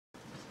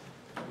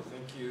Well,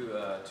 thank you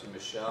to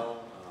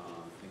Michelle.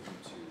 Thank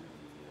you to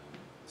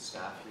the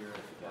staff here at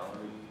the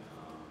gallery.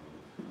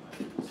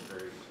 I was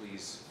very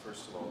pleased,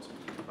 first of all, to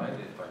be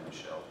invited by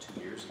Michelle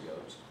 2 years ago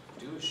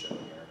to do a show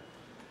here,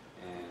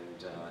 and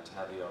to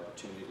have the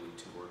opportunity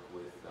to work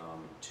with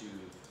two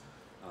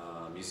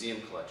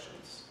museum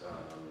collections,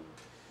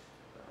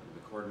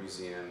 the Cord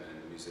Museum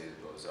and the Musée des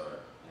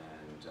Beaux-Arts.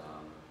 And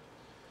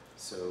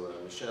so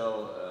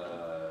Michelle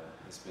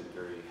has been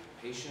very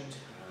patient,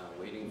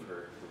 waiting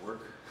for the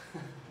work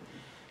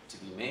to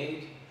be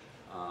made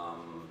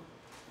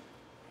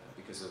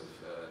because of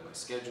my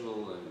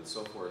schedule and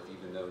so forth,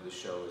 even though the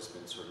show has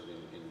been sort of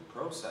in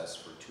process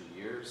for 2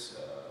 years,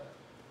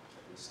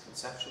 at least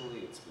conceptually.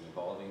 It's been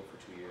evolving for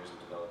 2 years and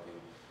developing.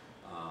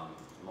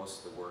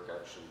 Most of the work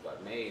actually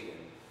got made in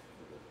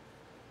the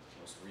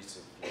most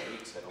recent few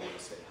weeks. I don't want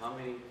to say how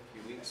many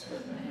few weeks,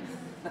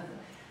 but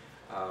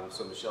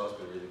so Michelle's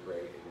been really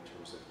great in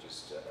terms of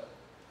just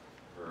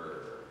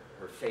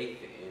her faith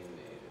in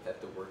that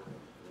the work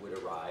would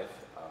arrive,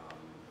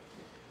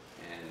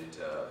 and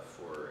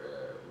for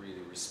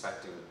really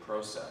respecting the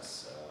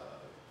process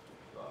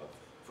of,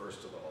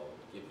 first of all,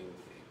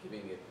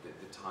 giving it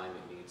the time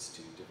it needs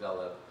to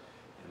develop,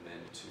 and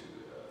then to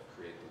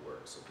create the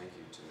work. So thank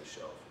you to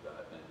Michelle for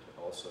that, and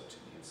also to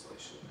the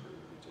installation crew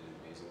who did an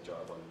amazing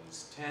job on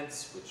these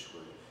tents, which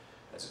were,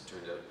 as it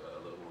turned out,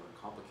 a little more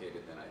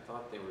complicated than I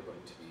thought they were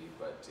going to be,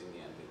 but in the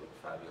end they looked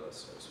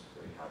fabulous. I was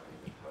very happy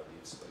with how the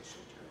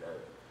installation turned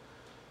out.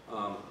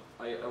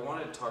 I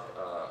wanted to talk,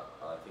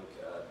 I think,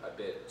 a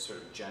bit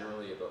sort of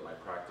generally about my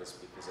practice,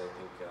 because I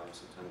think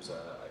sometimes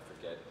I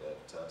forget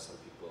that some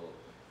people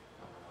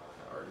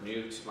are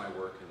new to my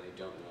work and they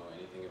don't know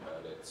anything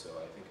about it. So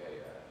I think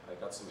I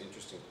got some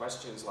interesting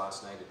questions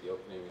last night at the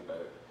opening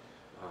about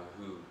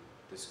who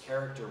this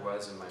character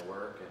was in my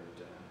work,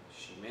 and is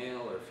she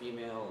male or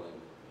female, and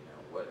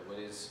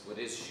what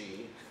is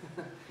she?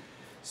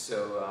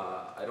 So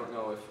I don't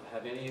know if,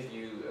 have any of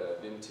you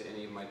been to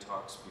any of my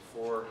talks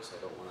before, because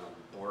I don't want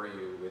to bore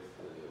you with,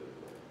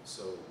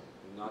 so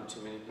not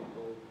too many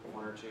people,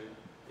 1 or 2?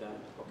 Yeah,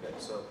 okay,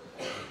 so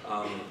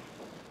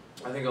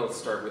I think I'll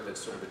start with a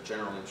sort of a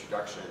general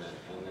introduction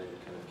and then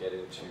kind of get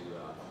into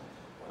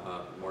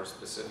more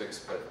specifics,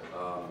 but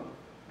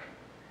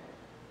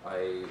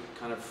I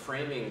kind of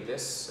framing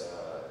this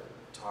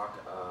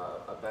talk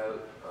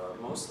about,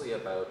 mostly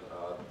about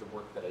the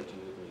work that I do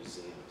with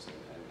museums,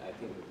 and I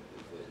think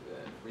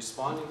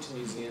responding to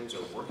museums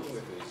or working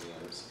with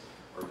museums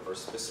or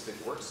specific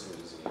works in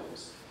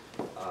museums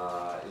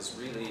is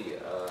really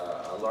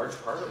a large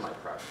part of my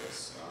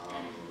practice.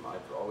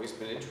 I've always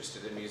been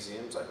interested in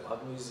museums. I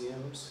love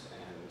museums,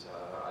 and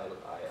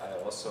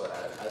I also,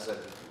 as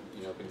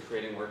I've been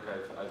creating work,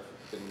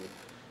 I've been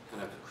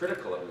kind of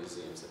critical of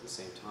museums at the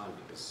same time,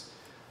 because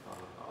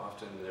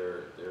often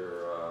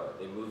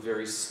they move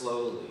very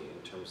slowly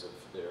in terms of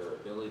their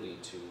ability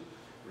to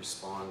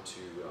respond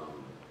to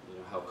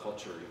how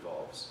culture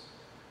evolves.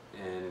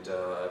 And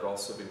I've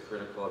also been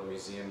critical of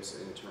museums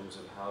in terms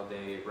of how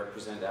they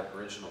represent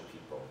Aboriginal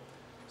people.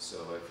 So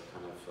I've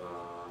kind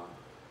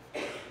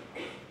of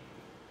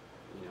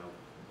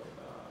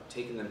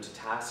taken them to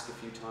task a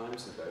few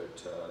times about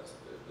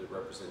the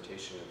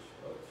representation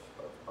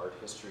of art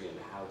history and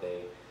how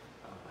they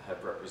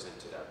have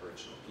represented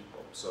Aboriginal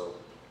people. So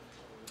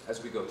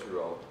as we go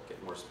through, I'll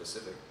get more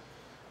specific.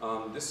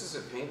 This is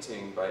a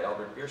painting by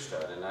Albert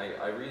Bierstadt, and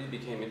I really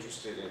became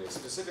interested in,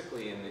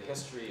 specifically in the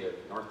history of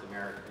North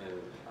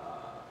American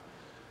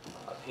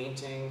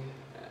painting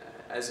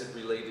as it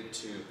related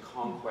to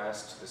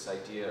conquest, this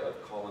idea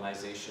of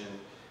colonization,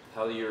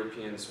 how the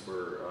Europeans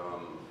were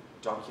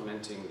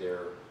documenting their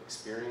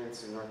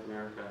experience in North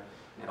America,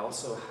 and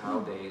also how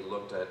they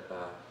looked at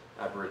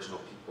Aboriginal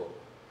people.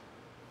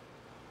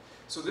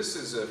 So this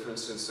is, for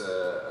instance,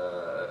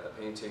 a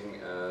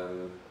painting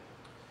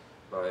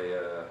by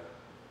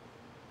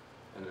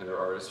another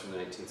artist from the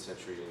 19th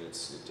century, and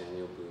it's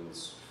Daniel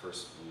Boone's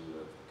first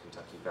view of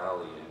Kentucky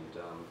Valley.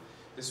 And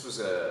this was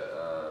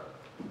a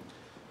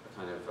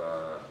kind of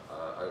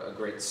a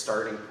great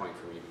starting point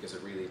for me, because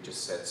it really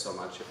just said so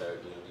much about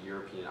the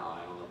European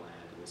eye on the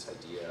land, and this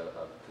idea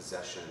of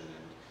possession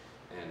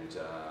and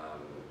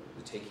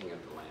the taking of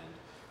the land.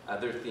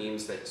 Other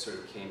themes that sort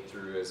of came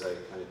through as I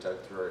kind of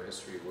dug through our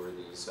history were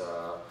these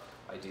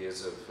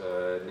ideas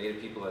of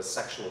Native people as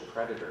sexual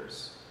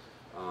predators.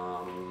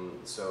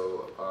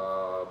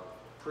 So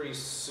pretty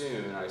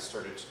soon I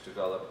started to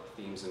develop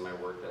themes in my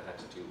work that had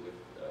to do with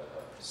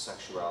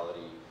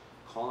sexuality,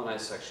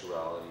 colonized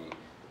sexuality,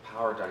 the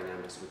power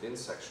dynamics within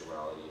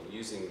sexuality, and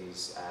using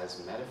these as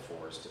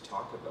metaphors to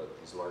talk about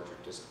these larger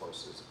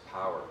discourses of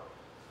power.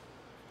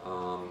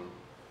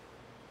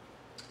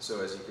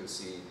 So as you can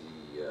see,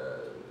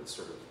 the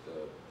sort of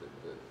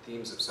the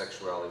themes of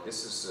sexuality.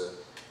 This is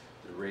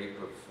the rape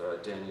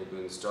of Daniel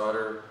Boone's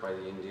daughter by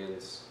the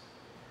Indians.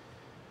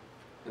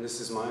 And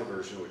this is my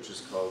version, which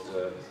is called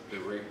The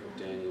Rape of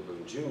Daniel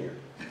Boone Jr.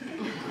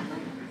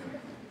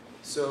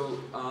 So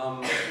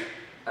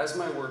as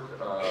my work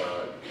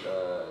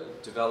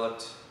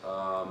developed,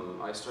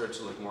 I started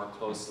to look more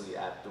closely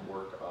at the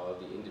work of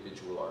the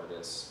individual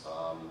artists,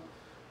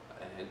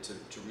 and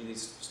to really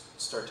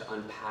start to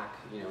unpack,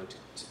 you know,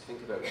 to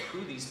think about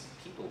who these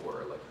people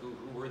were, like who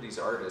were these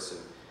artists,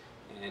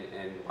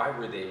 and why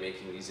were they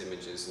making these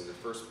images in the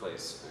first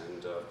place.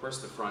 And of course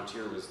the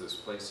frontier was this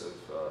place of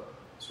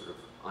sort of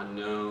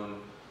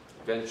unknown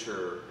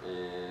venture,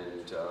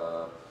 and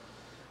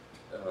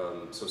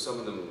so some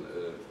of them,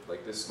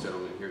 like this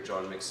gentleman here,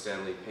 John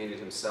McStanley, painted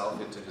himself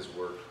into his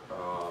work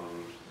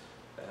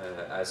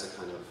as a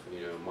kind of,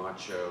 you know,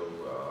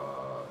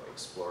 macho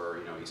explorer.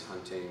 You know, he's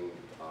hunting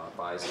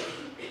bison.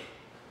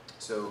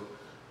 So,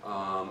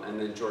 and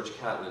then George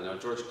Catlin. Now,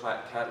 George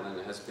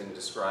Catlin has been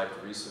described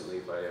recently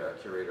by a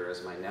curator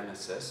as my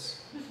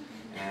nemesis,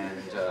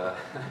 and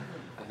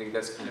I think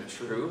that's kind of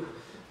true.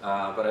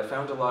 But I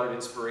found a lot of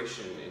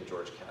inspiration in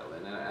George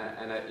Catlin,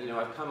 and I, you know,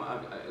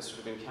 I sort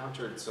of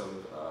encountered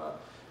some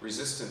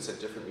resistance at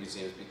different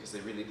museums because they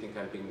really think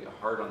I'm being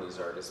hard on these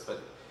artists. But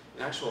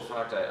in actual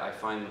fact, I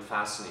find them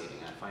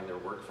fascinating. I find their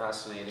work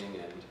fascinating,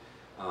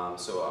 and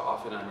so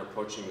often I'm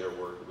approaching their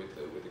work with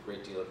a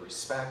great deal of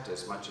respect,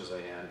 as much as I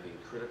am being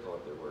critical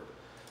of their work.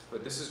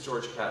 But this is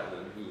George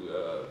Catlin, who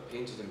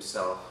painted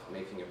himself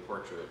making a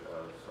portrait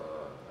of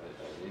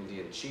an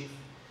Indian chief,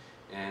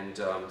 and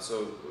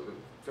so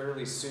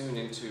fairly soon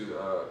into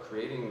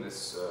creating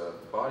this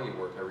body of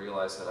work, I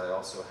realized that I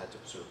also had to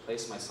sort of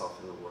place myself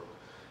in the work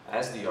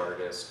as the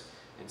artist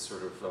and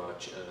sort of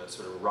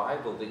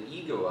rival the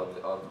ego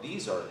of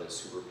these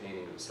artists who were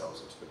painting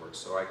themselves into the work.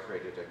 So I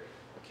created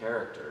a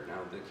character. Now,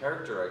 the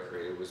character I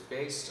created was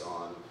based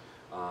on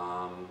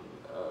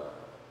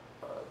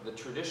the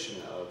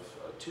tradition of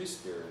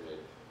two-spirited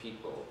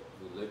people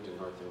who lived in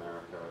North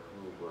America,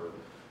 who were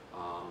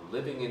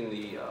living in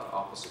the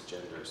opposite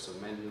gender. So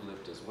men who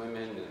lived as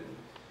women,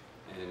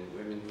 and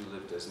women who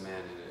lived as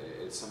men.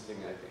 And it's something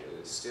I think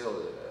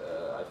still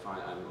I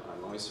find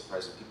I'm always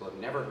surprised that people have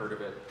never heard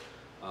of it.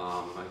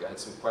 I had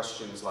some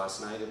questions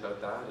last night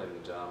about that,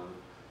 and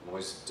I'm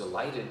always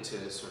delighted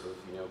to sort of,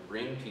 you know,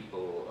 bring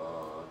people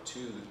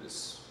to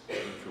this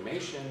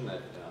information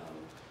that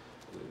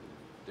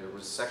there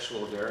was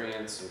sexual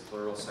variance and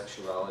plural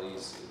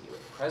sexualities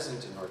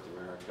present in North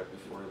America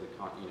before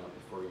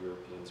before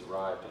Europeans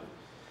arrived. And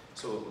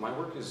so my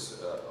work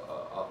is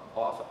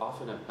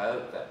often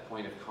about that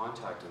point of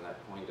contact and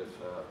that point of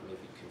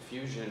maybe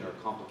confusion or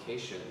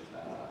complication,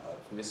 of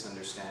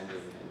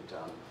misunderstanding,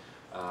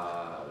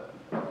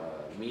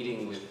 and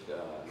meeting with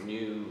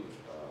new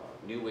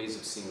ways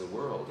of seeing the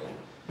world.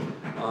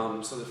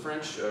 And so the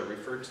French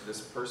referred to this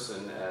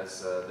person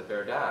as the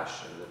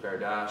berdache, and the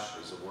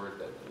berdache is a word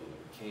that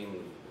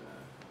became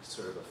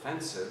sort of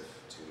offensive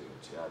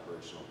to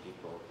Aboriginal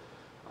people,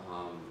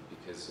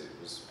 because it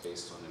was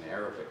based on an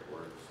Arabic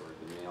word for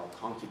the male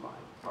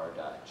concubine,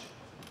 bardaj.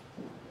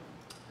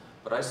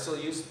 But I still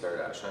use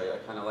berdache. I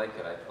kind of like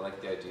it. I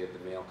like the idea of the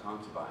male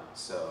concubine.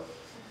 So,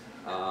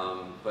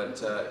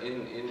 but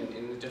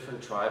in the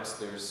different tribes,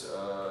 there's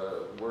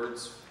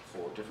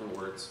different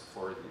words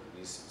for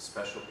these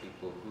special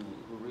people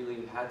who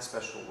really had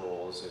special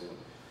roles in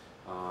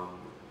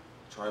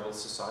tribal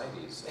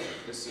societies. And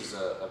this is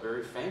a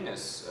very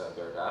famous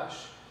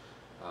berdache.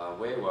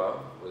 Wewa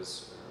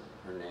was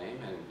her name,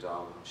 and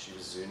she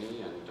was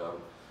Zuni, and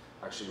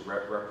actually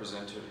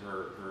represented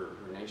her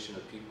nation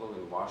of people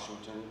in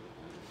Washington,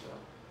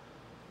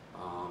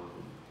 and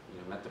you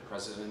know, met the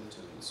president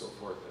and so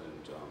forth,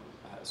 and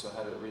so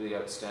had a really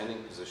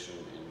outstanding position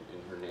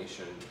in her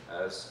nation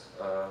as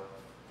a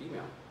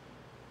female,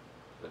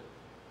 but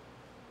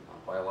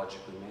not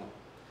biologically male.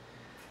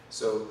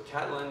 So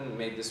Catlin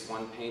made this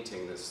one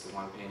painting, the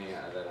one painting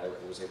that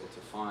I was able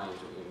to find,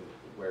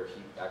 where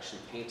he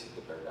actually painted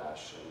the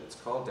berdache, and it's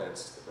called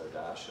Dance to the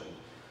Berdache, and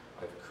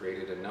I've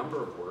created a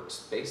number of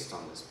works based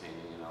on this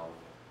painting, and I'll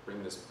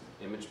bring this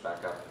image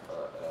back up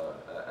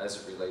as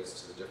it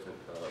relates to the different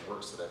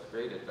works that I've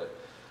created. But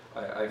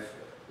I've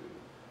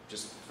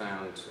just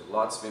found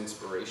lots of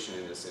inspiration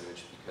in this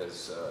image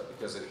because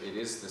it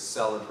is the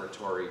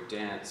celebratory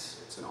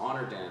dance. It's an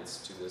honor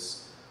dance to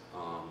this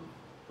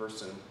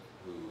person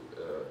who,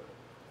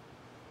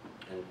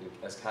 and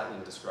as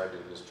Catlin described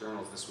it in his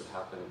journals, this would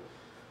happen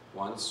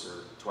once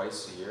or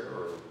twice a year,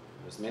 or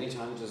as many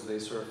times as they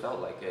sort of felt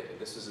like it.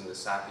 This is in the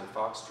Sac and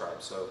Fox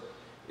tribe, so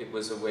it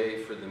was a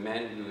way for the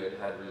men who had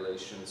had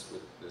relations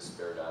with this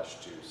berdache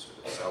to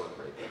sort of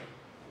celebrate them,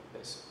 and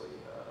basically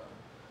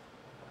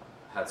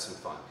had some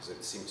fun, because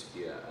it seemed to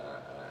be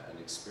an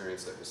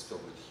experience that was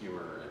filled with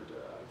humor and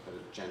kind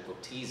of gentle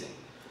teasing.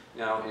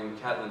 Now, in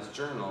Catlin's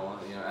journal,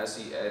 you know, as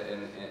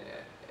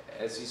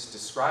he's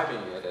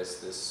describing it as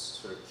this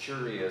sort of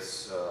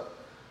curious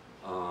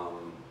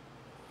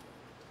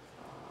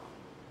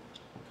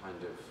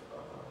kind of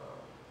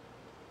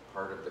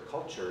part of the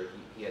culture,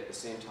 he at the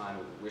same time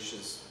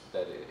wishes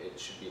that it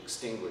should be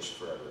extinguished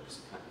forever, because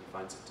he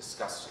finds it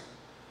disgusting.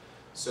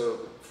 So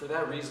for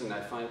that reason, I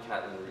find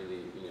Catlin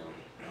really,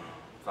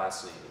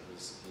 fascinating.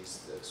 He's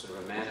the, sort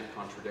of a man of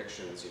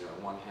contradictions.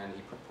 On one hand,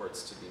 he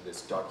purports to be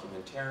this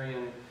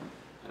documentarian,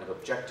 kind of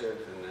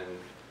objective, and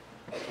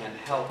then can't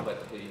help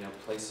but,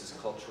 places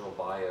cultural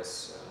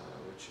bias,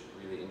 which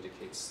really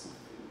indicates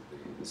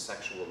the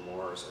sexual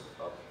mores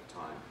of the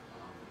time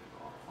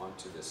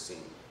onto this scene.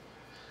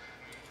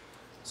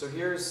 So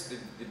here's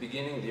the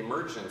beginning, the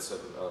emergence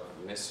of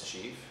Miss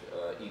Chief,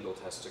 Eagle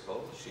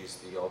Testicle. She's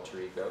the alter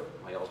ego,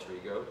 my alter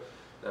ego,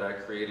 that I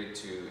created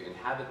to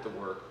inhabit the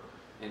work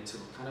and to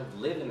kind of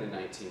live in the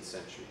 19th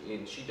century.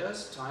 And she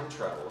does time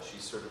travel. She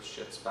sort of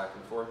shifts back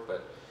and forth,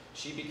 but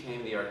she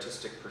became the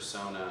artistic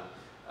persona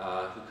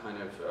who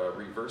kind of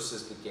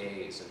reverses the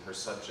gaze, and her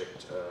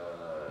subject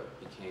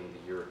became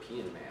the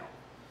European male.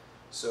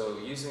 So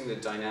using the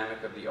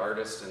dynamic of the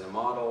artist and the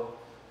model,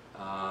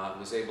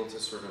 was able to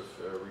sort of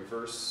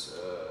reverse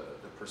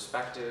the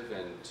perspective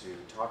and to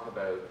talk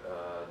about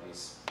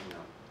these,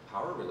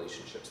 power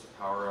relationships, the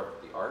power of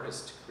the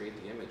artist to create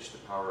the image, the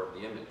power of the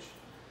image.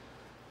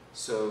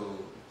 So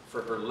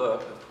for her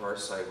look, of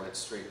course, I went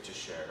straight to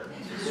Cher.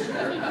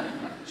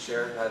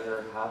 Cher had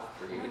her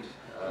half-breed,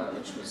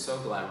 which was so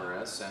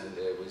glamorous, and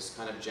it was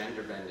kind of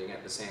gender-bending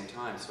at the same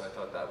time, so I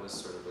thought that was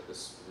sort of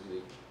this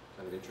really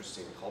kind of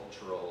interesting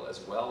cultural as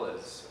well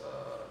as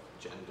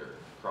gender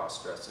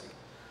cross-dressing.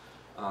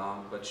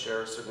 But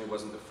Cher certainly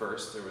wasn't the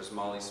first. There was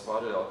Molly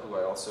Spotted Elk, who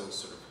I also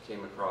sort of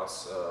came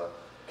across,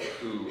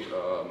 who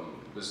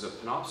was a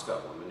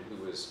Penobscot woman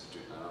who was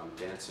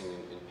dancing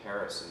in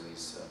Paris in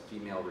these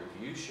female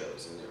revue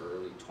shows in the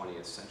early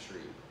 20th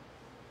century.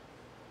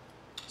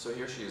 So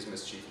here she is,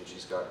 Miss Chief, and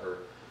she's got her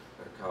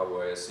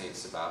cowboy as Saint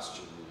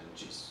Sebastian, and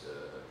she's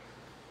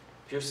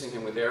piercing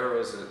him with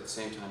arrows, and at the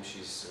same time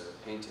she's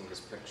painting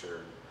his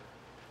picture.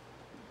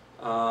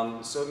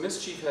 So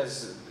Miss Chief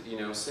has,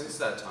 since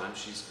that time,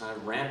 she's kind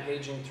of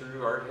rampaging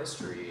through art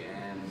history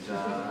and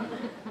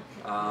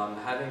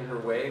having her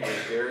way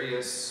with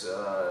various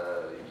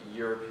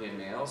European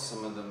males,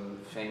 some of them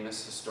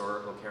famous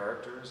historical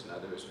characters, and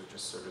others are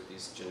just sort of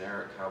these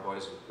generic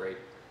cowboys with great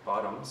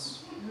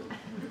bottoms.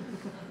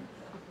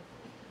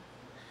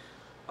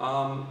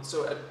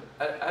 So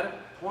at a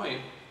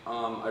point,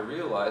 I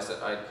realized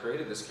that I'd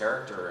created this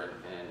character,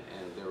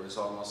 and there was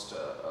almost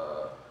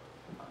a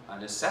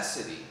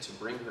necessity to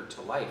bring her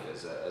to life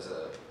as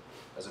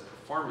a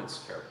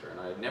performance character. And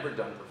I had never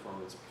done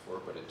performance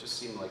before, but it just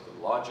seemed like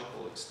a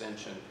logical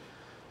extension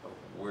of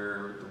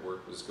where the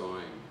work was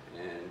going.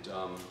 And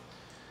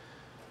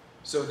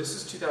so this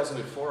is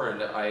 2004,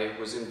 and I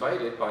was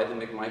invited by the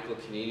McMichael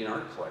Canadian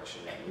Art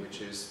Collection,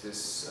 which is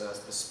this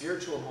the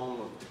spiritual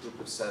home of the Group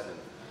of Seven,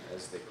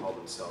 as they call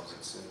themselves.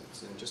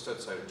 It's in just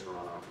outside of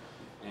Toronto,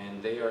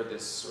 and they are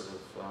this sort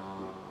of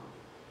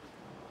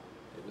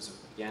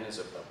it began as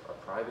a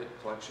private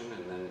collection,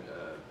 and then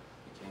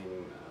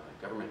became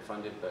government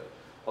funded, but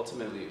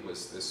ultimately it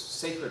was this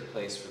sacred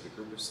place for the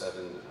Group of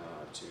Seven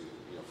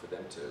for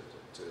them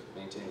to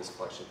maintain this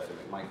collection by the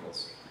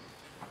McMichaels.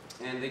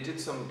 And they did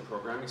some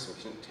programming, some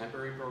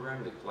contemporary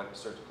programming. They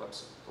started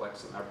to collect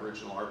some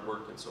Aboriginal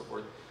artwork and so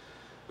forth.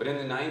 But in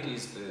the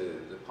 90s,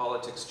 the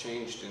politics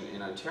changed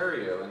in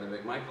Ontario, and the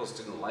McMichaels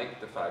didn't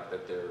like the fact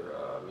that their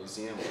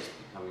museum was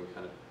becoming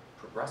kind of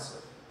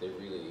progressive. They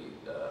really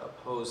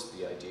opposed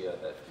the idea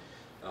that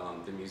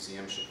the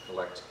museum should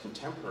collect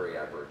contemporary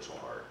Aboriginal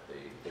art.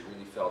 They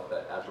really felt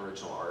that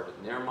Aboriginal art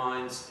in their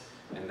minds,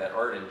 and that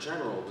art in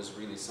general, was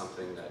really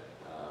something that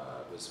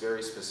was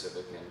very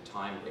specific and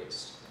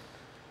time-based.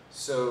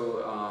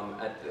 So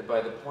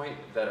by the point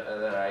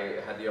that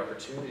I had the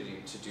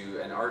opportunity to do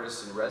an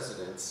artist in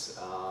residence,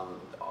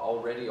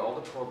 already all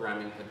the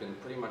programming had been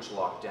pretty much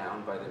locked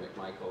down by the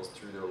McMichaels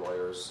through their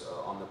lawyers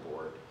on the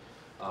board.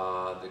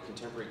 The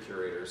contemporary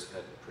curators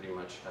had pretty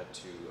much had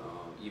to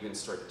even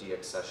start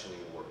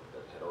deaccessioning work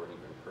that had already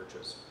been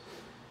purchased.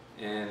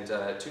 And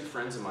two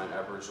friends of mine,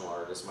 Aboriginal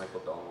artists,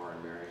 Michael Belmore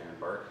and Marianne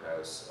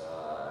Barkhouse,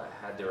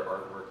 had their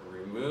artwork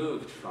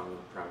removed from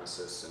the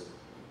premises and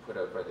put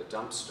out by the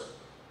dumpster.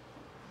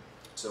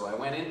 So I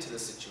went into the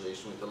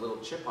situation with a little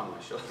chip on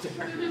my shoulder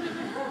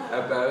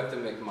about the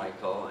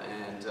McMichael,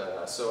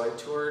 and so I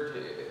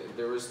toured.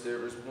 There was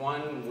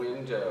one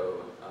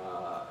window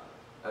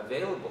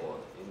available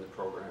in the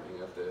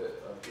programming of the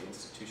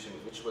institution,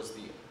 which was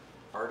the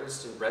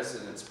Artist in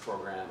Residence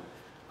program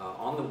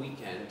on the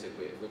weekend,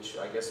 which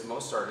I guess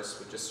most artists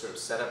would just sort of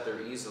set up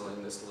their easel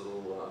in this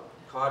little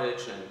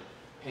cottage and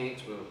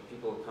paint when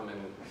people would come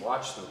and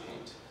watch them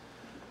paint.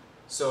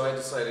 So I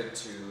decided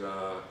to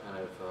kind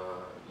of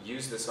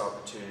use this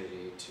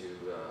opportunity to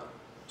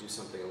do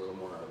something a little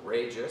more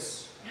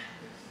outrageous.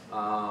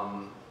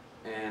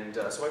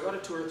 So I got a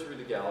tour through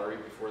the gallery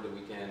before the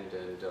weekend,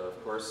 and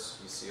of course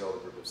you see all the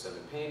Group of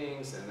Seven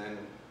paintings, and then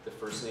the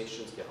First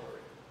Nations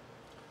gallery.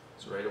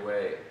 So right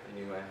away I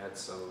knew I had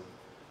some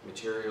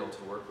material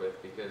to work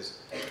with, because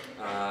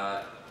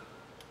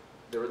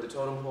there were the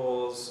totem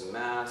poles and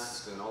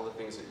masks and all the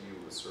things that you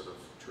sort of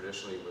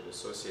traditionally would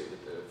associate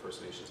with the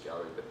First Nations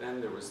Gallery. But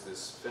then there was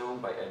this film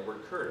by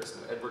Edward Curtis.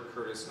 Now, Edward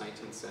Curtis,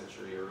 19th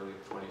century, early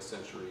 20th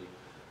century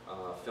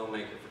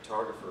filmmaker,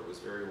 photographer, was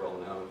very well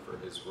known for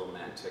his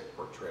romantic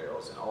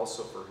portrayals and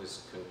also for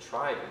his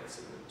contrivance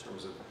in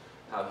terms of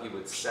how he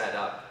would set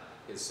up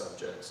his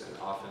subjects, and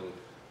often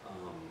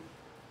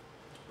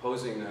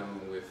posing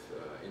them with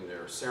in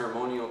their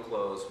ceremonial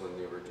clothes when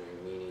they were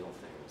doing menial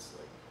things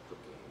like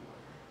cooking.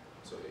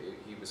 So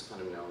he was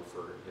kind of known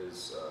for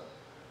his,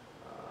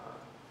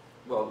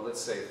 well,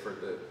 let's say for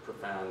the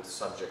profound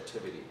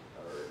subjectivity,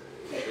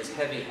 or his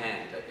heavy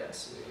hand, I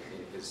guess,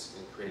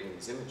 in creating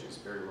these images,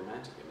 very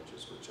romantic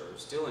images, which are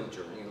still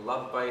enduring and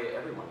loved by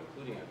everyone,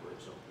 including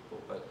Aboriginal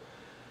people. But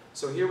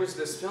so here was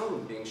this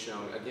film being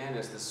shown, again,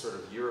 as this sort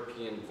of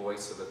European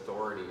voice of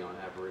authority on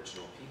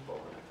Aboriginal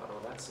people. And I thought,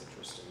 oh, that's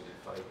interesting.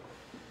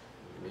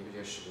 Maybe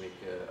I should make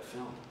a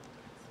film.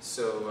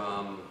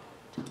 So,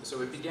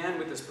 so it began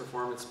with this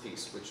performance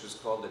piece, which was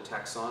called The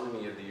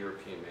Taxonomy of the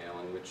European Male,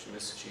 in which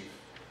Miss Chief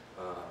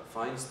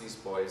finds these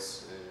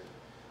boys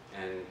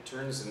and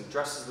turns and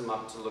dresses them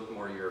up to look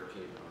more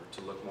European, or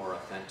to look more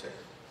authentic.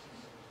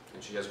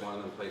 And she has one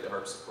of them play the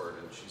harpsichord,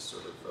 and she's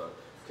sort of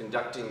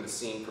conducting the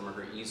scene from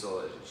her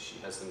easel. She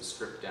has them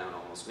stripped down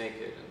almost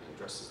naked and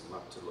dresses them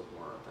up to look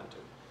more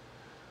authentic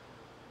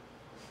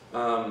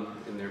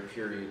in their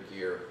period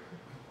gear.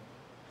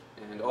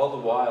 And all the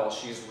while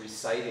she's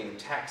reciting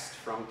text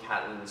from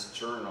Catlin's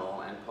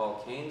journal and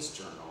Paul Kane's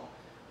journal,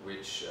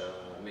 which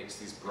makes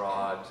these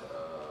broad,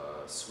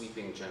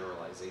 sweeping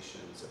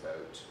generalizations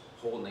about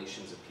whole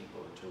nations of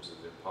people in terms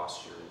of their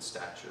posture and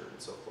stature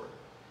and so forth.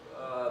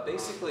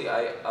 Basically,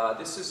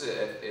 this is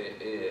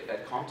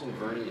at Compton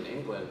Verney in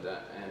England,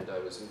 and I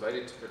was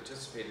invited to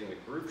participate in a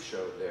group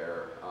show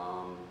there.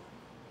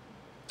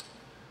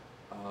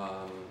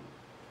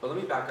 But let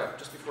me back up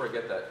just before I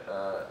get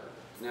that.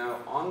 Now,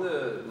 on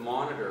the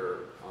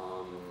monitor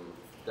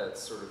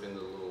that's sort of in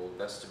the little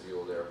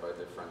vestibule there by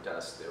the front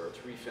desk, there are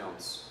 3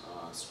 films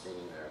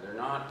screening there. They're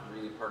not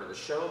really part of the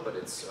show, but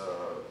it's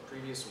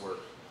previous work.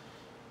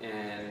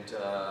 And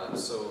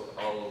so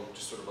I'll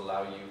just sort of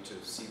allow you to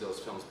see those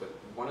films. But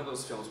one of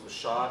those films was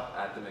shot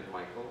at the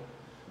McMichael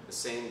the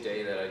same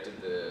day that I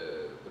did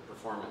the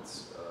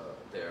performance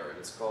there. And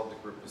it's called The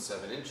Group of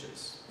 7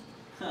 Inches.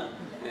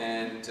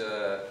 And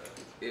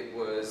it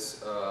was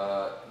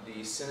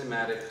the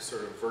cinematic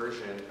sort of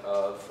version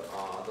of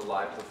the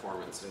live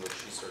performance, in which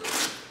she sort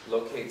of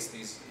locates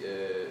these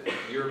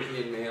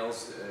European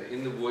males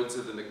in the woods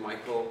of the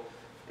McMichael,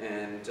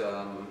 and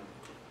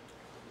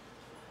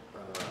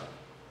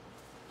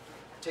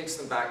takes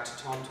them back to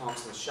Tom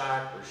Thompson's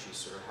shack, where she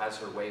sort of has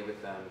her way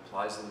with them,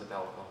 plies them with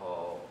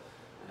alcohol,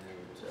 and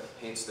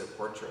paints their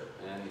portrait.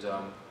 And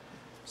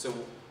so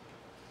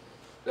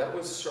that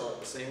was shot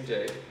the same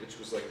day, which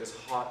was like this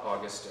hot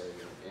August day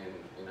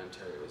in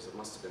Ontario. It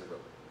must have been about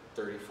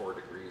 34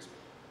 degrees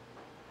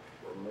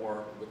or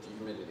more with the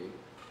humidity.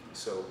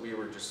 So we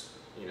were just,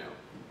 you know,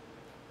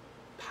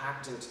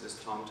 packed into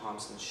this Tom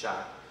Thompson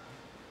shack.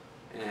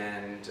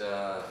 And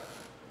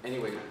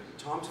anyway,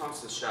 Tom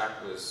Thompson's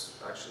shack was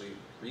actually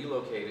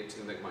relocated to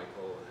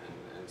McMichael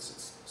and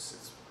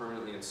sits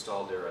permanently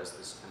installed there as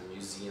this kind of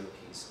museum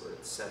piece, where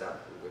it's set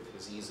up with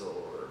his easel,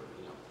 or,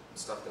 you know,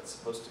 stuff that's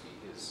supposed to be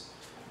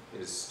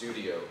his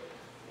studio.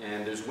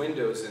 And there's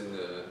windows in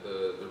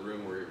the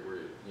room where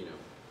you know,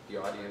 the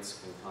audience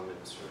can come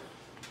and sort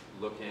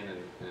of look in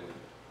and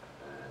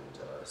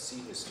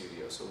see his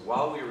studio. So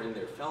while we were in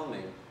there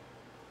filming,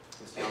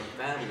 this young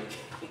family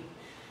came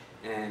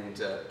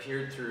and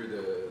peered through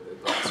the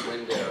glass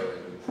window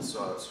and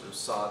sort of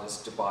saw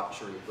this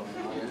debauchery going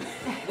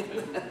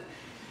on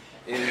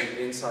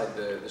inside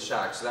the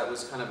shack. So that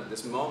was kind of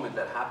this moment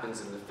that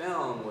happens in the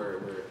film where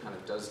it kind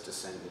of does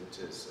descend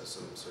into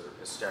some sort of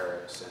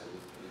hysterics, and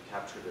we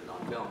captured it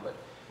on film. But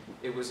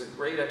it was a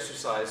great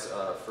exercise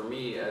for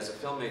me as a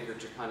filmmaker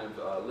to kind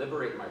of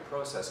liberate my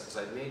process, because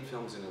I'd made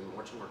films in a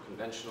much more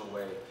conventional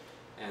way,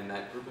 and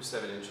that Group of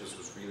 7 Inches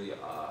was really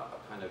a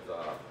kind of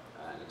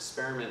an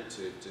experiment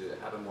to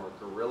have a more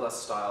guerrilla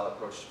style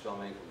approach to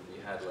filming. We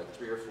had like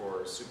 3 or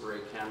 4 Super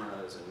 8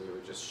 cameras, and we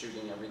were just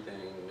shooting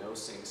everything, no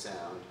sync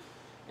sound.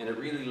 And it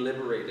really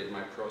liberated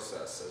my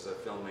process as a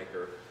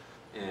filmmaker.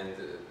 And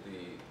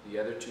the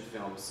other 2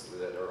 films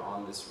that are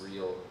on this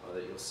reel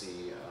that you'll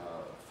see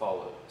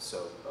followed.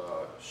 So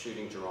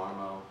Shooting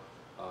Geronimo,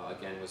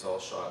 again, was all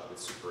shot with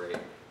Super 8.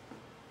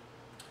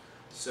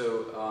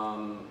 So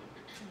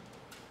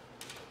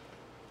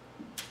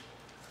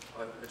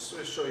I just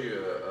want to show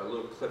you a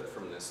little clip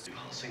from this.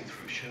 Passing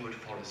through Sherwood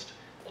Forest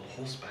on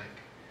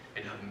horseback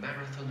in her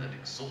marathon and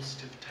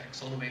exhaustive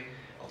taxonomy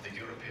of the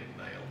European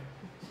male.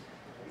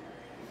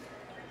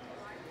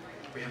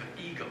 We have an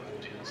eager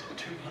audience of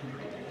 200 or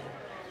more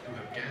who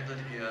have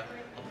gathered here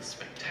on the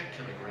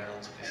spectacular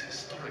grounds of this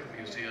historic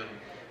museum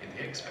in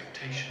the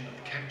expectation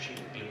of catching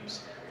a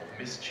glimpse of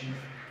mischief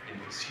in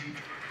pursuit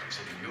of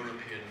some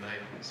European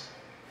males.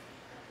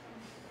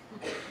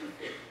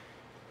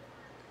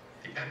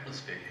 The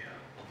atmosphere here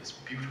on this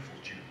beautiful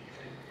June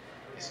evening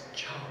is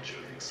charged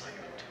with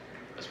excitement.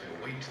 as we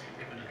await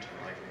the imminent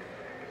arrival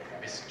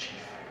of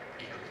Mischief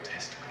Eagle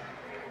Testicle.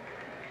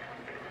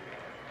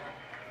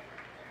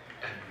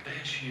 And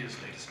there she is,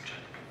 ladies and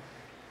gentlemen.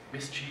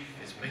 Mischief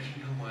is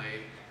making her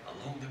way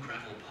along the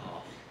gravel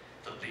path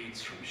that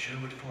leads from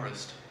Sherwood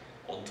Forest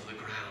onto the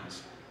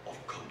grounds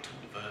of Compton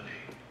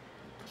Verney.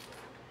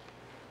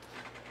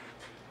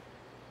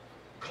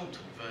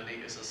 Compton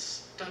Verney is a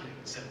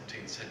stunning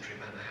 17th century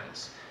manor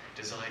house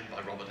designed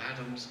by Robert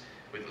Adams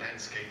with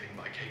landscaping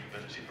by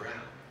Capability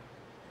Brown.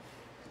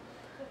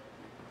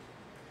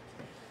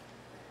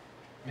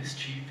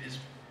 Mischief is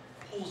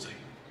pausing,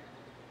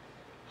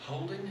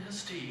 holding her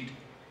steed,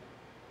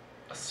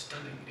 a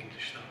stunning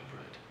English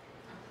thoroughbred.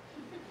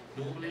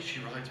 Normally she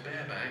rides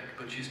bareback,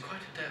 but she's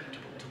quite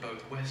adaptable to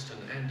both Western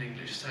and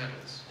English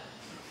saddles.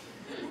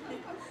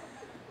 Not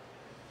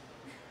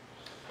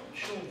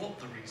sure what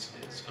the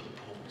reason is for the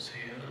pause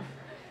here.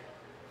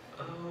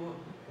 Oh,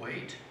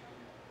 wait.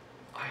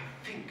 I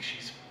think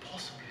she's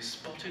possibly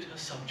spotted her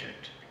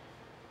subject.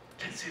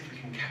 Let's see if we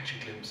can catch a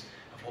glimpse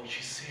of what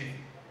she's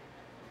seeing.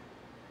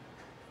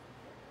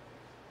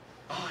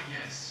 Ah,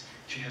 yes.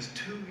 She has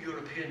 2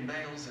 European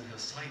males in her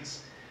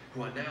sights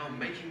who are now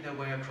making their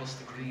way across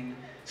the green,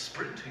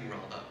 sprinting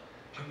rather,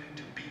 hoping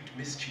to beat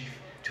Mischief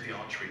to the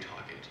archery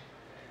target.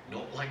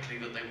 Not likely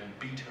that they will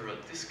beat her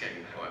at this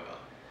game, however,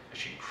 as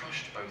she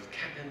crushed both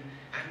Cannon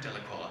and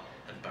Delacroix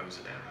at bows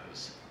and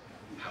arrows.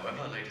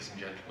 However, ladies and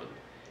gentlemen,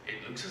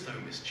 it looks as though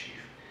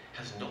Mischief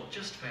has not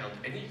just found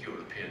any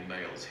European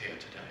males here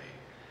today.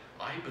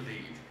 I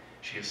believe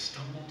she has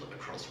stumbled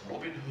across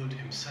Robin Hood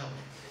himself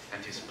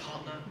and his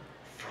partner,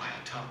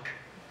 Friar Tuck.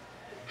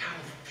 How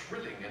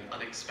thrilling and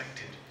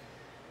unexpected.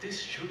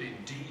 This should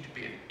indeed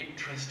be an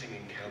interesting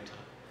encounter.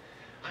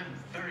 I'm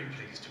very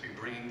pleased to be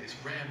bringing this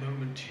rare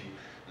moment to you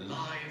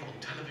live on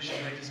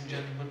television, ladies and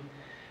gentlemen.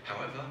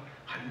 However,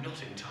 I'm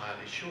not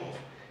entirely sure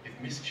if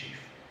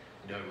Mischief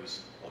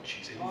knows what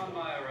she's in for. On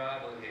my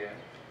arrival here,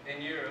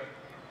 in Europe,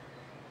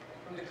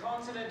 from the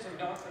continent of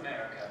North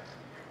America,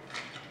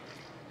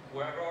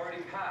 where I've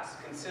already passed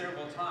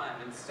considerable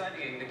time in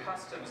studying the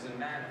customs and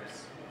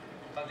manners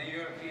of the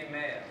European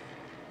male,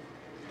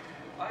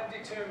 I've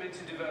determined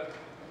to devote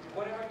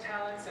whatever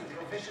talents and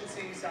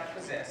proficiencies I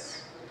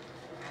possess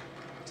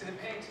to the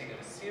painting of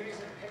a series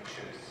of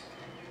pictures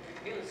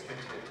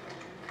illustrative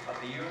of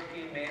the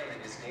European male in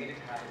his native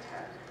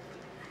habitat.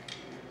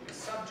 The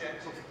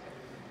subject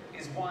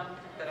is one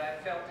that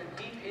I've felt a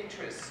deep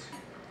interest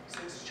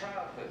since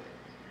childhood,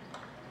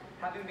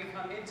 having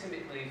become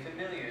intimately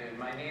familiar in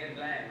my native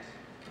land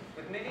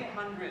with many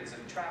hundreds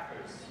of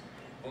trappers,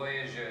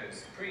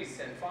 voyageurs, priests,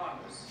 and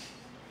farmers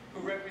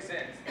who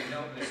represent the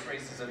noblest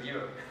races of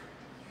Europe.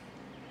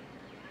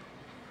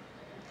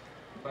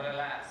 But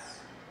alas,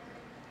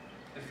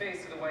 the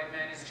face of the white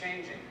man is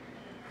changing.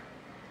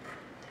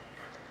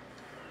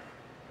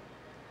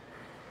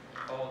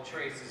 All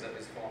traces of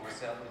his former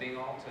self are being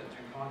altered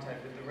through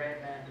contact with the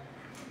red man.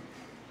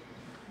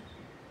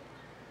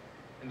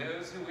 And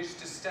those who wish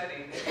to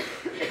study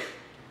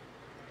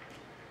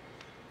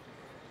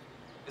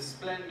the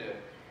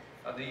splendor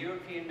of the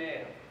European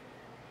male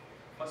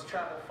must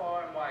travel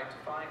far and wide to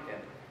find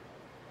him.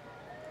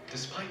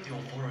 Despite the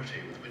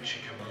authority with which she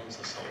commands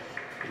herself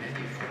in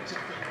any forest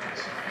of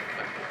countries,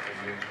 like on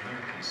North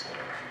American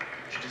soil,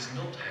 she does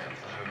not have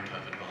the home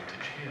turf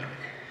advantage here.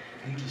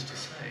 Needless to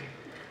say,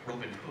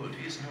 Robin Hood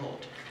is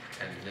not,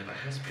 and never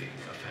has been,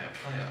 a fair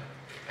player,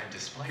 and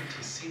despite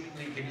his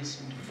seemingly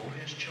innocent and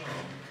boyish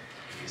charm,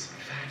 he is in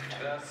fact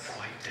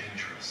quite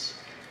dangerous.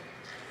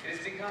 It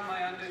has become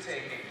my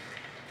undertaking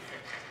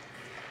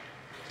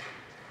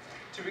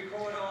to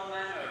record all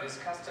manner of his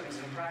customs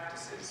and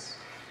practices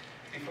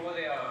before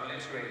they are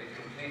obliterated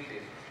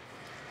completely,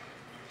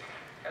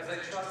 as I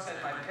trust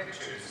that my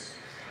pictures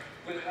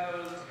will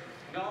hold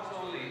not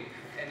only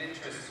an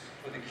interest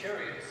for the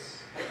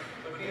curious,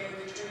 but be of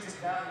intrinsic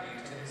value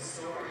to his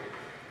story.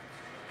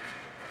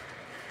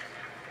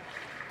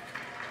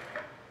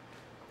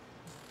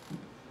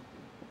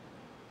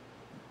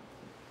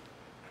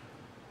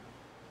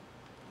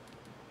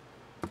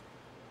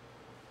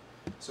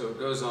 So it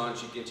goes on,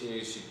 she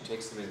continues, she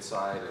takes them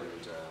inside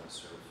and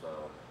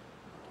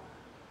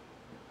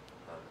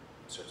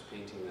starts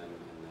painting them,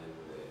 and then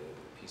the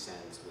piece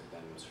ends with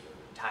them sort of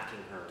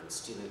attacking her and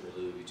stealing her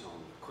Louis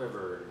Vuitton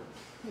quiver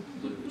and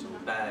Louis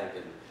Vuitton bag,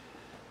 and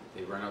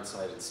they run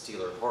outside and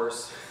steal her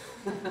horse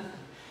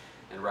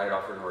and ride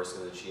off her horse,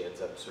 and then she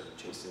ends up sort of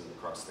chasing them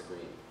across the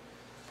green.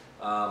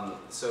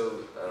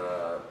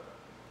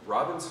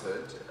 Robin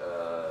Hood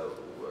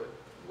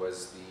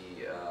was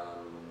the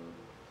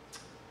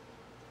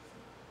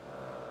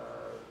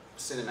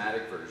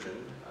cinematic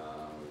version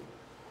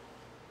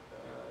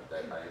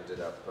that I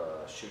ended up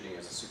shooting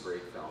as a Super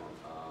 8 film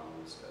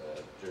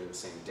during the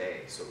same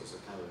day. So it was a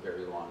kind of a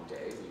very long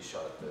day. We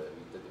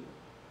did the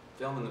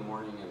film in the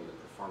morning and the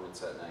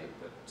performance at night,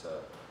 but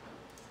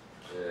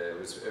it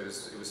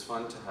was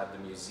fun to have the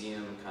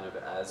museum kind of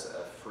as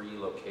a free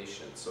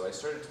location. So I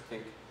started to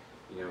think,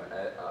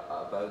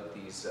 about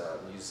these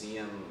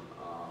museum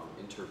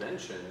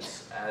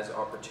interventions as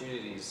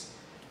opportunities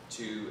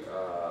to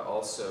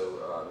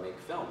also make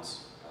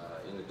films.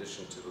 In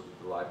addition to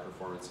the live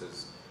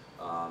performances,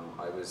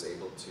 I was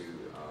able to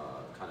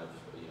kind of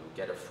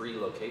get a free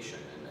location.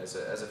 And as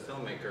a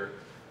filmmaker,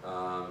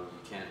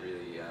 you can't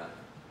really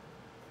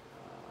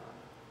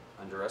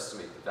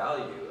underestimate the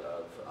value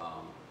of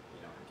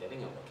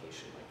getting a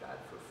location like that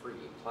for free.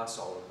 Plus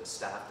all of the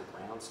staff, the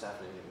ground staff,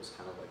 and everything was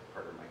kind of like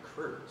part of my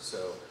crew.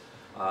 So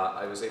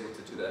I was able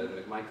to do that at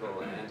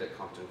McMichael and at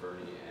Compton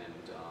Verney, and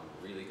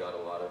really got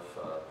a lot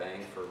of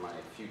bang for my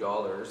few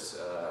dollars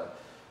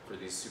for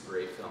these Super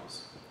 8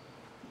 films.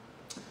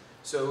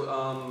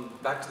 So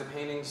back to the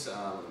paintings.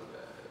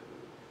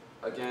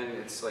 Again,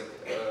 it's like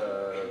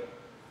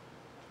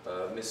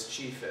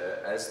Mischief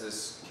as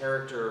this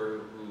character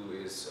who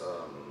is,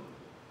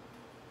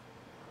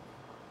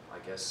 I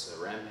guess,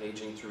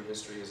 rampaging through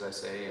history, as I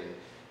say. And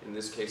in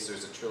this case,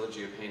 there's a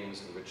trilogy of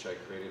paintings in which I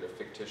created a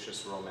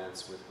fictitious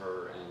romance with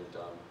her and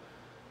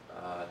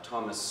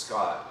Thomas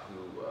Scott,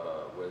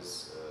 who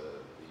was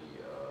the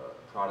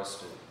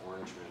Protestant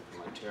Orangeman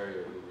from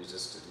Ontario who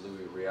resisted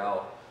Louis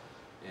Riel.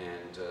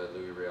 And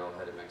Louis Riel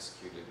had him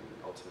executed,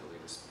 and ultimately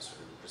this sort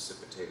of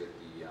precipitated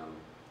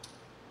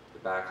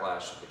the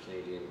backlash of the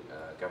Canadian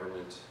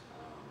government,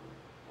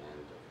 and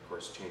of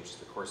course changed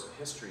the course of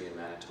history in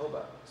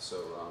Manitoba.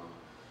 So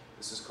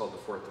this is called the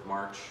 4th of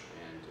March,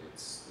 and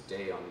it's the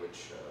day on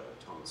which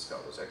Thomas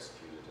Scott was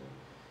executed. And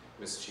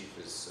Mischief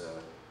is,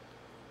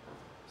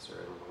 sorry,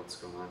 I don't know what's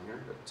going on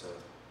here, but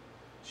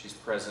she's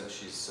present.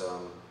 She's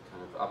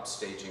kind of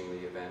upstaging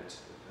the event,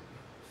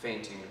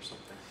 fainting or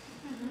something.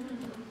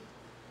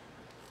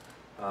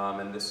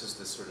 And this is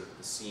the sort of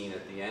the scene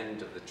at the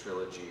end of the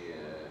trilogy,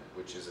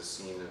 which is a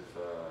scene of,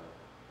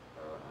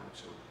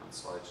 actually on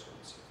slideshow,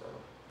 let's see if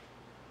that'll,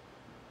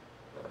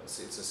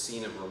 it's a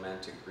scene of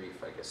romantic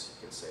grief, I guess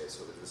you could say.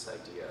 So there's this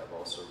idea of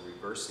also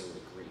reversing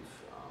the grief.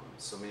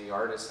 So many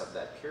artists of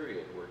that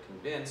period were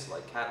convinced,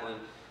 like Catlin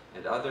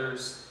and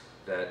others,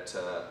 that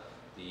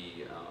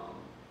the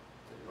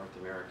North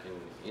American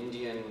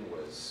Indian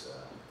was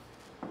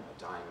a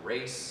dying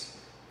race,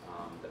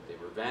 that they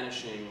were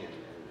vanishing, and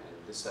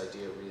this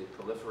idea really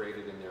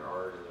proliferated in their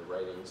art and their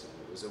writings, and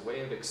it was a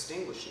way of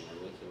extinguishing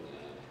and making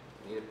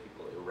Native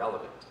people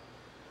irrelevant.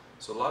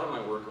 So a lot of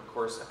my work, of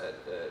course,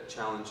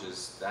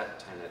 challenges that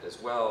tenet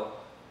as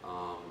well,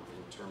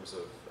 in terms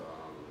of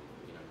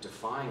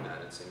defying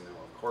that and saying, no,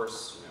 of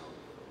course,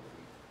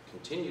 we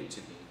continue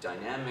to be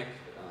dynamic,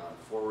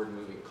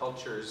 forward-moving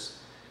cultures,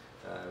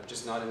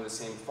 just not in the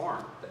same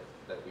form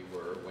that we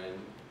were when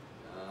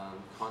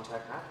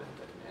contact happened.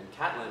 And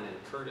Catlin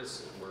and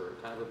Curtis were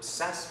kind of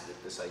obsessed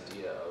with this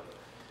idea of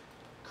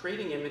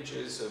creating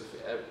images of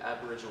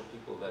Aboriginal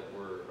people that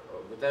were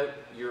without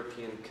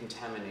European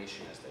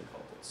contamination, as they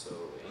called it. So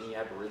any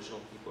Aboriginal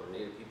people or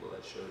Native people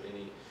that showed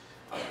any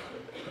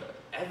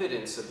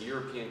evidence of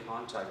European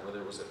contact,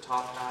 whether it was a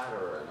top hat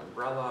or an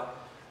umbrella,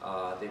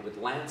 they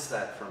would lance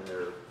that from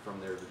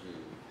their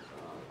view,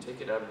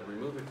 take it out,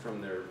 remove it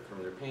from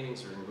their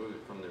paintings, or remove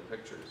it from their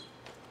pictures.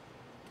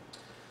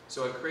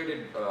 So I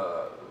created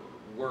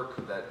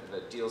work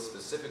that deals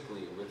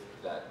specifically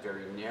with that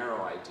very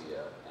narrow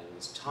idea and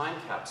this time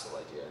capsule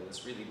idea, and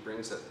this really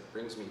brings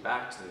me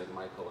back to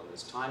McMichael and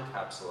this time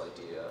capsule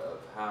idea of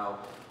how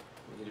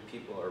Native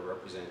people are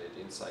represented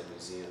inside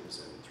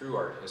museums and through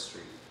art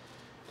history.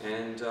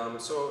 And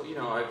so,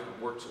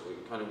 I've worked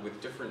kind of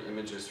with different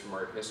images from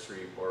art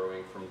history,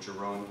 borrowing from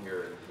Jerome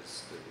here and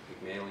the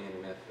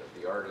Pygmalion myth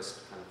of the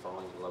artist kind of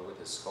falling in love with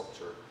his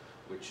sculpture,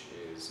 which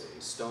is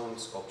a stone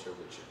sculpture,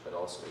 but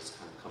also is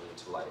kind of coming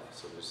to life.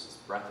 So there's this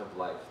breath of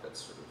life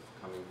that's sort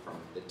of coming from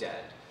the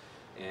dead.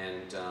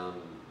 And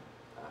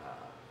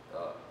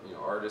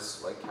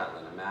artists like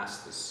Catlin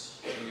amassed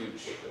this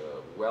huge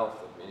wealth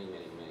of many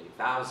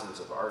thousands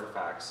of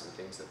artifacts and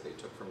things that they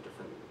took from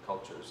different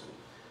cultures, and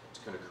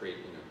to kind of create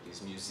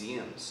these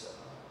museums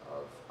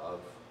of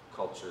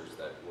cultures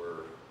that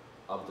were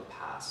of the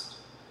past.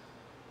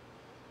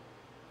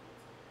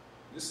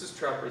 This is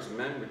Trappers and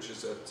Men, which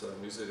is at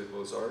Musée des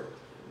Beaux-Arts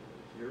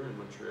here in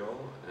Montreal,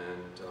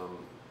 and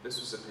this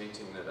was a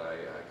painting that I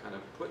kind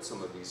of put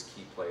some of these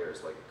key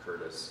players like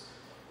Curtis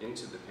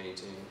into the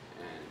painting,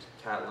 and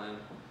Catlin,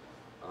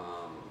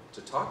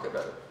 to talk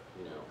about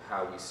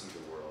how we see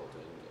the world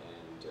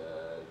and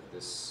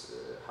this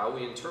how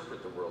we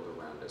interpret the world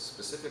around us,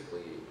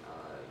 specifically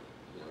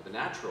the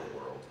natural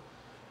world.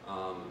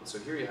 So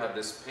here you have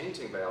this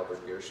painting by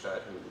Albert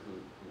Bierstadt, who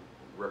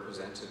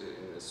represented it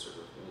in this sort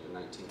of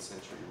 19th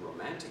century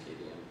romantic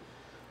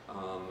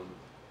idiom.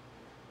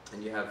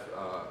 And you have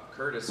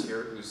Curtis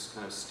here, who's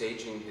kind of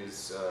staging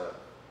his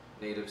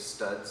native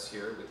studs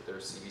here with their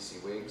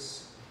CBC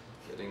wigs,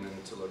 getting them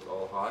to look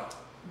all hot.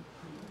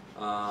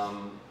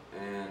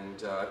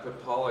 And I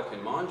put Pollock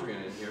and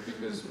Mondrian in here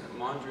because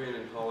Mondrian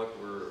and Pollock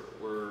were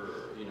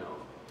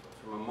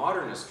from a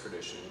modernist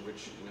tradition,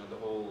 which the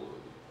whole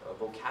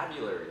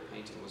vocabulary of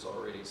painting was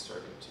already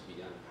starting to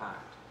be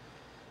unpacked.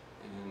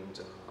 And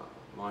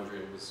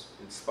Mondrian was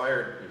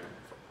inspired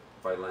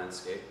by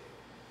landscape,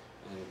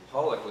 And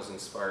Pollock was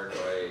inspired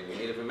by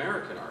Native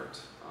American art,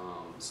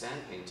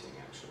 sand painting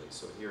actually.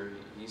 So here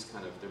he's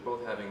kind of, they're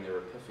both having their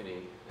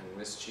epiphany, and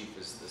Miss Chief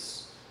is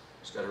this,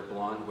 she's got her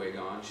blonde wig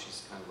on,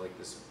 she's kind of like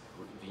this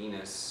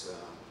Venus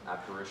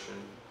apparition.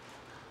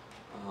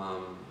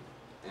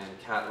 And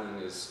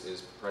Catlin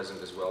is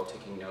present as well,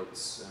 taking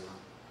notes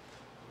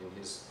in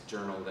his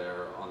journal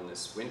there on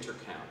this winter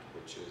count,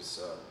 which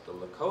is the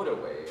Lakota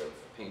way of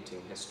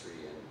painting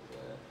history, and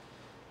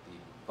the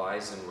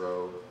bison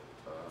robe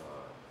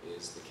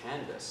is the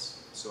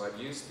canvas. So I've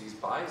used these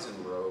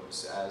bison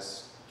robes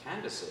as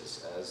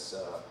canvases, as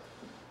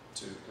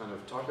to kind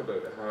of talk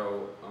about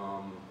how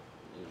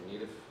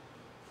Native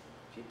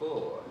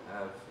people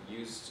have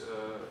used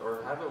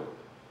or have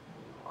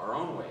our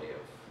own way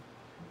of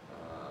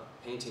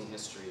painting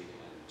history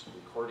and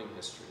recording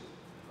history.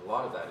 And a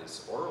lot of that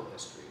is oral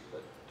history,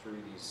 but through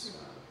these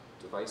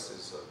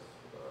devices of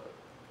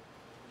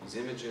these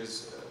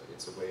images,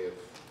 it's a way of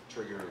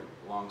triggering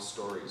long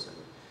stories. And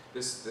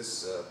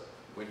this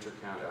winter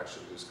count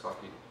actually was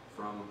copied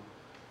from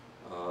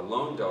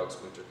Lone Dog's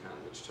winter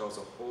count, which tells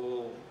a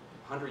whole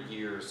 100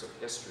 years of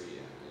history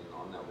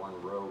on that one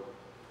robe,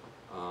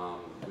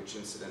 which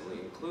incidentally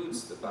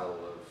includes the battle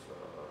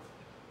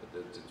of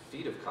the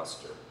defeat of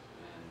Custer.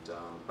 And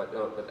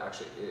but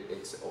actually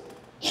it's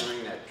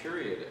during that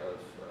period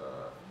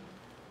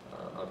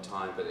of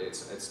time, but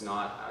it's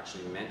not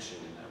actually mentioned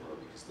in that robe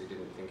because they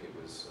didn't think it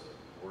was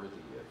worthy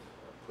of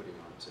putting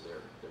onto their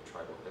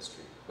tribal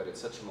history. But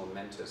it's such a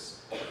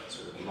momentous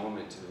sort of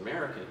moment in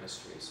American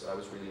history, so I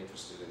was really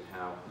interested in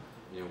how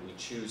we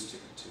choose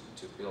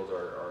to build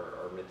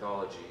our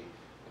mythology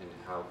and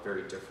how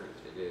very different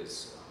it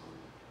is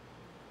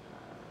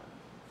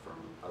from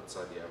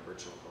outside the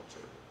Aboriginal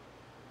culture.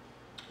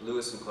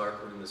 Lewis and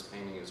Clark were in this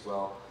painting as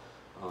well,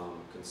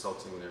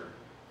 consulting their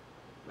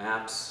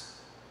maps,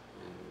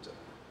 and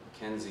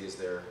Mackenzie is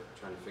there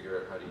trying to figure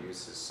out how to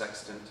use his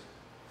sextant.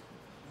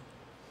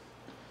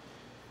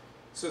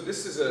 So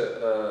this is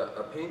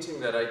a painting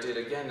that I did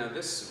again. Now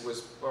this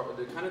was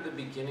kind of the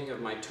beginning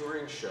of my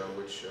touring show,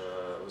 which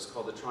was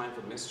called The Triumph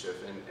of Mischief,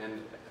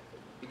 and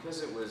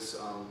because it was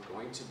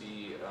going to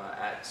be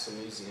at some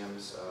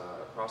museums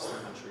across the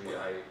country,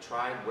 I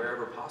tried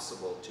wherever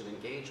possible to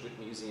engage with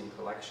museum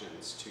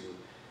collections, to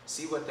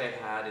see what they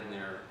had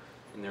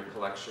in their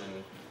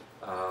collection,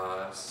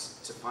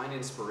 to find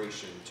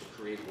inspiration to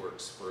create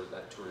works for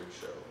that touring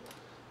show.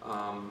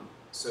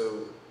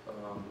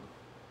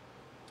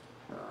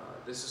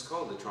 This is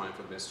called The Triumph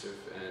of Mischief,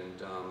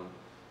 and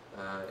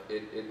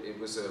it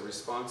was a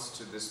response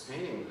to this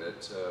painting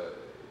that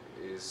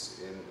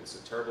it's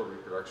a terrible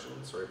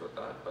reproduction, sorry about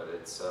that, but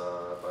it's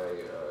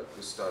by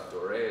Gustave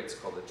Doré. It's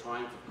called The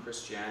Triumph of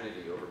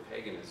Christianity Over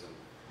Paganism.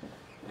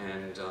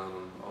 And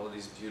all of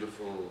these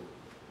beautiful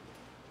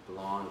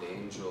blonde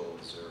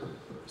angels are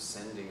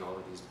sending all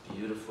of these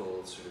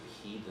beautiful sort of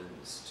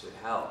heathens to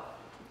hell.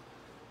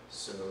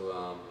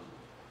 So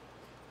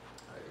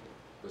I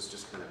was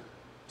just kind of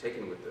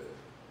taken with the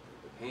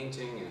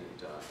painting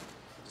and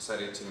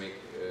decided to make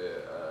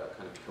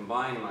kind of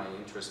combine my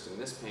interest in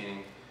this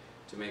painting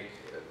to make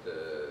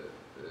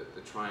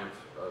the Triumph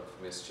of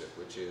Mischief,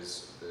 which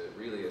is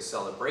really a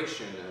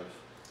celebration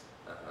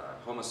of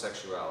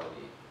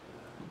homosexuality,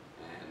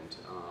 and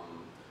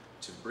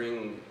to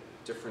bring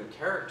different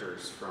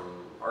characters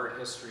from art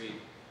history,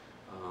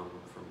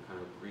 from kind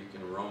of Greek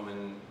and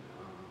Roman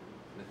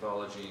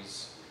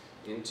mythologies,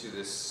 into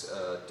this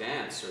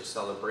dance or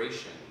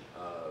celebration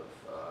of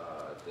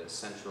the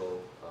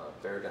central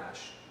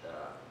Berdash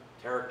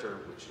character,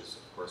 which is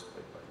of course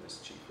played by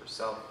Miss Chief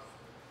herself.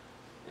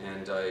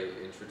 And I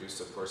introduced,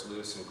 of course,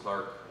 Lewis and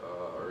Clark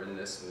are in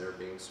this, and they're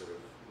being sort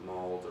of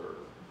mauled or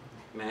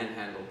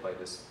manhandled by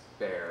this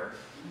bear,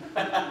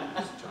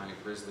 this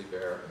giant grizzly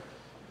bear.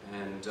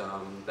 And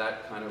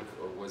that kind of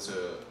was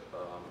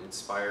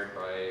inspired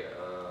by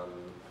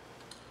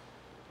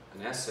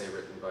an essay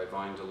written by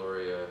Vine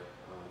Deloria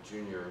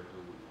Jr.,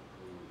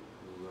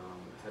 who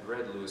had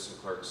read Lewis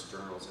and Clark's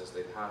journals as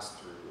they passed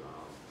through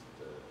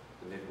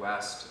the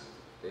Midwest.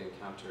 They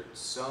encountered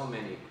so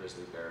many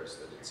grizzly bears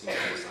that it seemed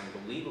this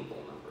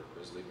unbelievable number of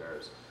grizzly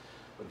bears.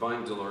 But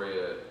Vine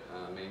Deloria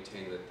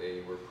maintained that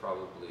they were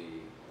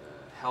probably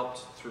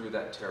helped through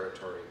that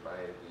territory by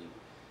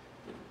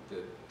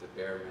the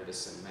bear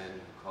medicine men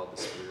who called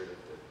the spirit of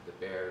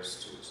the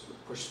bears to sort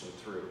of push them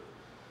through.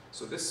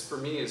 So this, for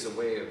me, is a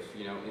way of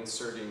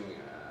inserting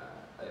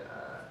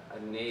a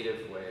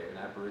native way, an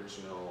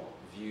Aboriginal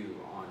view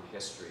on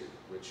history,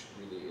 which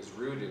really is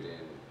rooted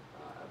in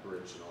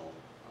Aboriginal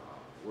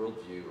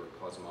worldview or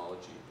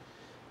cosmology.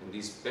 And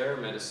these bear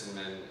medicine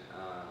men,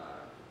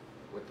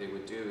 what they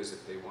would do is,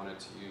 if they wanted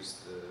to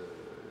use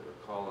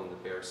or call on the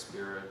bear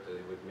spirit,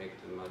 they would make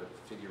them out of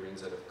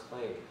figurines out of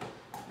clay.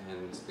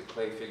 And the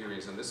clay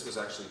figurines, and this was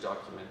actually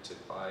documented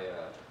by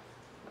a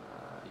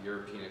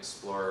European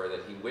explorer,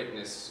 that he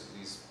witnessed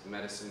these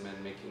medicine men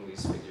making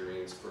these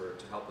figurines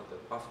to help with the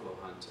buffalo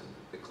hunt. And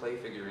the clay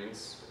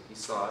figurines, he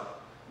saw it,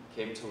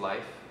 came to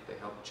life. They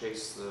helped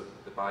chase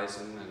the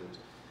bison and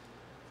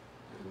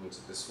And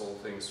this whole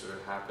thing sort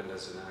of happened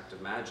as an act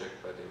of magic,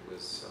 but it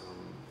was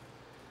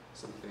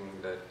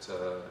something that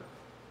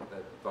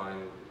that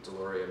Vine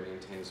Deloria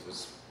maintains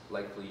was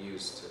likely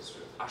used to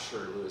sort of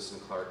usher Lewis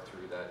and Clark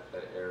through that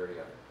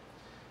area.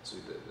 So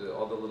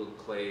all the little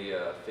clay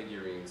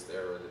figurines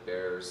there are the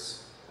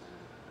bears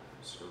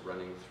sort of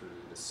running through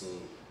the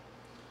scene.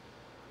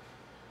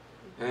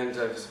 And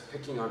I was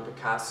picking on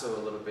Picasso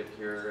a little bit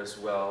here as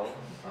well.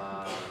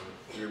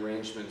 The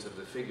arrangement of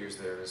the figures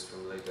there is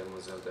from Les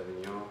Demoiselles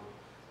d'Avignon.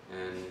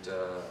 And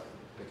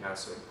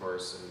Picasso, of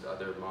course, and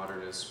other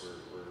modernists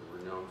were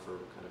known for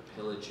kind of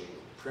pillaging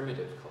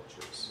primitive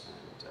cultures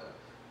and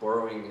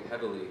borrowing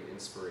heavily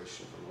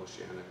inspiration from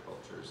oceanic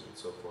cultures and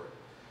so forth.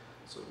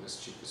 So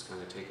Miss Cheek is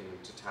kind of taken him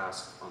to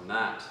task on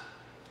that.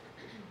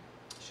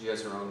 She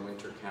has her own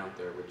winter count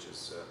there, which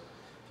is,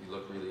 if you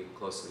look really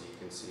closely, you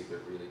can see there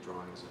are really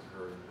drawings of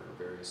her and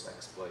her various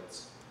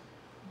exploits.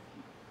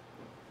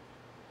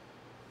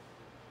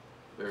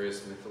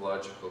 Various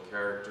mythological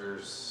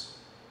characters.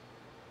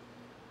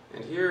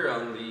 And here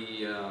on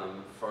the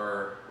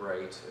far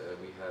right,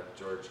 we have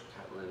George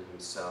Catlin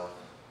himself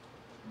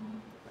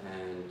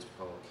and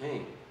Paul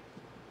Kane.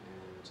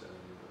 And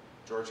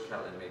George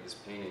Catlin made this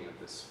painting of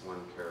this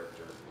one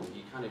character, and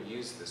he kind of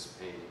used this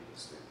painting,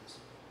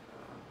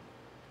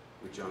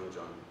 with John,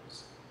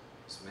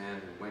 this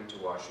man who went to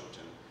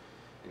Washington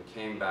and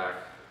came back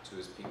to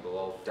his people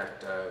all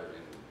decked out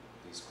in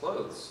these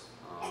clothes.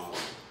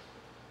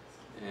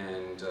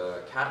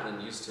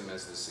 Catlin used him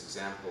as this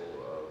example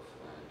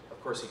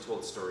of course he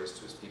told stories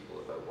to his people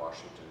about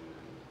Washington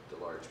and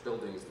the large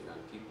buildings, the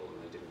young people,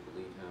 and they didn't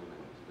believe him,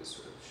 and he was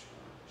sort of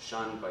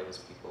shunned by his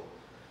people.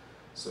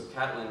 So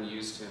Catlin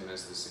used him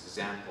as this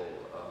example,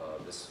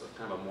 this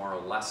kind of a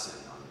moral lesson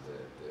on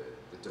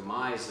the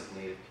demise of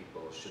Native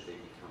people should they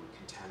become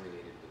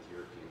contaminated with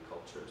European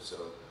culture.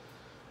 So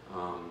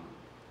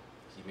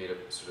he made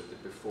a sort of the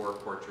before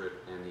portrait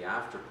and the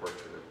after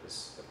portrait of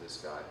this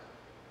guy.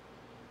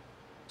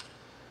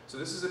 So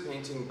this is a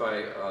painting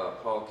by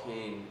Paul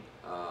Kane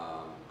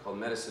called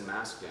Medicine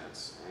Mask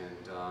Dance,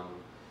 and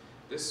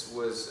this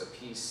was a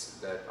piece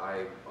that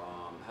I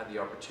had the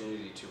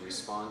opportunity to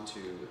respond to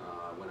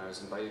when I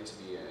was invited to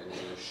be in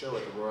a show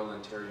at the Royal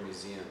Ontario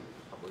Museum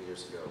a couple of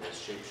years ago with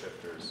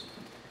Shapeshifters.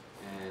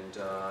 And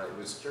it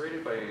was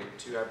curated by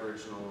two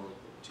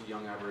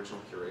young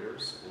Aboriginal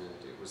curators,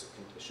 and it was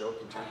a show of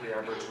contemporary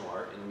Aboriginal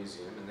art in the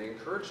museum, and they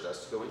encouraged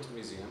us to go into the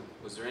museum.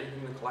 Was there anything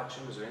in the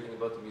collection? Was there anything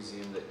about the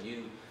museum that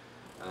you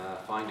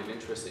find of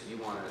interest that you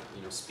want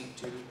to speak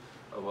to?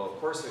 Well, of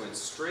course, I went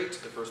straight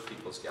to the First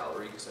Peoples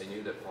Gallery because I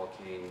knew that Paul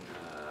Kane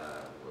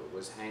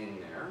was hanging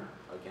there.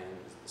 Again,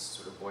 this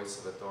sort of voice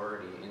of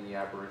authority in the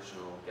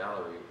Aboriginal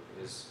gallery.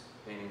 His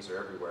paintings are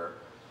everywhere,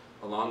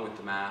 along with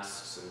the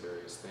masks and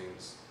various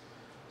things.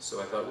 So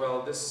I thought,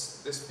 well,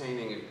 this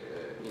painting,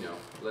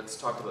 let's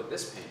talk about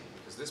this painting,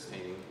 because this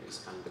painting is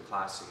kind of the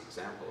classic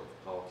example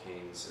of Paul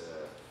Kane's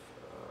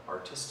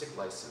artistic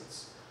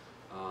license.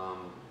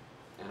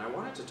 And I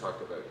wanted to talk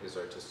about his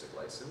artistic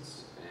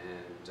license,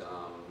 and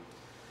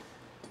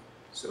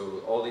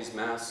so all these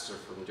masks are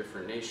from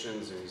different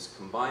nations, and he's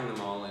combined them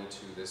all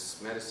into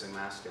this medicine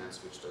mask dance,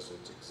 which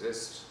doesn't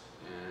exist.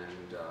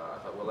 And I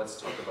thought, well,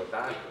 let's talk about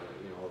that.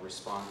 I'll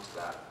respond to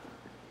that.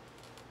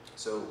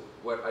 So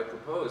what I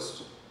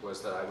proposed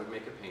was that I would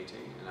make a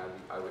painting, and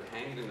I would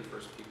hang it in the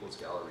First Peoples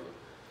Gallery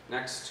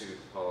next to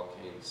Paul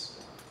Kane's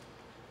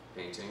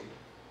painting.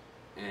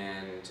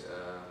 And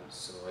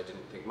so I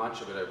didn't think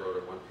much of it. I wrote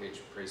a one-page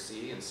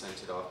précis and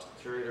sent it off to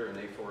the curator, and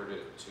they forwarded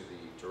it to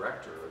the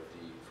director of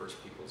the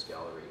First Peoples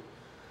Gallery,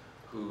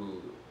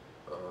 who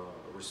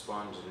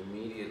responded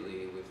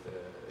immediately with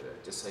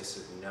a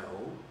decisive no.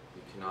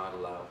 You cannot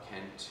allow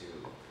Kent to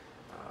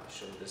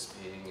show this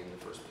painting in the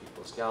First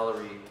Peoples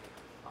Gallery.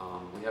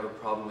 We have a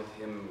problem with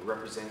him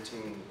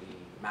representing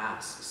the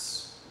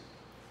masks.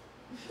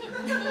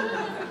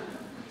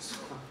 So,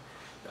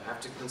 I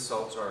have to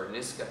consult our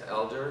Niska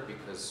elder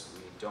because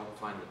we don't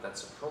find that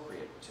that's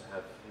appropriate to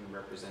have him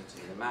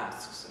representing the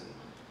masks. And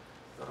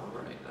I thought,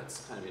 all right,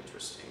 that's kind of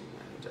interesting.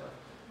 And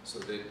so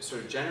they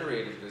sort of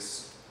generated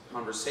this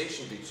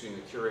conversation between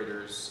the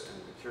curators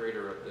and the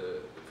curator of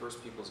the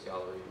First Peoples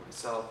Gallery and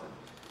myself.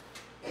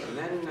 And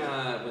then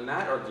when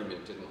that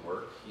argument didn't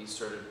work, he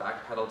started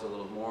backpedaled a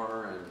little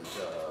more, and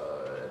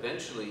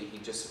eventually he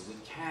just said,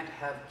 we can't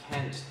have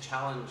Kent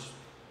challenge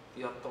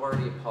the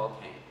authority of Paul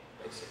Kane,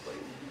 basically.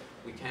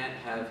 We can't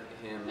have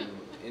him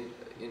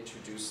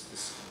introduce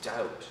this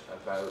doubt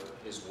about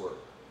his work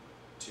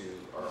to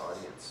our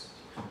audience.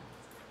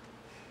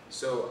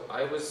 So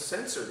I was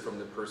censored from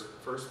the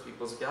First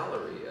Peoples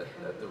Gallery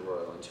at the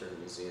Royal Ontario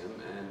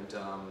Museum, and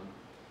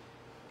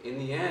in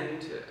the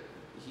end,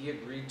 he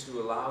agreed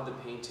to allow the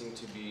painting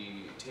to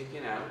be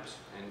taken out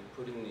and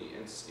put in the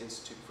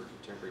Institute for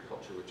Contemporary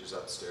Culture, which is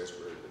upstairs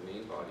where the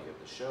main body of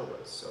the show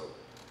was. So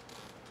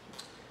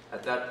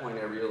at that point,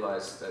 I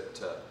realized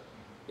that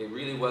it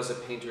really was a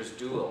painter's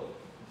duel,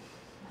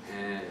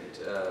 and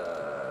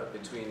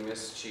between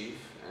Miss Chief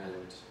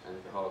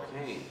and Paul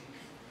Kane.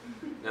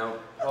 Now,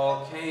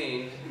 Paul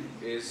Kane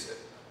is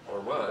or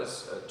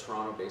was, a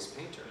Toronto-based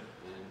painter.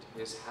 And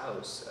his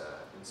house,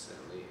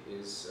 incidentally,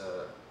 is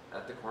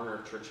at the corner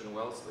of Church and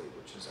Wellesley,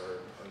 which is our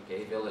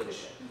gay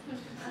village.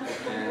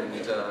 And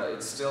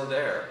it's still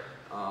there.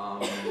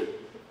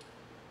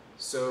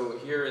 So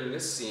here in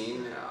this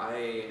scene,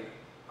 I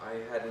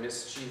had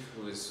Miss Chief,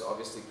 who has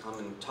obviously come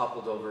and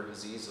toppled over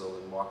his easel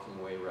and walking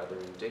away rather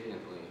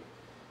indignantly.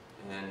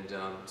 And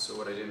so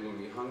what I did when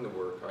we hung the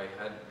work, I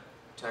had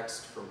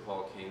text from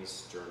Paul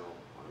Kane's journal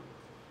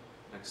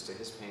next to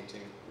his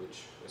painting,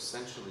 which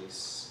essentially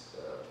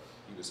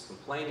he was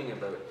complaining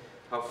about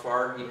how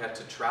far he had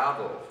to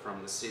travel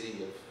from the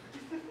city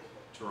of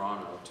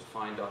Toronto to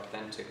find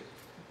authentic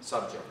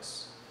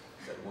subjects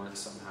that weren't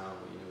somehow,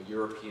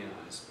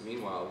 Europeanized.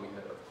 Meanwhile, we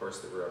had, of course,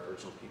 there were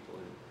Aboriginal people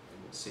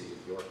in the city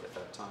of York at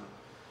that time.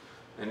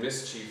 And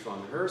Miss Chief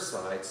on her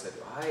side said,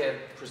 I have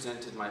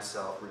presented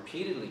myself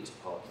repeatedly to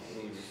Paul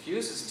Kane. He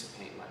refuses to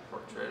paint my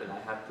portrait, and I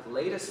have the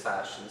latest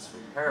fashions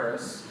from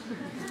Paris,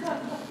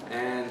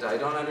 and I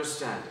don't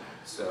understand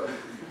it. So,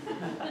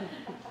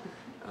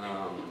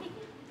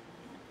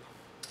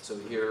 so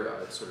here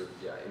I sort of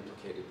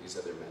implicated these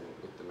other men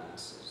with the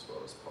masks as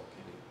well as Paul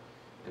Kane.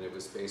 And it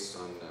was based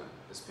on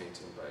this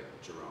painting by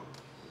Jerome,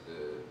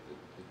 the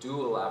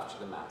duel after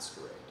the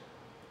masquerade.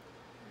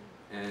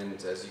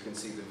 And as you can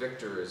see, the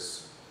victor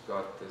has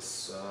got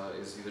this,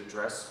 is either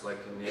dressed like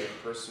a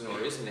native person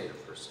or is a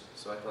native person.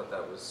 So I thought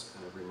that was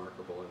kind of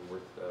remarkable and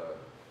worth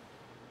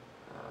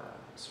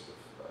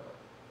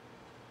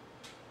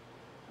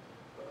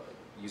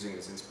using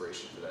as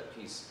inspiration for that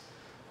piece.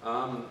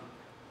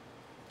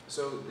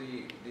 So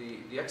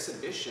the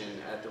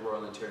exhibition at the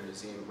Royal Ontario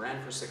Museum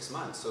ran for 6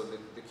 months. So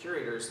the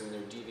curators, in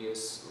their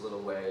devious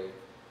little way,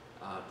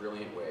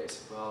 brilliant way,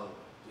 said, well,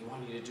 we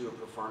want you to do a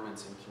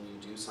performance, and can you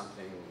do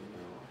something,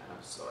 And I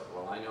was like,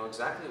 well, I know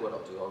exactly what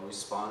I'll do. I'll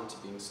respond to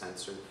being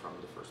censored from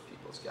the First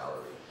People's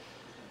Gallery.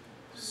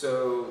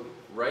 So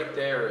right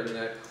there in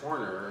that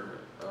corner,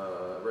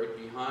 right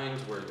behind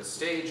where the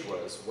stage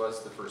was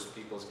the First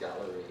People's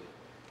Gallery.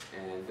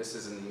 And this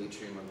is in the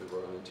atrium of the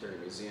Royal Ontario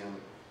Museum.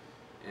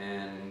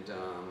 And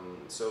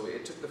so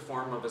it took the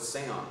form of a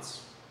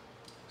seance.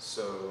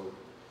 So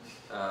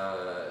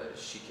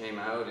she came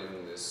out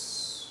in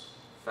this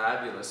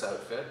fabulous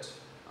outfit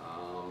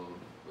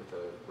with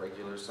a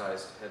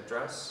regular-sized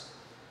headdress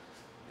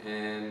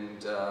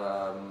and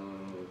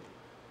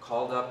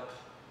called up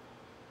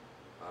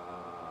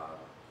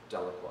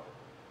Delacroix.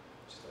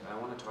 She said, I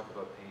want to talk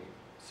about painting.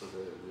 So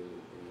the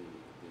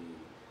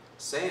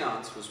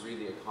seance was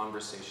really a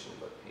conversation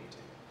about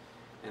painting.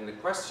 And the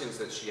questions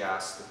that she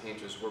asked the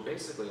painters were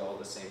basically all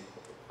the same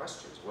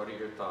questions. What are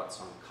your thoughts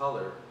on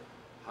color?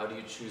 How do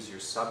you choose your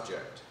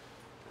subject?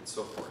 And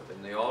so forth.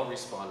 And they all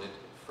responded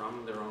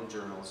from their own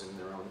journals in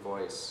their own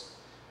voice.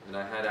 And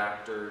I had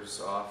actors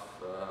off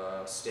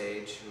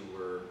stage who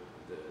were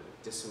the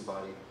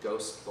disembodied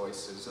ghost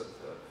voices of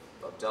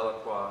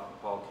Delacroix,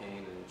 Paul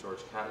Kane, and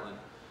George Catlin.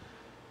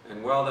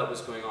 And while that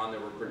was going on, there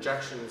were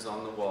projections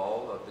on the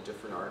wall of the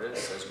different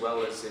artists, as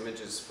well as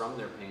images from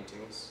their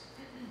paintings.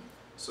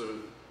 So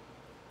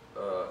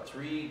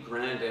 3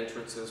 grand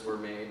entrances were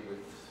made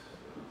with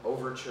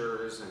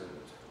overtures and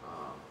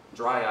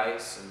dry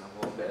ice and the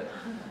whole bit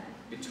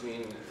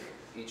between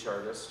each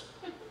artist.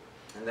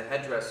 And the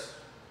headdress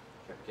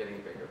kept getting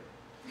bigger.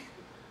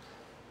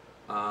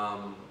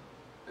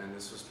 And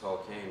this was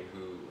Paul Kane,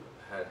 who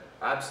had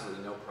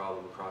absolutely no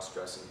problem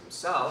cross-dressing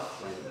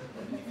himself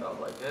when he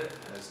felt like it,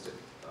 as did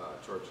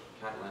George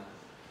Catlin.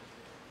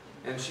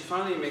 And she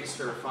finally makes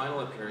her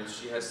final appearance.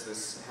 She has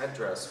this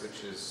headdress,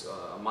 which is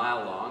a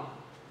mile long,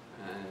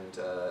 and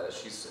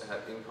she's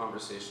in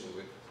conversation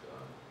with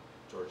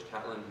George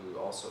Catlin, who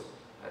also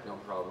had no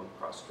problem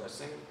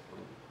cross-dressing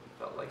when he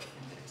felt like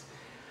it.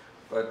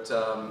 But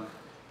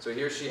so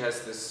here she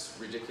has this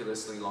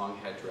ridiculously long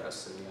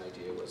headdress, and the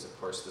idea was, of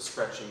course, the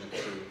stretching of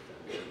truth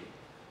and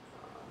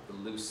the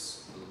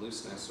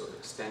looseness or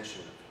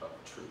extension of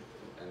truth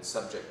and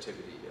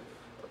subjectivity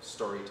of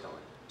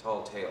storytelling,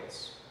 tall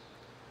tales.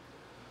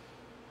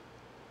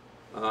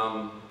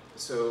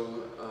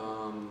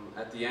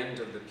 At the end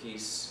of the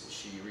piece,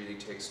 she really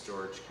takes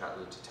George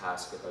Catlin to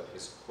task about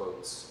his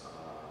quotes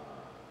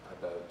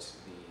about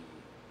the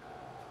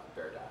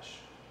Berdache.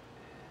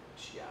 And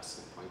she asks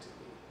him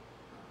pointedly,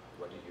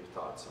 what are your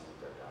thoughts on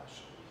the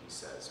Berdache? And he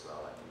says,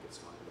 well, I think it's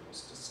one of the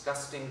most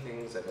disgusting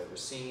things I've ever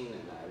seen,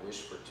 and I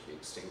wish for it to be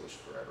extinguished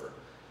forever.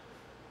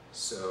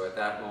 So at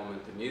that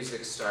moment, the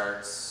music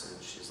starts,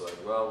 and she's like,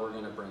 well, we're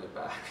going to bring it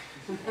back.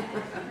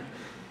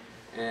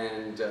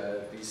 And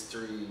these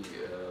 3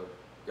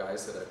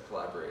 guys that I've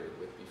collaborated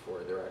with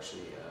before, they're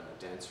actually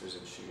dancers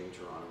in Shooting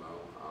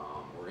Geronimo,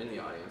 were in the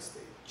audience.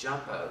 They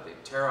jump out, they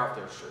tear off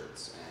their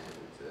shirts,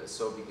 and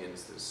so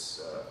begins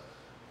this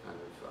kind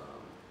of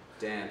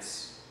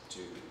dance to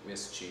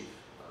Miss Chief.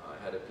 I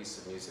had a piece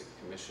of music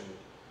commissioned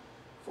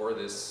for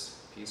this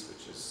piece,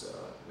 which is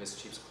Miss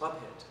Chief's Club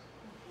Hit.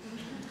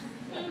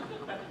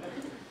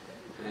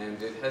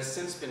 And it has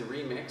since been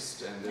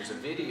remixed, and there's a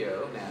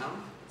video now,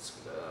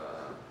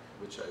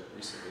 which I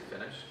recently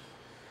finished,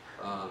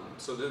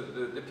 So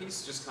the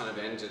piece just kind of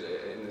ended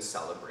in the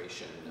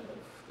celebration of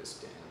this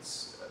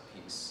dance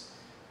piece,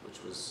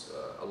 which was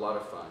a lot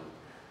of fun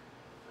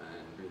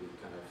and really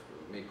kind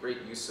of made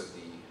great use of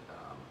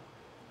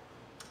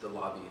the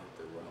lobby at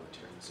the Royal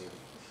Ontario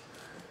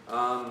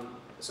Museum.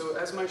 So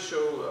as my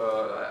show,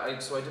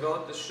 I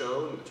developed this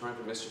show, Trying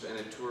for Mischief, and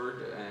it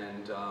toured,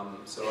 and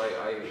so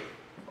I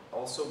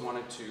also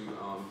wanted to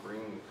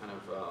bring kind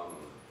of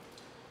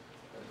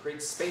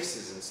great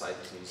spaces inside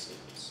these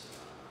museums,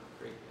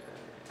 great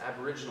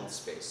Aboriginal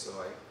space. So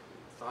I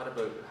thought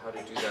about how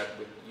to do that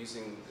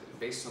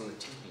based on the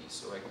teepees.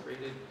 So I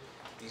created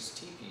these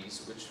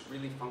teepees, which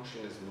really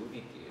function as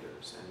movie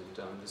theaters,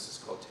 and this is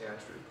called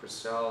Théâtre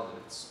Cristal, and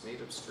it's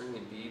made of string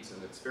and beads,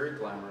 and it's very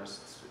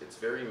glamorous. It's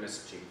very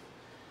mischief,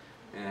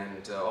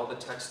 and all the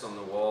text on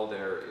the wall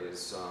there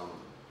is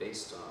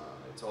based on.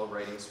 It's all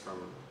writings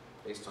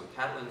based on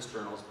Catelyn's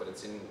journals, but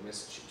it's in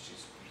mischief.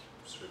 She's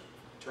sort of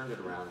turned it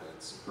around.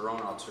 It's her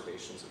own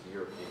observations of the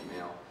European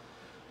male.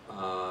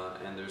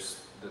 And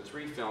the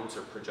 3 films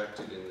are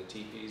projected in the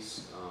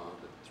teepees,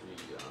 the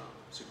 3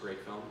 Super 8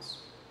 films.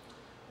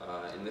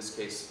 In this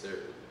case,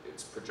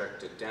 it's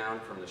projected down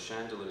from the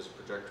chandelier. There's a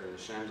projector in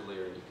the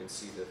chandelier, and you can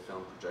see the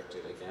film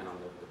projected again on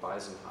the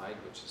bison hide,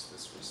 which is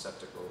this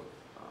receptacle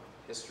of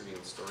history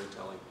and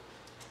storytelling.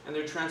 And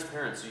they're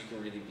transparent, so you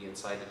can really be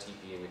inside the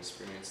teepee and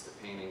experience the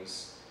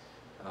paintings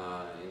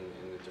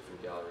in the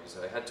different galleries.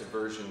 I had to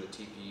version the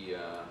teepee,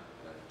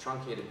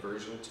 truncated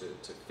version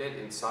to fit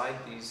inside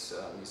these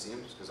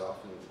museums, because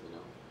often,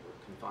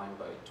 we're confined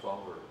by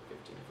 12 or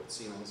 15-foot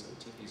ceilings, and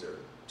teepees are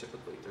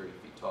typically 30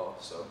 feet tall.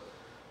 So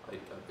I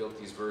built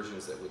these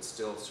versions that would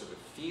still sort of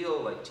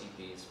feel like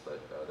teepees, but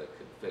that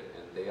could fit.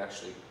 And they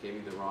actually gave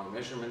me the wrong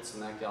measurements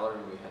in that gallery,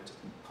 and we had to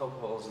poke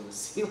holes in the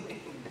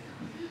ceiling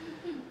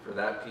for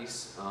that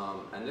piece.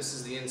 And this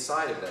is the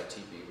inside of that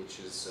teepee, which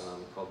is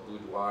called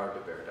Boudoir de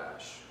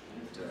Berdache.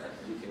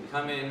 And you can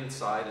come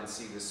inside and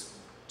see this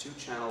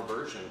 2-channel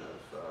version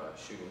of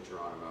Shooting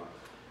Geronimo.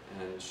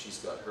 And she's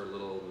got her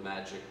little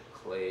magic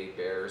clay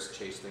bears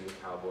chasing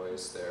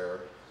cowboys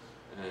there.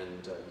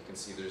 And you can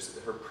see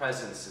her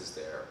presence is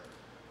there.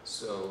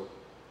 So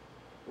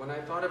when I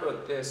thought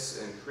about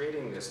this and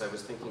creating this, I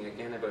was thinking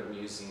again about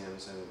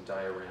museums and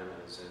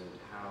dioramas and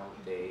how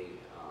they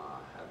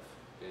have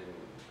been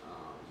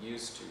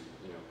used to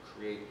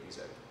create these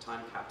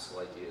time capsule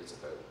ideas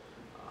about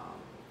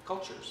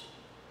cultures,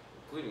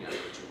 including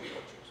Aboriginal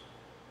cultures.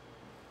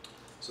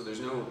 So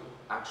there's no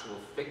actual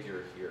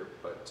figure here,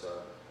 but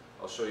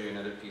I'll show you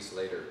another piece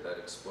later that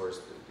explores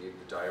the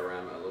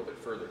diorama a little bit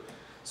further.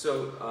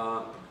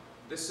 So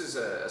this is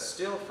a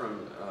still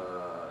from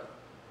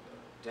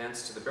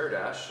Dance to the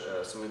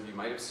Berdache. Some of you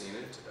might have seen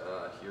it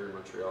here in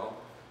Montreal.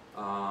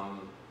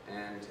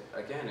 And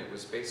again, it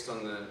was based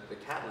on the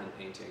Catelyn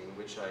painting, in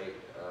which I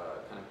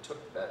kind of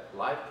took that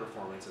live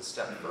performance a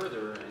step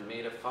further and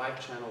made a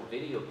 5-channel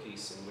video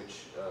piece in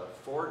which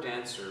 4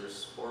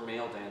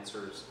 male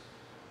dancers,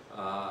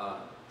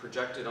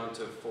 projected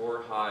onto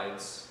 4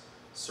 hides,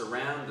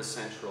 surround the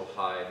central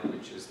hide,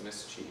 which is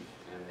Mischief,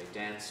 and they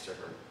dance to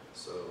her.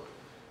 So,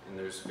 and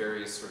there's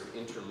various sort of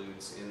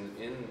interludes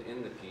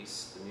in the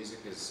piece. The music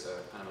is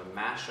kind of a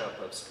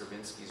mashup of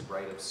Stravinsky's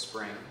Rite of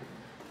Spring,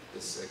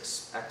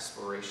 this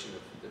exploration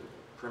of the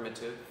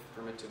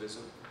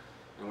primitivism.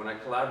 And when I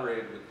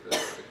collaborated with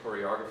the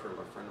choreographer,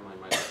 my friend of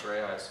mine, Michael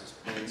Grayas, who's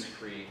Plains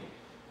Cree,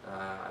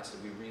 I said,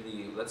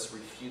 let's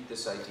refute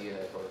this idea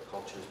about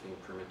cultures being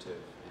primitive.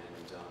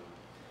 And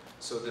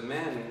so the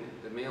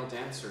male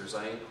dancers,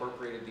 I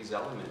incorporated these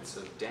elements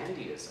of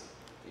dandyism,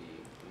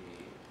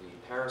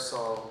 the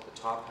parasol, the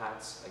top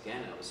hats.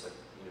 Again, I was like,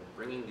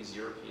 bringing these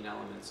European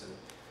elements and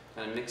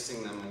kind of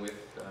mixing them with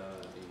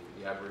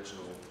the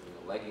Aboriginal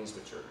leggings,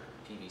 which are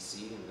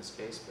PVC in this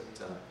case.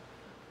 But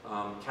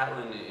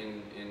Catelyn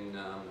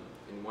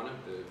in one of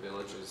the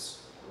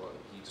villages, well,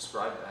 he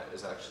described that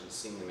as actually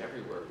seeing them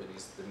everywhere, but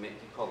he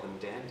called them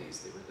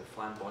dandies. They were the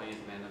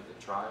flamboyant men of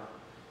the tribe,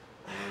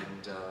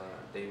 and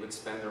they would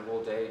spend their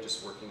whole day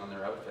just working on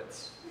their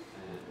outfits.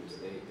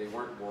 And they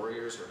weren't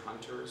warriors or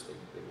hunters.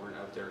 They weren't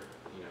out there,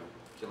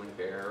 killing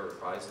bear or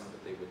bison,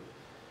 but they would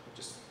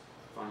just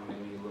find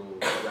any little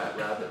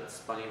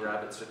bunny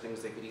rabbits, or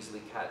things they could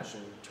easily catch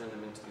and turn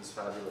them into these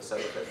fabulous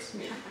outfits.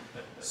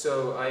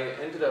 So I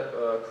ended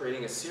up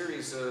creating a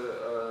series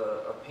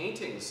of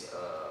paintings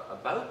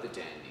about the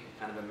dandy,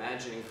 kind of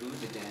imagining who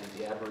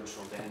the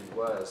Aboriginal dandy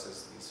was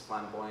as these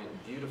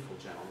flamboyant, beautiful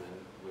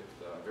gentlemen with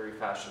very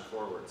fashion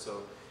forward.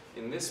 So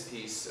in this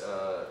piece,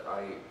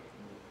 I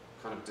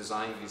kind of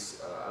designed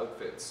these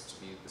outfits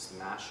to be this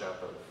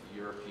mashup of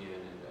European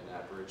and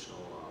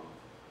Aboriginal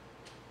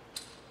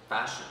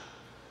fashion.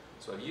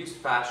 So I've used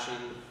fashion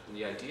and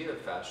the idea of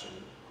fashion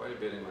quite a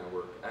bit in my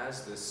work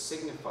as this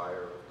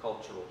signifier of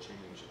cultural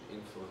change and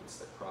influence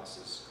that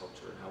crosses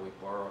culture, and how we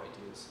borrow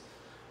ideas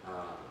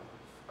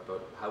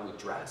about how we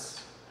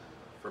dress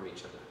from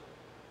each other.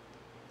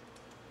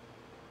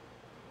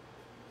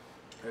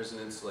 There's an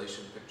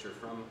installation picture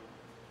from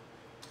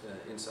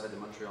inside the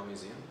Montreal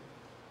Museum.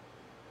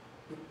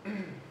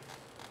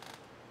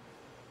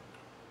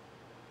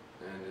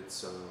 and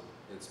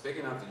it's big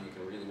enough that you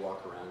can really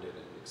walk around it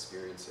and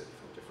experience it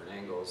from different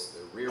angles.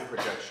 The rear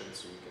projection,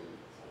 so you can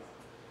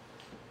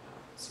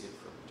see it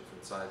from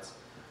different sides.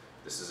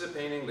 This is a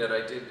painting that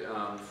I did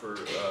for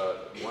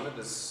one of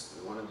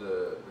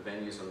the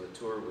venues on the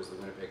tour was the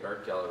Winnipeg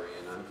Art Gallery,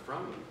 and I'm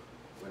from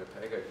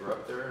Winnipeg. I grew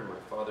up there, and my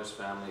father's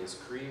family is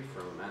Cree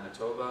from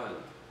Manitoba. And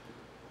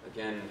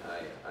again,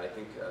 I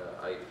think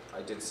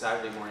I did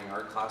Saturday morning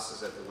art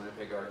classes at the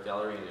Winnipeg Art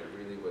Gallery, and it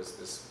really was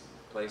this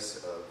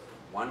place of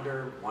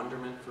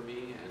wonderment for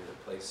me, and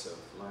a place of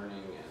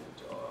learning,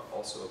 and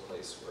also a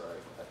place where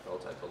I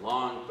felt I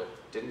belonged but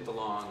didn't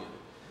belong.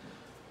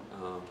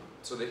 And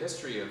so the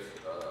history of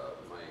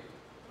my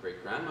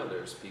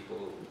great-grandmother's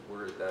people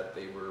were that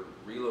they were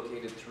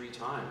relocated 3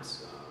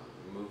 times.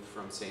 Moved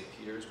from St.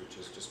 Peter's, which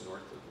is just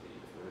north of the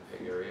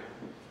Winnipeg area,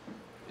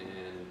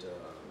 and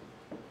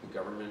the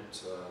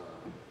government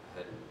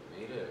had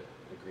made an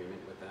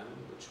agreement with them,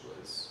 which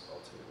was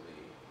ultimately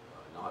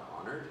not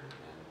honored.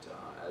 And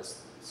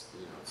as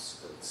you know,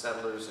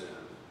 settlers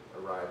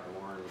arrived,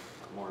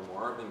 more and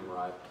more of them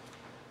arrived.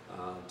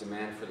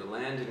 Demand for the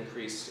land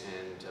increased,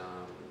 and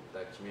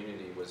that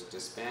community was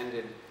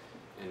disbanded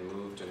and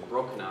moved and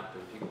broken up,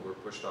 and people were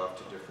pushed off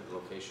to different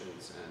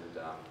locations.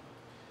 And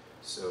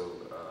so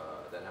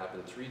that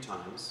happened 3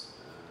 times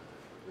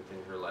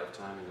within her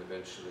lifetime, and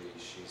eventually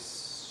she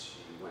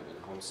went and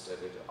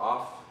homesteaded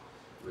off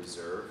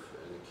reserve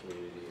in a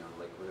community on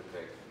Lake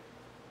Winnipeg.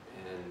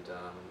 And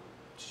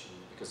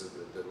because of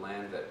the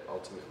land that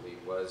ultimately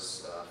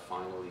was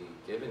finally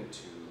given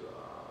to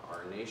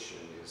our nation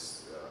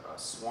is a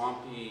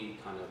swampy,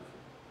 kind of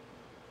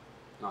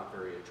not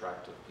very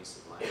attractive piece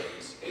of land, I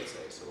guess you could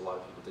say. So a lot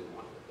of people didn't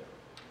want to live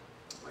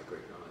there, my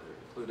great-grandmother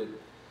included.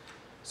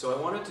 So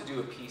I wanted to do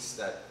a piece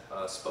that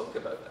spoke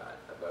about that,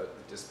 about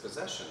the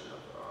dispossession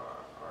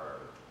of our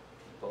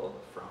people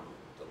from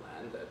the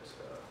land that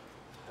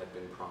had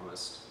been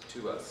promised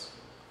to us.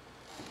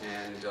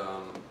 And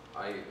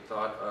I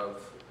thought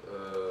of,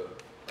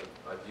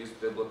 I've used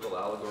biblical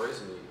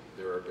allegories, and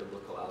there are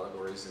biblical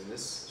allegories in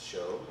this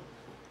show.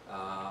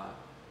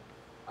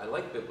 I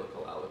like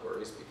biblical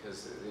allegories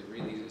because it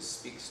really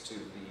speaks to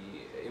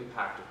the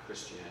impact of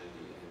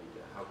Christianity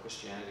and how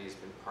Christianity has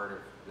been part of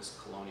this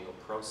colonial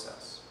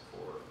process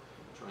for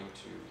trying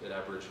to get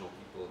Aboriginal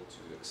people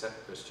to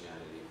accept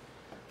Christianity.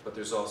 But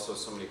there's also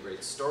so many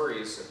great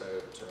stories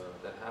about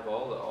that have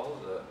all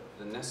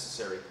the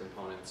necessary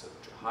components of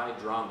high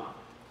drama.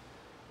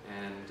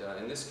 And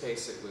in this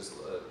case, it was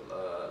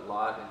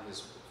Lot and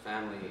his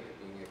family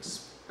being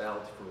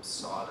expelled from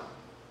Sodom.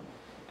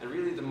 And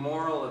really the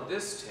moral of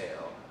this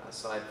tale,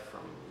 aside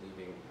from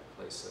leaving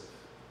a place of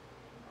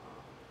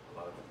a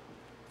lot of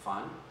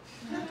fun,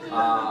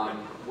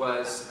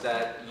 was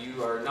that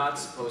you are not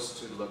supposed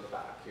to look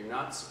back. You're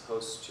not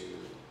supposed to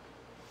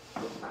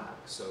look back.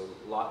 So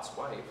Lot's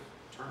wife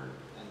turned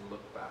and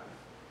looked back.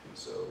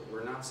 So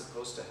we're not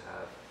supposed to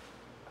have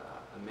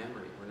a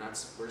memory.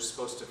 We're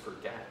supposed to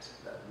forget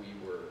that we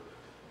were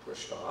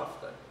pushed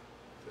off, that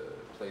the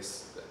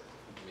place that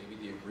maybe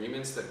the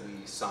agreements that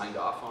we signed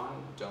off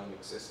on don't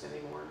exist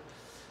anymore.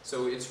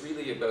 So it's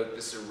really about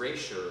this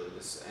erasure,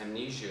 this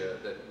amnesia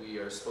that we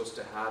are supposed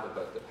to have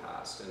about the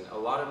past. And a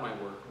lot of my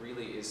work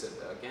really is,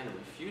 again,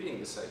 refuting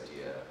this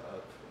idea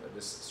of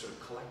this sort of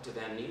collective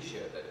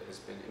amnesia that has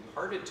been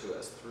imparted to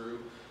us through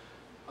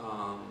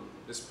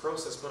this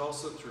process, but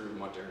also through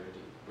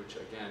modernity, which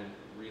again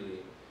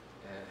really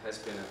has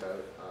been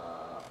about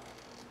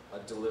a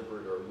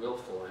deliberate or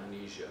willful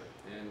amnesia.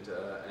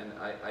 And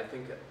I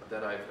think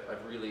that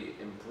I've really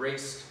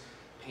embraced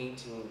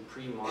painting,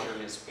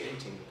 pre-modernist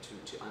painting,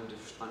 to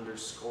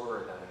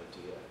underscore that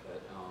idea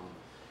that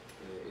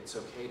it's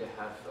okay to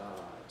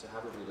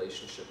have a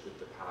relationship with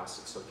the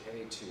past. It's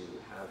okay to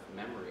have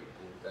memory,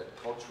 and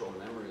that cultural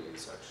memory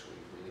is actually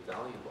really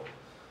valuable.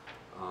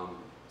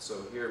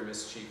 So here,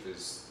 Mischief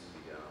is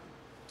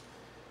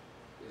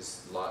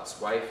Lot's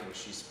wife, and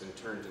she's been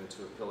turned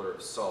into a pillar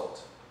of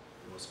salt,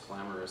 the most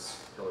glamorous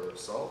pillar of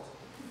salt.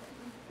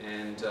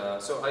 And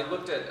so I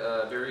looked at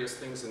various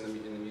things in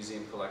the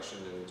museum collection,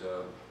 and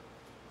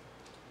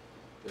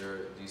there are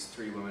these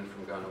 3 women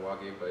from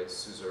Ganawage by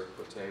Suzor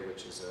Cote,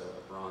 which is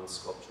a bronze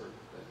sculpture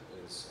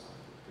that is,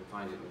 you can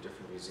find it in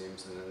different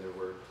museums. And then there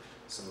were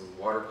some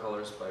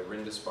watercolors by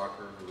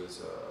Rindisbacher, who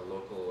is a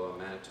local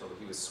Manitoba.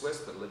 He was Swiss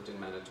but lived in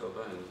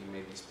Manitoba, and he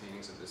made these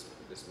paintings of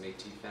this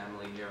Métis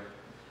family here.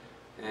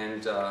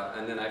 And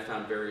then I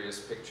found various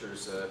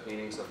pictures,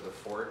 paintings of the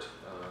fort,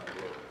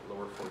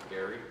 Lower Fort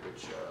Garry,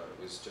 which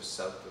is just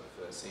south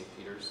of St.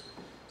 Peter's.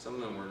 Some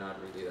of them were not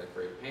really that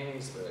great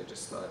paintings, but I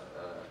just thought,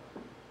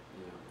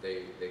 you know,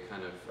 they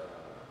kind of,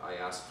 I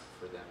asked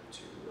for them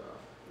to,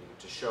 you know,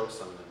 to show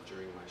some of them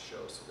during my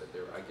show, so that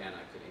again,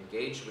 I could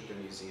engage with the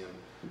museum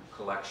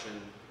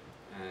collection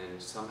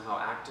and somehow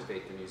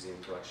activate the museum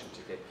collection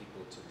to get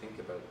people to think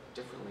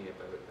differently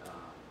about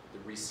the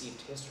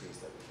received histories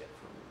that we get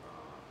from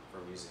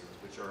museums,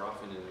 which are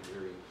often in a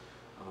very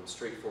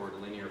straightforward,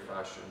 linear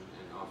fashion,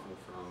 and often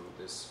from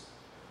this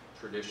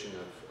tradition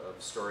of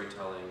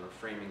storytelling or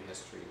framing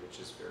history, which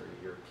is very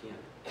European.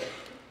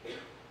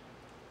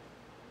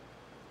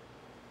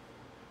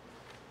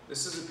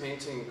 This is a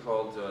painting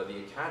called The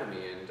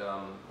Academy, and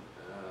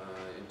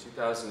in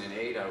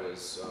 2008 I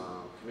was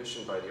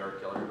commissioned by the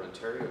Art Gallery of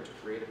Ontario to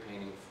create a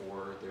painting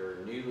for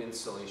their new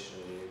installation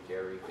in the new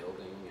Gary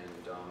building,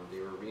 and they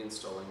were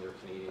reinstalling their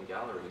Canadian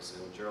galleries,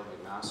 and Gerald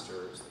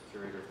McMaster, as the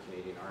curator of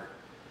Canadian art,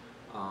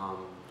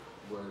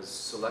 was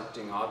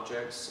selecting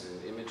objects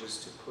and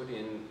images to put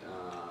in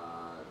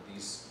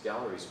these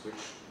galleries,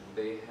 which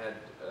they had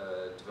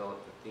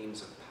developed the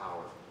themes of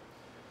power,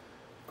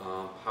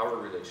 power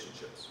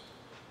relationships.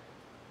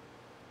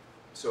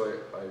 So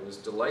I was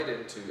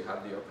delighted to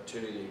have the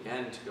opportunity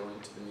again to go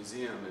into the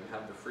museum and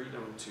have the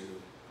freedom to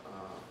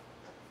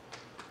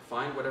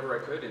find whatever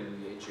I could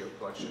in the AGO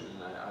collection.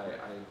 And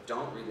I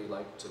don't really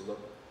like to look,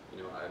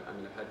 you know, I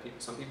mean, I've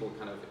had some people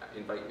kind of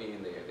invite me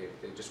and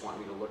they just want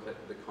me to look at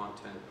the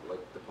content,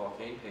 like the Paul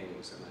Kane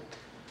paintings, and I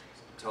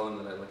tell them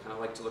that I kind of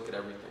like to look at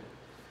everything.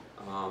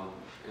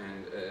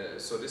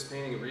 So this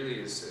painting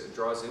really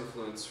draws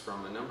influence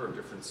from a number of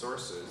different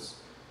sources.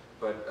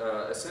 But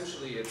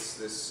essentially, it's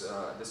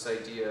this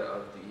idea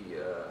of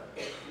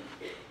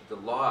the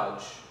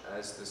lodge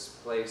as this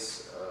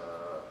place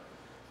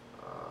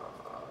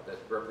that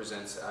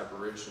represents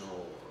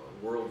Aboriginal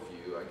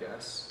worldview, I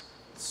guess.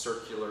 It's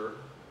circular,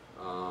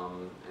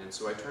 and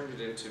so I turned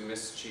it into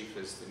Miss Chief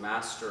as the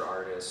master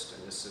artist,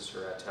 and this is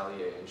her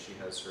atelier, and she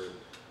has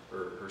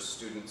her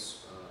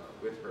students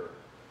with her.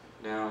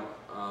 Now,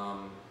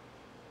 I'll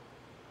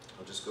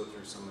just go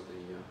through some of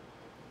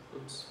the.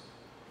 Oops.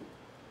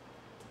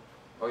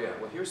 Oh yeah,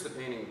 well here's the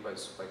painting by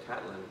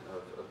Catlin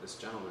of this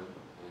gentleman,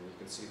 and you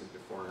can see the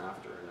before and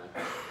after, and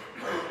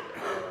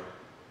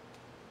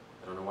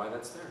I don't know why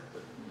that's there,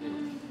 but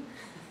anyway.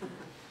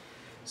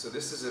 So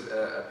this is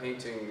a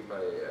painting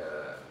by,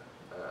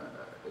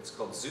 it's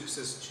called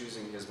Zeuxis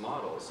Choosing His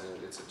Models,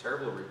 and it's a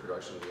terrible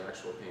reproduction. The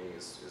actual painting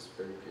is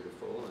very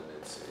beautiful, and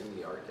it's in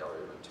the Art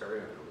Gallery of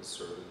Ontario, and it was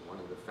sort of one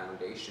of the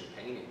foundation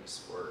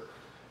paintings for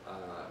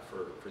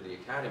the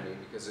Academy,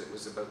 because it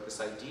was about this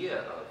idea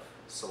of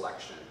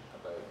selection,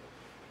 about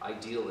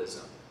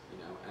idealism, you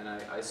know, and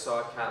I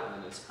saw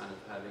Catlin as kind of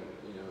having,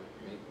 you know,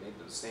 made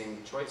those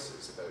same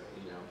choices about,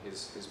 you know,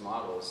 his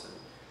models, and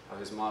how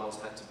his models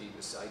had to be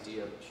this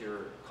idea of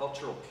pure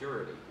cultural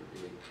purity. He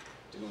really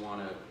didn't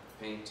want to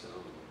paint,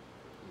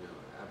 you know,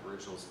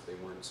 Aboriginals if they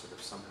weren't sort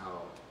of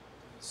somehow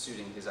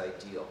suiting his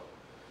ideal.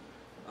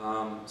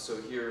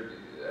 So here,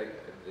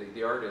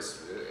 the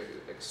artist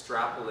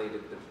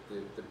extrapolated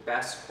the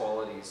best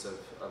qualities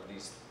of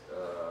these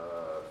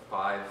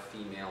 5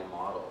 female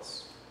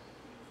models.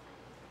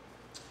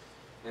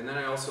 And then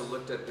I also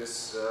looked at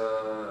this,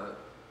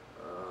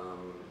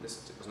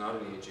 this was not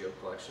in the AGO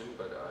collection,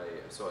 but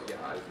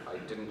I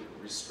didn't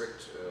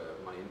restrict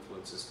my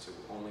influences to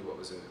only what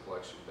was in the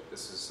collection, but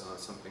this is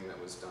something that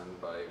was done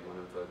by one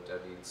of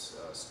David's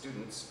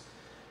students,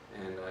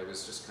 and I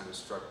was just kind of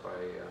struck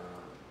by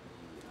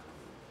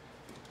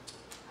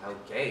how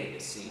gay the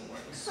scene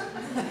was.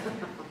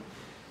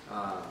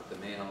 The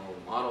male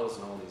models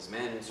and all these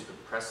men sort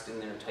of pressed in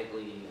there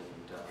tightly, and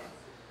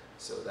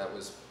so that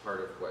was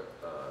part of what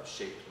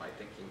shaped my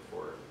thinking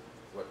for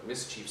what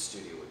Miss Chief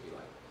Studio would be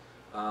like.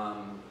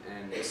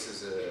 And this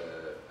is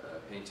a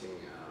painting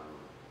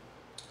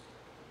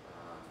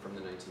from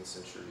the 19th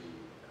century.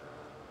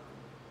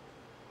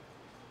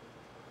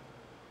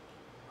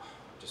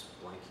 Just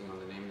blanking on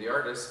the name of the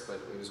artist, but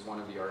it was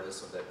one of the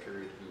artists of that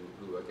period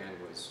who again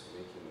was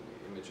making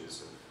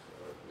images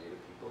of Native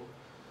people.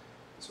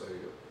 So I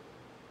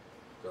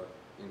got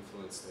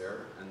influence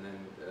there, and then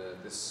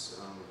this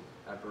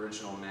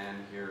Aboriginal man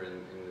here in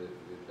the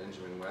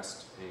Benjamin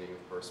West painting,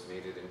 of course,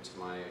 made it into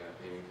my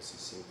painting because he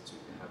seemed to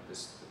have the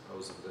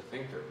pose of the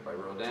thinker by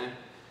Rodin,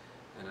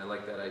 and I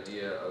like that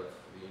idea of,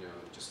 you know,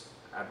 just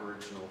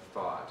Aboriginal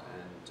thought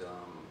and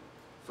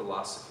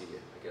philosophy,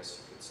 I guess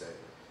you could say.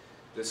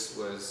 This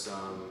was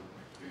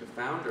the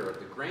founder of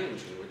the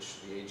Grange in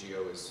which the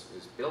AGO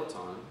is built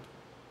on,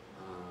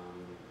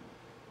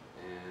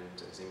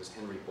 and his name is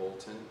Henry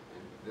Bolton,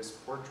 and this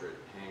portrait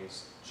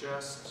hangs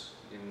just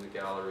in the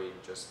gallery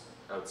just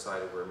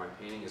outside of where my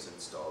painting is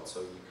installed.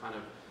 So you kind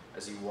of,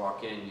 as you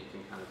walk in, you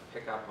can kind of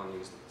pick up on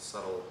these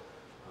subtle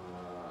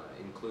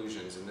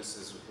inclusions, and this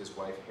is his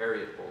wife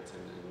Harriet Bolton,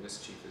 and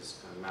Miss Chief is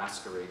kind of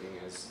masquerading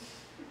as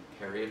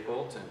Harriet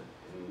Bolton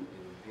in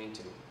the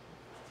painting.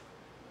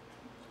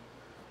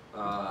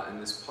 And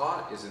this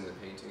pot is in the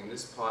painting, and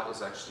this pot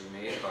is actually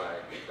made by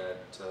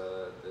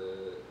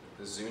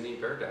the Zuni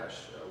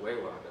Berdash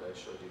Wewa that I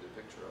showed you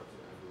the picture of,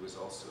 who was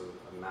also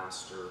a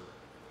master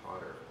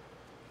potter.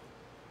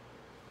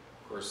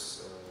 Of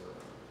course,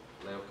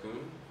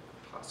 Laocoon,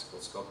 a classical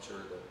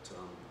sculpture that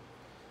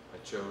I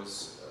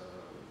chose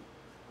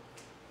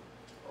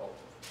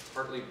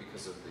partly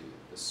because of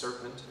the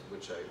serpent,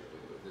 which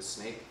the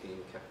snake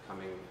theme kept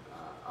coming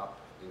up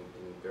in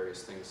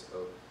various things.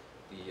 So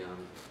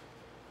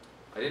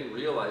I didn't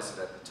realize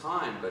it at the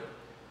time, but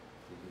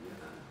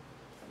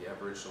the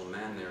Aboriginal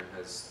man there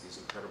has these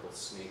incredible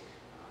snake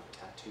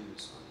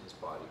tattoos on his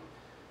body.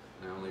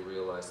 And I only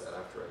realized that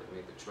after I had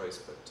made the choice,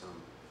 but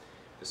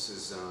this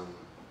is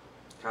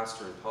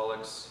Castor and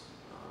Pollux,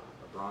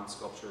 a bronze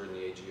sculpture in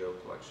the AGO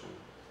collection.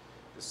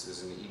 This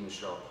is an Eden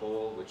shell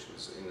pole, which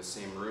was in the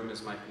same room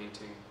as my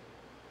painting.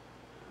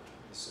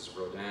 This is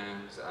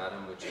Rodin's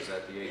Adam, which is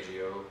at the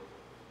AGO.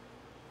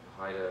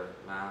 Haida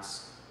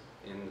mask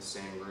in the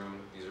same room.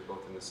 These are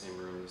both in the same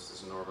room. This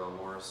is an Orville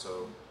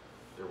Morisot.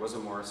 There was a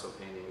Morisot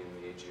painting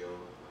in the AGO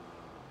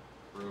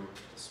room.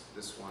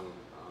 This one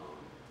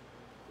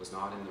was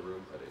not in the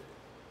room, but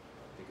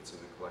I think it's in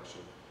the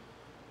collection.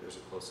 There's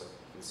a close-up.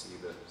 You can see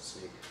the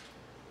snake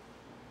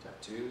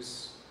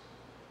tattoos.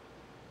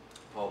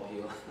 Paul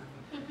Peel.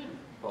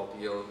 Paul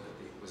Peel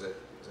was at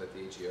the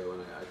AGO,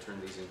 and I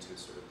turned these into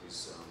sort of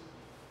these,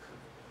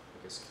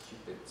 I guess,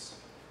 cupids.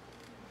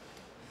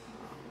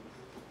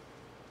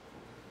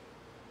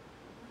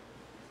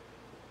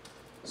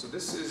 So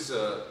this is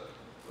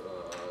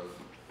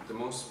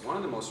one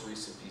of the most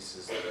recent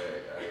pieces that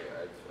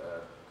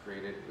I've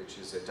created, which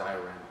is a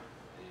diorama,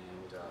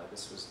 and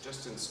this was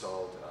just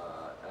installed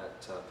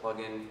at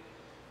Plug-in.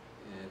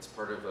 It's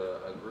part of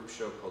a group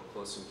show called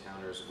Close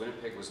Encounters.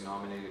 Winnipeg was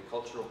nominated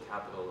Cultural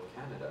Capital of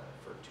Canada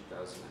for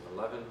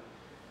 2011.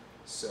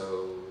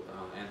 So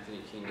Anthony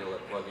Keendale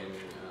at Plug-in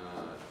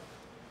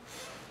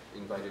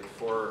invited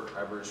 4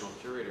 Aboriginal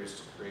curators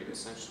to create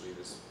essentially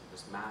this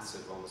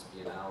massive, almost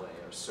biennale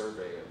or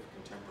survey of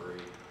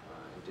contemporary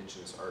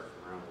Indigenous art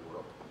from around the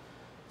world.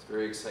 It's a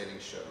very exciting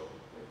show.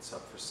 It's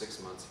up for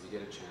 6 months. If you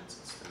get a chance,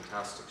 it's a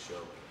fantastic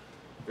show.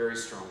 Very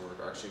strong work.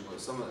 Actually,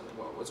 it's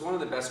one of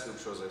the best group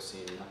shows I've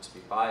seen. Not to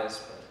be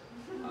biased, but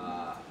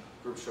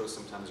group shows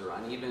sometimes are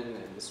uneven,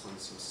 and this one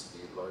seems to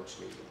be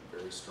largely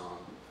very strong.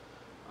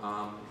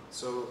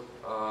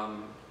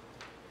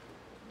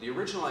 The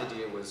original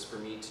idea was for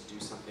me to do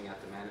something at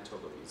the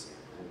Manitoba Museum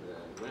and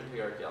the Winnipeg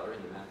Art Gallery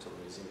and the Manitoba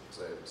Museum,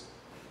 because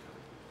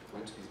I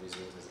went to these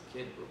museums as a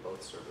kid, were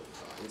both sort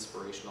of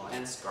inspirational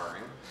and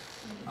scarring.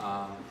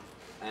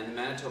 And the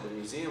Manitoba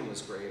Museum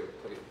was great, a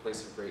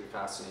place of great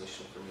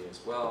fascination for me as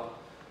well,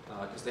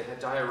 because they had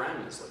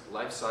dioramas, like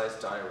life-size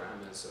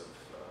dioramas of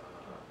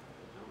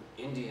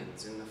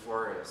Indians in the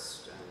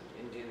forest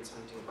and Indians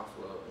hunting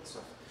buffalo and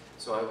stuff.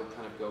 So I would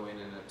kind of go in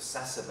and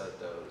obsess about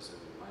those,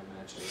 and my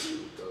imagination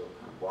would go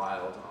kind of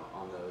wild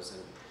on those.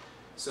 And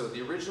so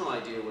the original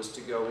idea was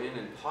to go in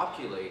and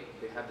populate.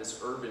 They had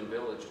this urban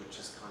village, which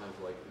is kind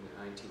of like in the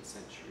 19th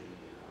century.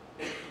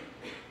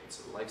 It's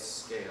a life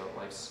scale.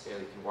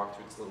 You can walk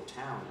through this little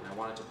town, and I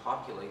wanted to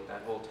populate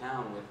that whole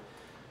town with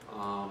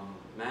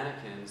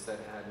mannequins that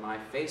had my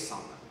face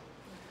on them.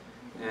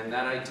 And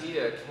that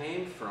idea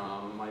came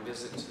from my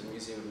visit to the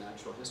Museum of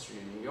Natural History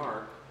in New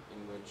York,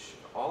 in which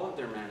all of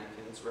their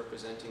mannequins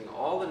representing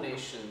all the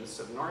nations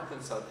of North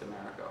and South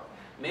America,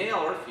 male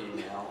or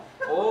female,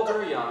 old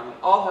or young,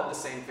 all have the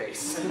same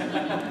face.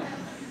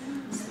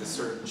 It's this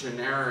sort of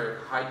generic,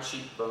 high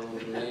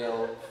cheekbone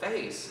male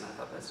face, and I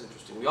thought that's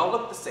interesting. We all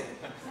look the same.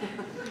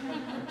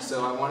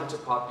 So I wanted to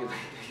populate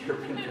the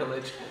urban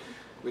village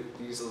with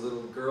these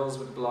little girls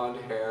with blonde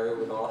hair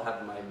who would all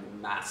have my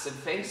massive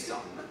face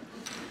on them.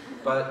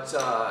 But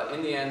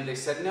in the end, they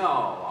said no.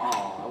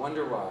 Oh, I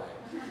wonder why.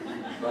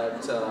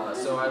 But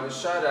so I was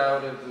shut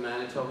out of the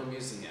Manitoba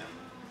Museum,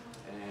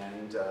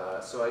 and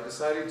so I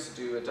decided to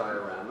do a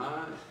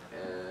diorama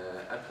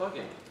at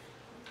Plug-in.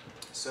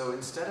 So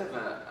instead of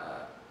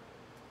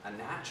a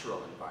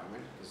natural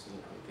environment, because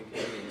you think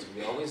Indians,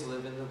 we always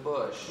live in the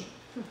bush,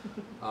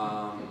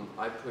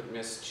 I put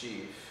Miss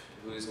Chief,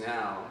 who is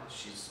now,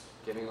 she's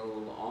getting a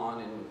little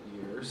on in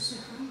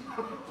years,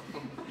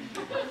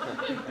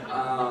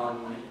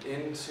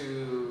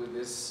 into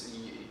this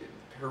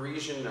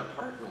Parisian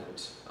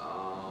apartment,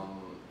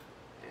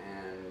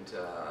 and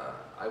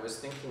I was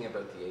thinking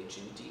about the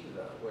aging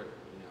diva, where,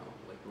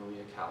 like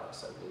Maria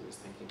Callas. I really was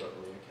thinking about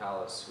Maria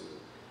Callas, who,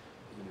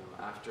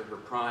 after her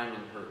prime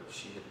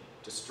she had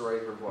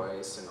destroyed her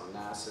voice, and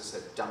Onassis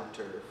had dumped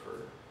her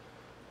for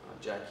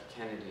Jackie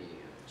Kennedy,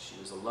 and she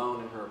was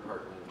alone in her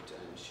apartment,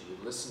 and she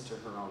would listen to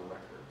her own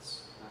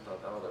records. And I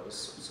thought, oh, that was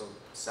so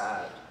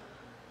sad.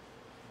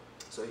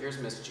 So here's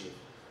Miss G,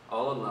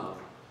 all alone,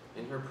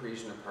 in her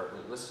Parisian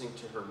apartment, listening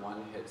to her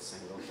one-hit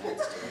single,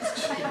 Dance to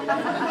Miss G.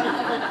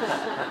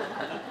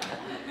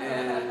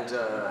 And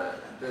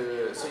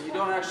so you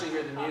don't actually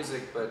hear the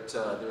music, but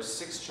there's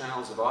 6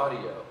 channels of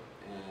audio.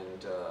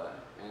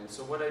 And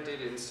so what I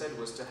did instead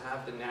was to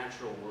have the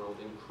natural world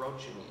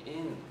encroaching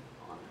in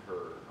on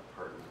her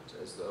apartment,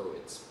 as though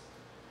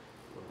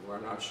we're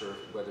not sure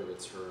whether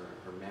it's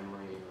her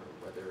memory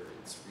or whether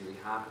it's really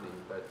happening.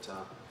 But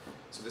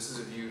so this is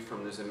a view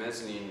from, there's a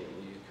mezzanine,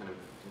 and you kind of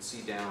can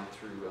see down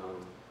through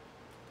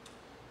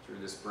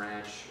this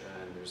branch,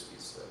 and there's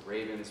these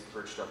ravens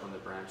perched up on the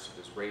branch, so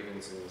there's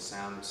ravens in the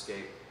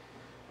soundscape.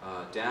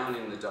 Down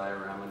in the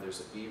diorama, there's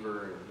a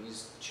beaver, and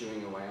he's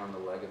chewing away on the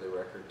leg of the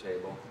record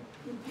table,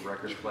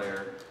 record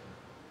player.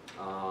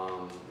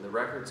 The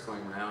record's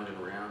going round and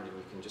round,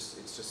 and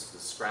it's just the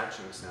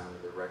scratching sound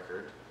of the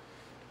record.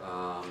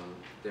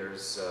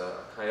 There's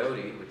a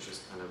coyote which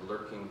is kind of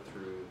lurking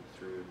through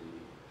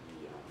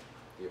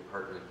the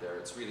apartment there.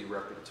 It's really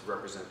to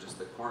represent just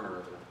the corner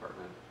of an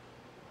apartment.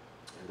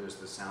 And there's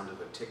the sound of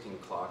a ticking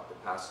clock, the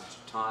passage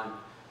of time.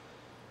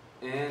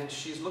 And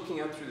she's looking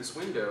out through this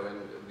window,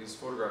 and these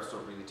photographs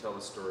don't really tell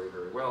the story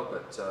very well,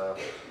 but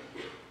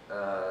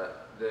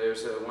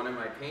there's one of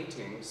my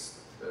paintings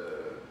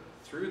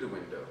through the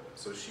window.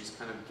 So she's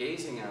kind of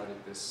gazing out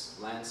at this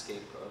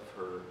landscape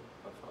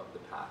of the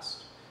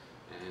past,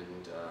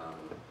 and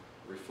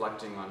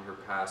reflecting on her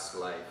past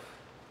life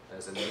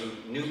as a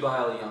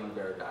nubile young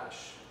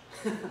Berdache.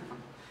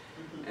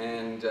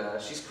 And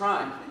she's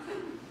crying.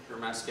 Her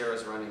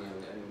mascara's running,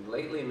 and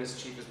lately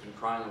Miss Chief has been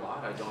crying a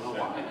lot. I don't know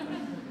why.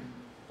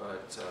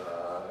 But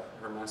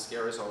her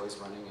mascara is always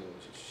running, and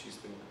she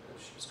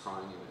was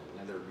crying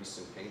in another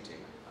recent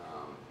painting.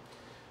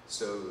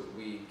 So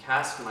we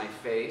cast my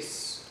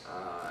face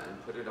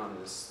and put it on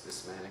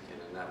this mannequin,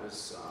 and that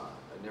was,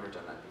 I'd never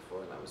done that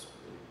before, and that was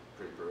really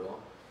pretty brutal.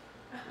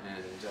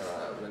 And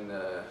when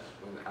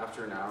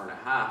after an hour and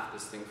a half,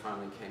 this thing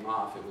finally came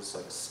off, it was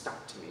like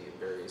stuck to me in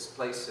various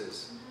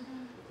places,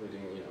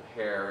 including, you know,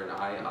 hair and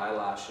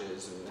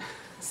eyelashes and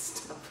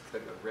stuff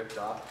that got ripped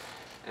off.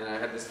 And I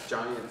had this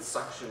giant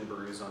suction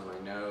bruise on my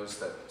nose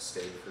that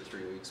stayed for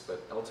 3 weeks,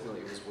 but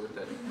ultimately it was worth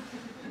it.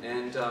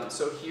 And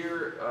so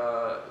here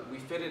we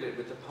fitted it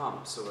with the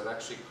pump, so it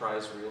actually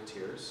cries real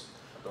tears.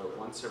 About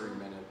once every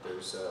minute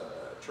there's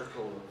a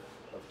trickle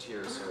of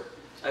tears. So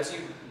as you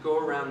go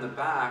around the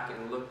back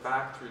and look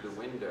back through the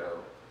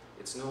window,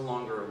 it's no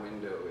longer a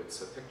window,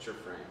 it's a picture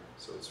frame.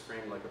 So it's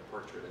framed like a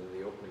portrait, and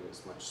the opening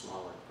is much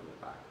smaller from the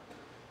back.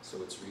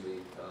 So it's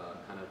really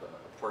kind of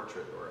a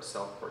portrait or a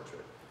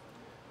self-portrait.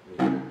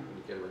 When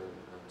you get around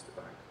to the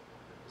back.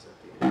 Is that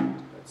the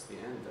end? That's the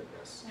end, I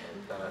guess,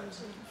 of that.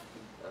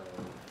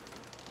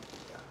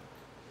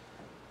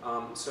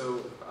 Yeah. So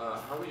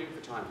how are we doing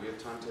for time? Do we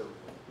have time to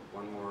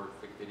one more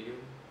quick video?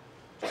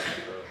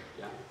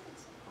 Yeah?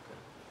 Okay.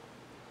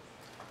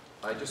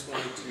 I just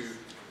wanted to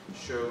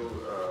show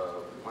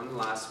one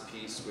last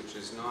piece, which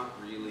is not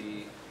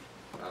really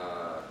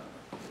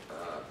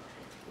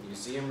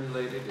museum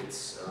related.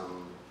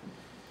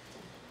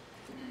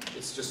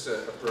 It's just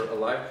a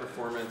live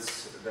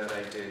performance that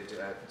I did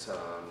at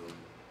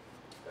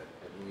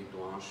Nuit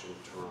Blanche in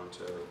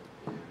Toronto,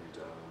 and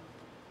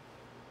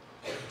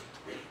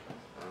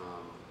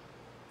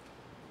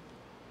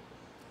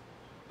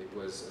it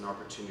was an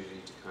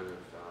opportunity to kind of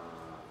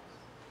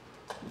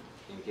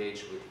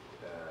engage with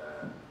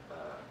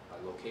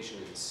a location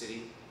in the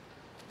city.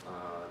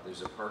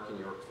 There's a park in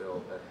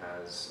Yorkville that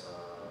has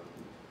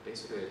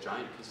basically a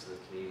giant piece of the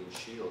Canadian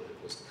Shield.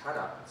 It was cut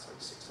up. It's like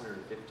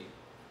 650.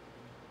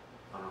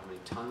 I don't know how many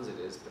tons it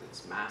is, but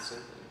it's massive.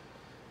 And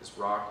this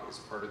rock is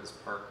part of this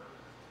park.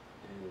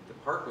 And the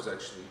park was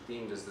actually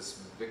themed as this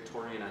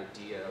Victorian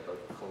idea about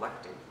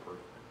collecting for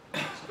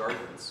these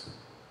gardens.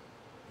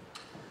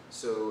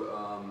 So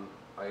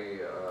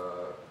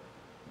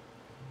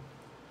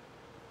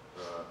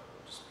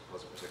just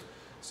pause it for a second.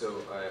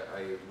 So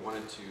I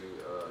wanted to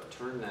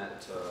turn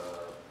that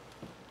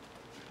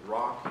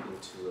rock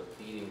into a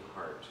beating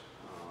heart,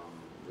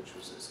 which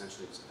was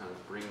essentially to kind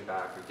of bring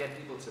back or get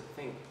people to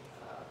think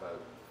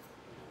about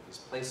these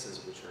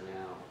places which are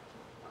now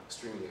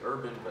extremely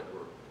urban, but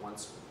were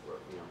once were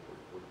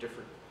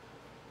different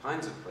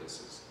kinds of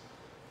places.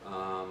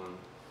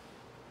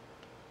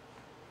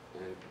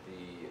 And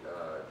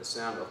the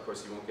sound, of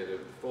course, you won't get a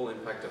full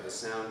impact of the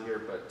sound here,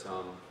 but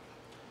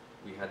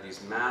we had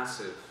these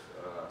massive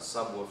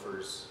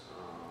subwoofers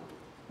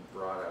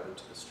brought out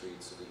into the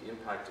street, so the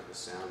impact of the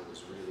sound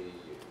was really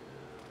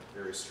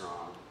very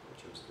strong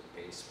in terms of the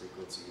bass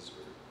frequencies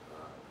were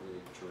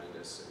really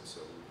tremendous, and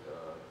so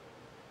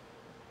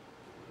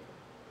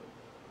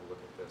look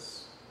at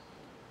this.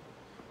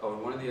 Oh,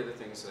 and one of the other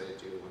things that I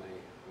do when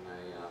I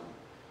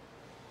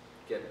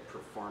get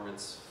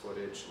performance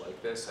footage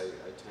like this, I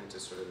tend to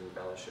sort of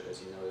embellish it.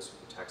 As you notice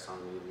with the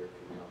taxonomy of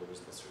European mail, there was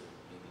this sort of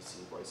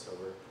BBC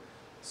voiceover.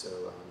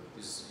 So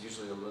there's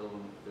usually a little,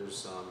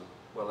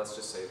 well, let's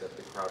just say that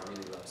the crowd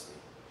really loves me.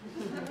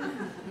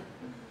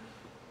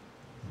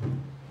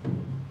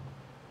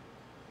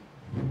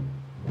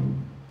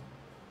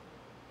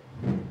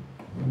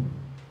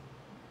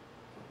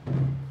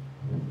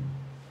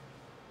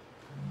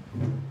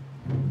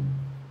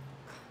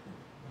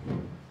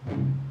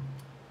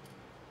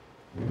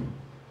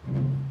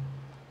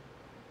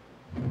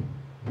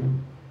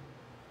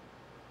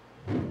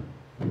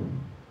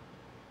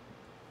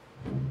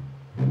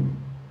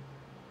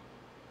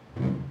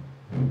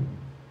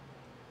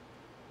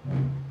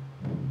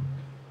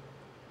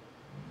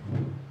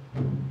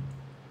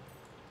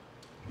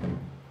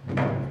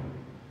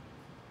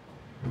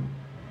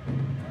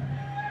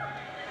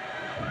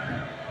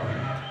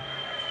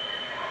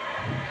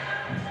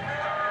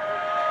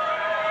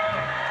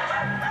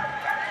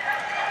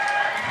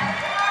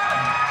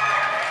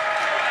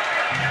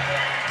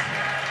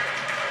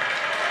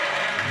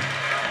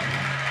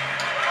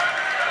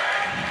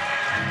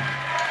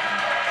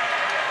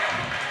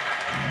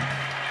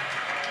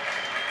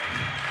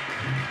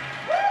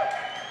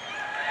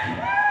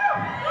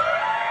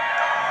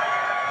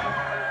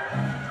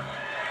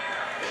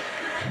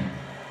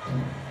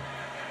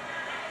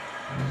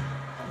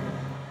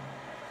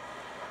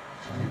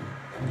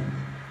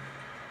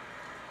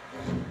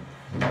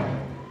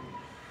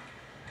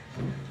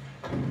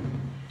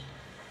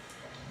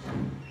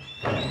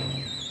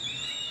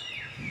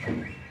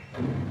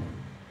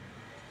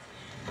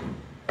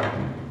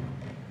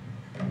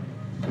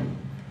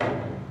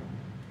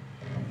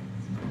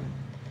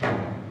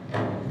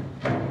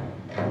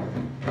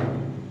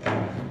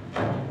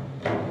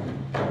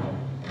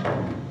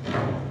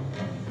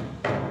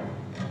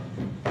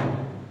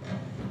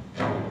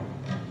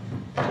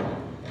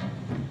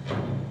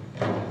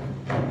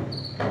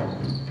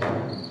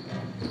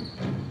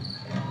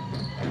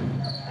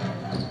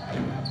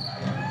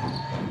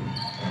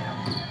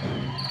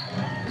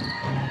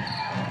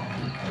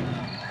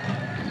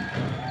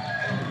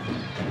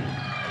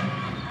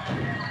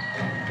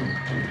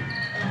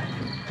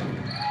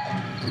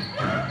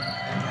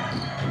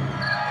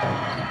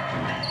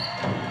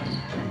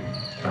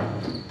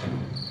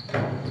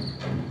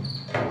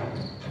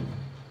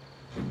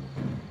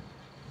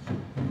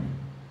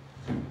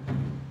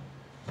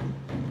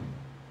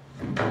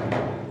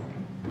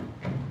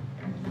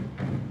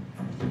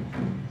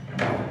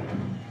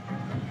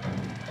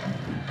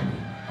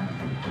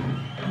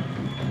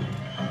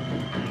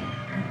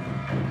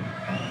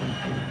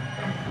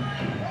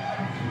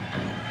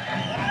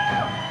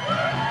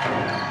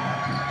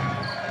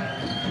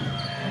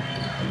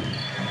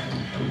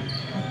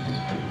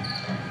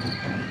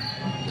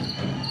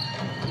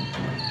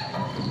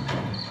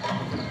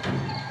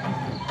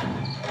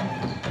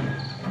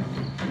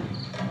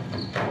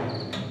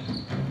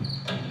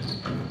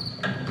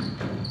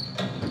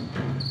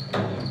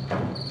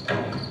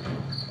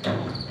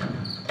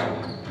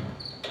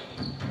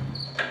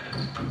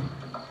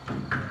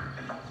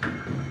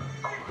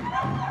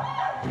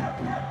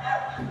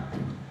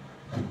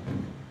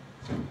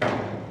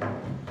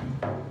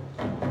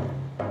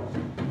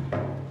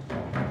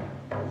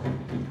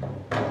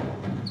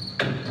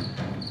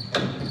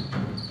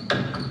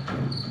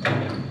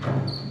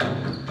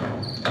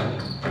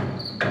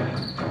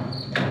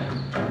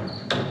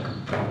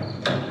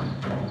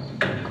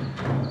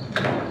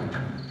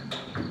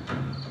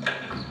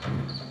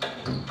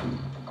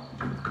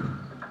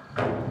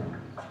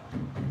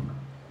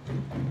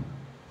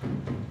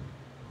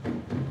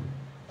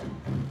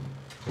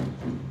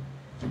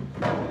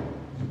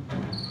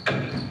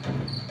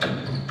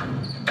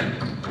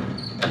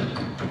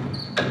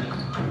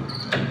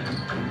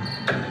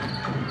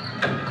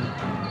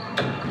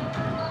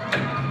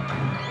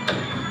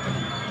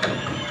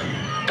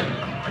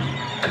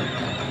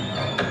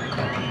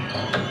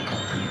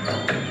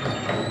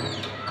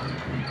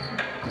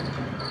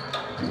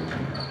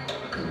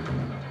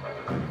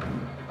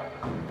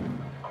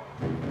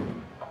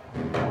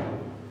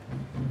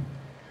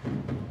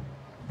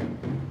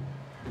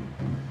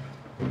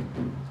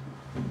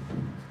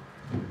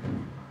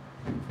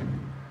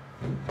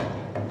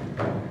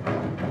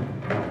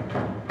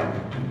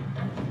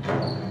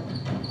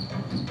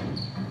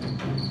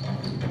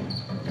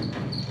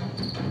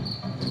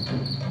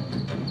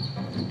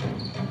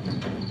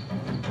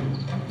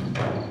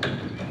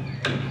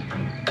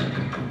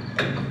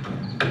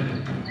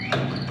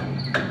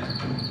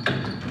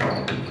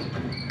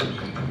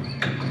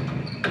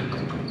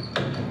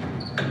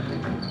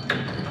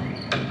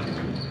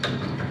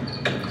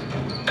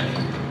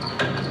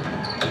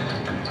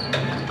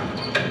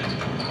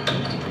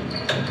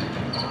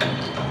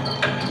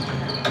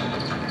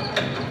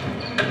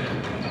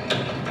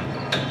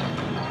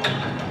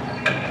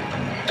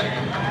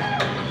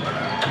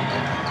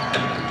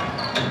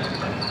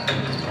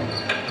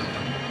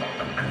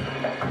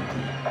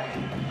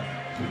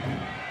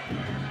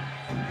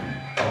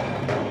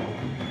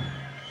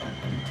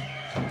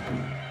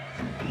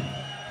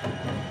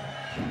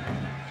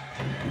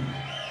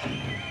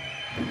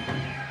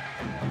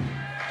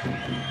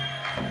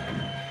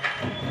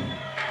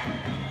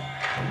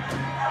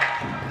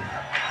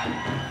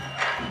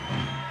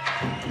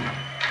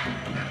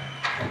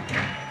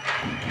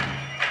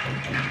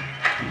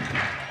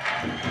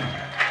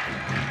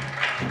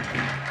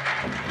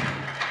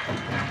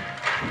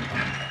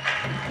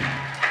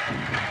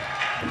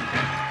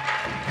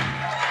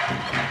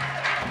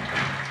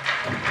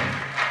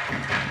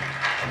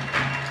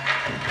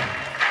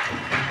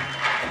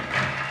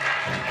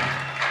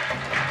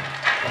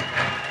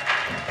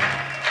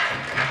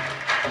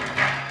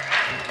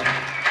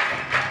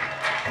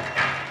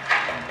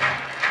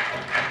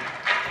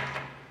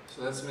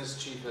 That's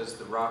Mischief as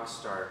the rock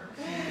star.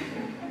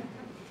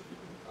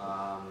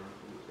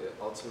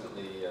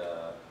 Ultimately,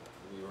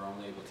 we were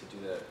only able to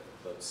do that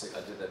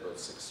I did that about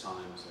 6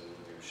 times, and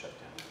we were shut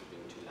down for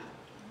being too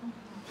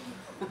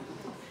loud.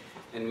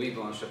 And we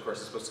Blanche, of course,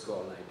 is supposed to go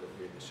all night, but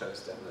we shut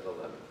us down at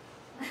 11.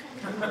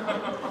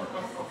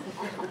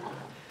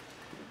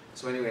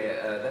 So anyway,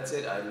 that's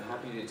it. I'm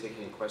happy to take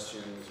any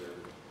questions or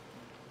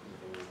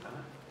anything like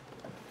that.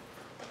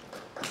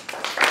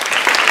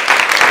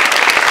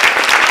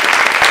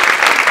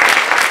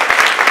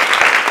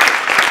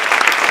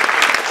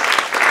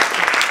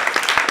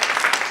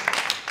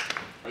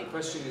 The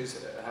question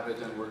is, have I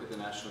done work at the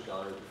National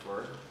Gallery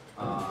before?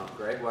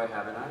 Greg, why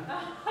haven't I?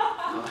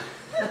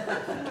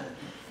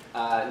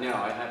 No,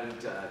 I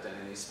haven't done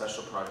any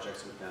special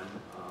projects with them.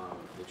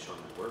 They've shown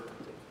my work,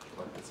 they've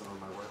collected some of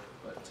my work,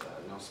 but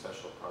no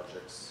special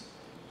projects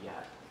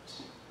yet.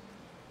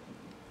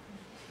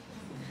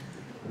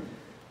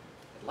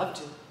 I'd love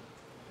to.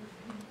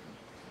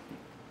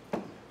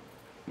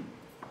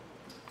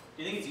 Do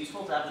you think it's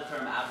useful to have the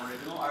term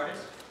Aboriginal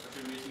artist, or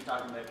should we just be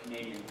talking about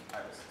Canadian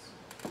artists?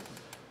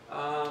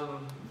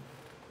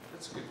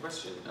 That's a good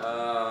question.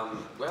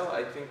 Well,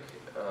 I think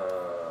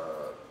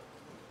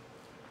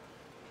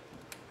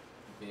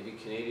maybe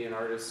Canadian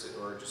artists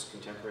or just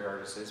contemporary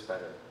artists is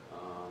better.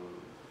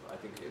 I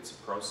think it's a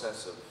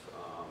process of,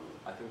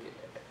 I think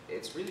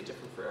it's really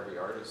different for every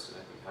artist, and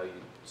I think how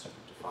you sort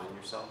of define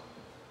yourself.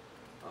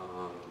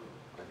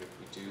 I think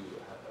we do,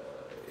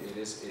 it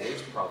is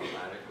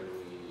problematic when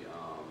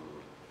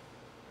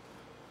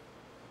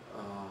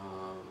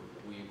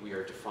we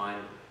are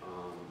defined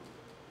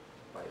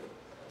by the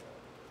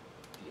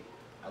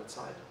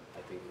outside.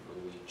 I think when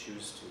we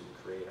choose to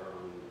create our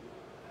own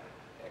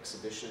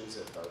exhibitions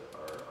about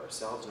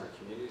ourselves and our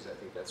communities, I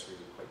think that's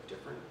really quite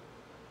different.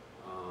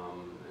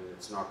 And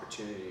it's an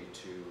opportunity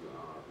to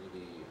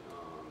really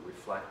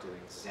reflect and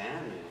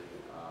examine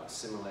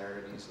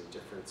similarities and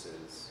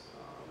differences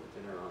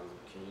within our own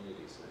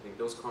communities. And I think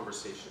those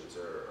conversations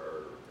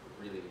are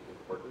really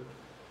important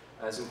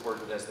as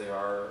they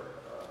are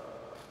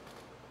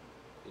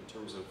in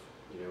terms of,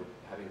 you know,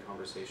 having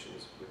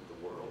conversations with the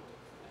world.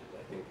 And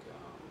I think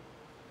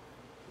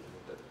you know,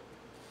 that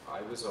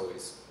I was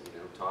always, you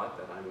know, taught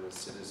that I'm a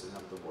citizen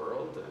of the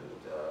world, and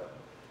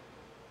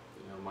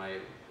you know,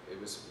 it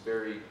was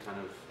very kind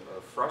of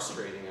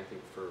frustrating, I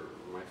think, for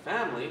my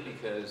family,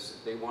 because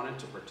they wanted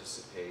to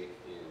participate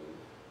in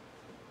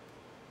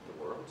the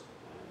world,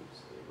 and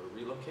they were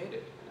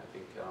relocated. And I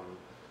think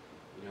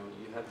you know,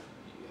 you had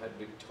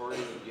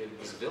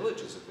these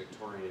villages of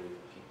Victorian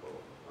people,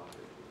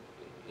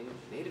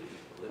 Native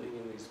people living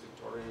in these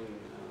Victorian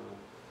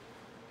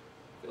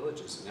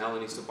villages. And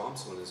Alan East of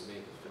Bomswin has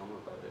made a film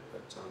about it,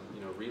 but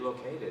you know,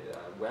 relocated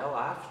well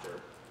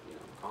after, you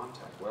know,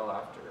 contact, well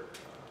after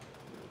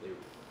you know,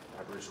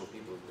 Aboriginal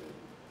people have been,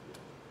 you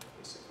know,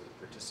 basically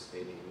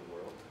participating in the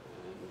world.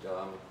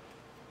 And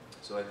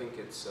so I think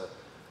it's,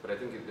 but I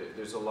think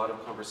there's a lot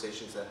of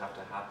conversations that have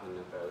to happen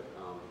about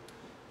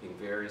being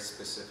very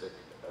specific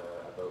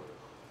about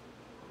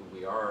who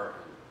we are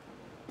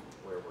and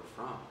where we're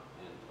from.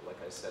 And like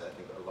I said, I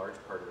think a large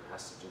part of it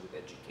has to do with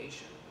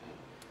education. And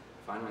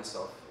I find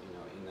myself, you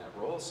know, in that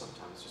role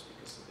sometimes just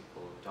because some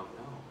people don't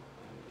know.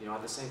 And, you know,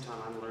 at the same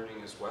time, I'm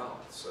learning as well.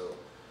 So,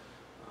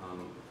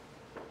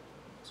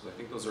 so I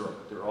think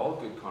they're all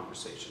good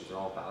conversations. They're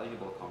all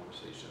valuable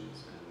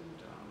conversations,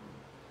 and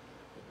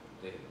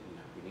they, you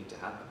know, we need to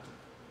have them.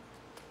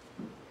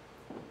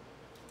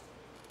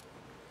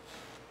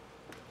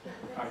 Yeah.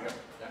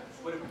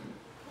 What, Can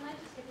I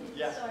just get in?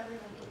 Yeah. So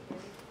everyone can hear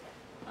you?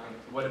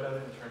 what about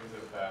in terms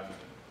of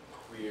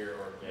queer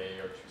or gay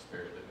or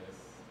two-spiritedness?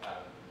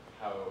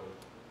 How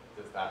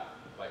does that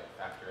like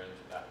factor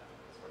into that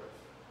sort of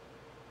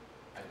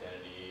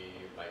identity,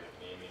 like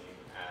naming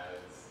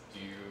as? Do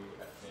you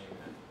name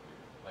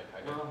like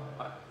identify?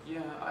 Well,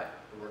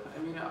 I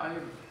mean,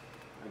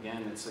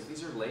 again, it's like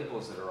these are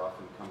labels that are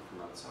often come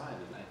from outside,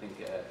 and I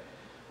think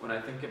when I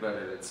think about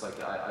it, it's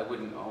like I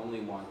wouldn't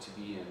only want to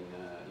be in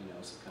you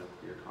know, some kind of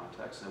queer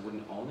context, and I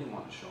wouldn't only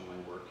want to show my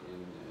work in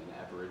an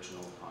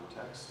Aboriginal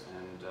context,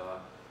 and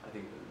I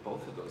think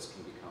both of those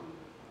can become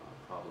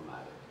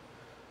problematic.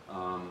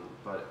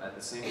 But at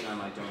the same time,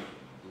 I don't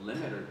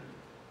limit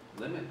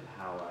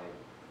how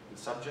the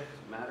subject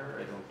matter.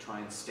 I don't try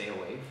and stay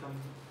away from,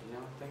 you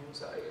know,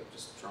 things.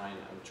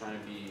 I'm trying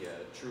to be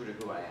true to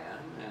who I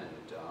am,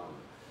 and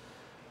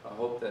I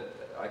hope that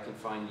I can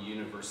find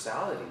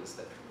universalities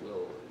that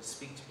will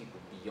speak to people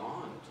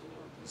beyond,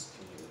 these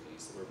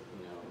communities. Where,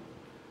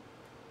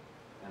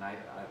 and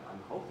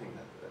I'm hoping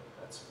that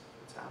that's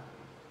what's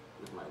happening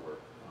with my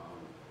work.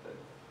 That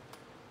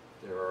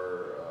there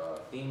are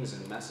themes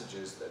and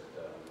messages that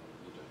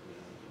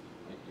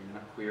you're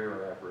not queer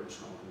or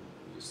Aboriginal,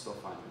 and you still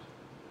find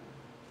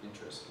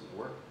interest in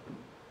the work.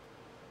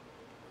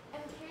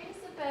 I'm curious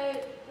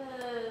about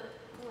the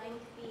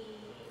lengthy,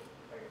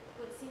 or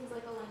what seems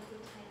like a lengthy,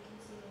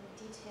 time-consuming,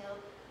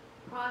 detailed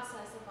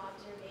process of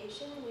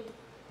observation with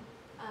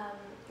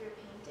your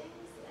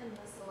paintings and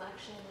the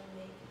selection and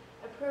the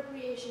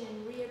appropriation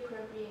and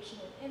reappropriation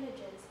of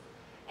images.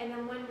 And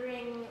I'm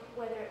wondering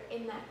whether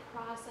in that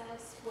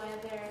process,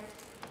 whether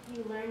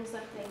you learn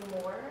something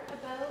more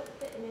about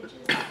the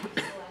images that you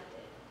selected.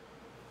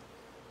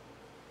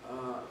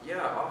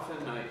 Yeah,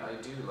 often I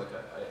do. Like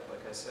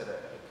I said,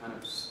 I kind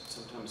of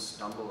sometimes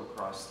stumble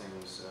across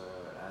things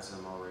as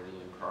I'm already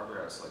in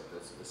progress, like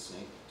the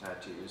snake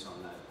tattoos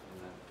on that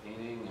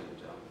painting, and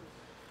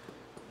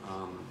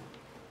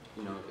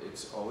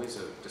it's always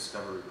a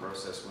discovery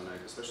process when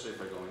especially if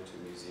I go into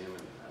a museum,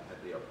 and I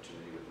had the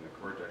opportunity with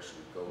McCord to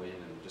actually go in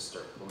and just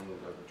start pulling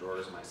out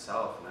drawers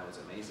myself, and that was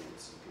amazing.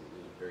 So you can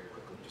very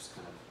quickly just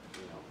kind of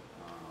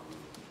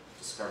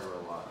discover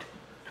a lot.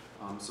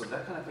 So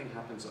that kind of thing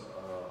happens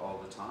all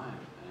the time,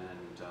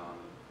 and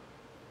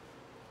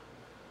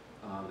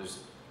there's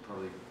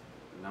probably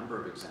a number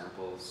of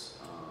examples.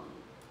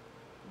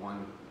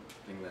 One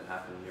thing that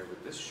happened here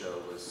with this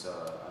show was,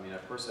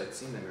 of course I'd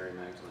seen the Mary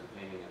Magdalene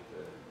painting at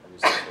the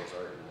Museum of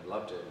World Art, and I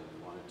loved it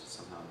and wanted to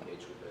somehow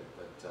engage with it,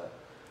 but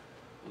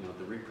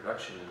the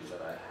reproduction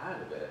that I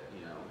had of it,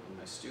 in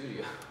my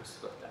studio was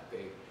about that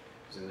big. It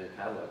was in their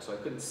catalog, so I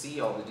couldn't see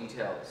all the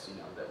details,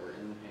 that were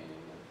in the painting.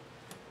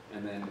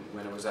 And then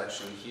when it was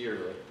actually here,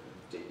 like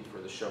the day before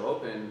the show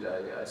opened,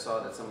 I saw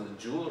that some of the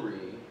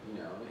jewelry,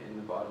 in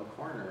the bottom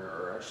corner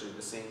are actually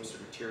the same sort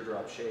of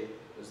teardrop shape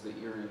as the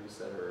earrings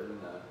that are in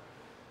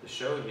the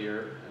show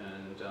here,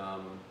 and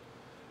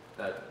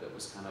that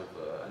was kind of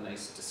a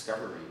nice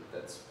discovery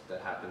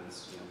that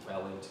happens,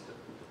 well into the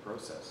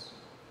process.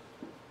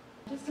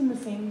 Just in the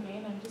same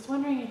vein, I'm just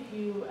wondering if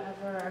you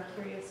ever are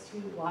curious to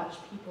watch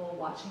people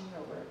watching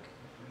your work.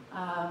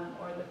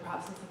 Or the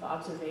process of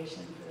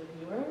observation for the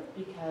viewer,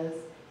 because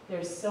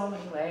there's so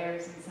many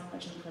layers and so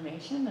much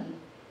information, and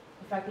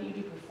the fact that you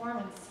do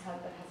performance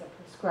that has a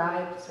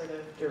prescribed sort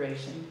of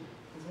duration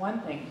is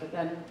one thing, but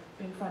then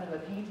in front of a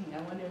painting,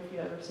 I wonder if you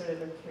ever sort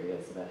of are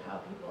curious about how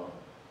people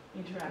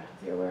interact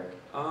with your work.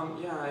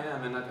 Yeah, I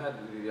am, and I've had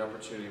the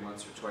opportunity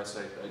once or twice.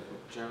 I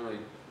generally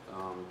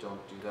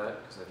don't do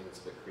that because I think it's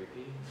a bit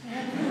creepy,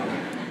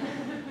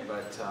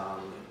 but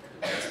I'm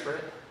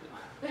desperate.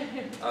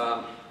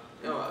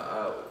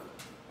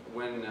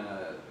 When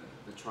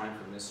the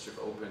Triumph of Mischief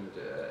opened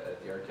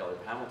at the Art Gallery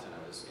of Hamilton,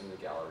 I was in the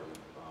gallery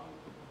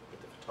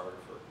with the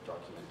photographer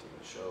documenting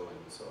the show,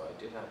 and so I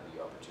did have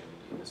the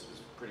opportunity, and this was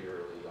pretty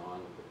early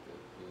on,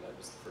 that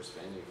was the first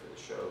venue for the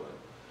show, and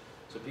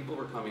so people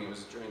were coming. It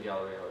was during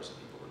gallery hours, and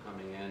people were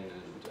coming in,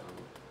 and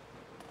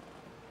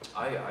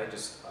I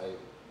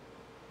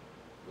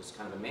was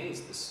kind of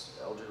amazed. This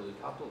elderly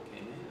couple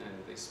came in, and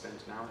they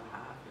spent an hour and a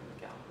half in the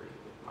gallery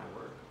with my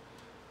work.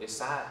 They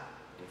sat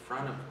in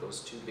front of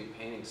those two big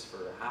paintings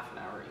for half an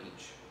hour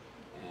each,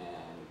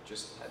 and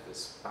just had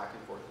this back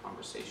and forth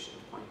conversation,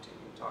 pointing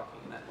and talking,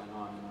 and that went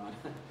on and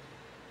on.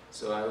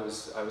 So I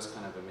was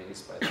kind of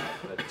amazed by that.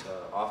 But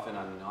often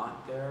I'm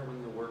not there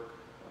when the work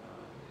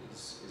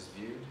is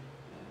viewed,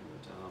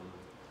 and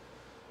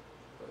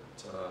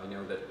I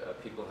know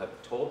that people have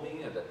told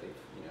me that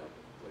they've,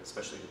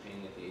 especially the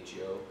painting at the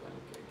AGO,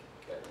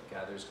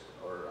 gathers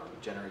or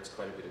generates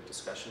quite a bit of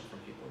discussion from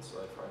people. So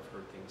I've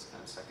heard things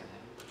kind of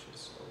secondhand, which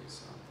is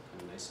always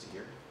kind of nice to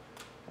hear.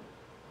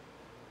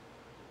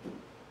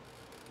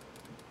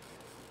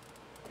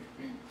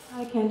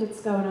 Hi, Kent,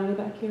 it's Gowanani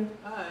back here.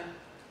 Hi.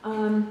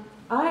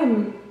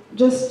 I'm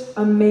just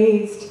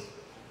amazed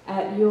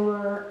at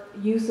your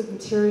use of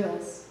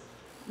materials.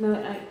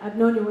 Now, I've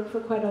known your work for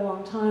quite a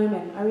long time,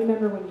 and I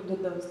remember when you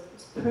did those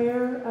the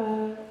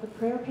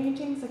prayer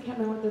paintings. I can't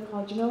remember what they're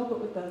called, but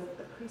with the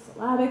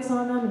pre-syllabics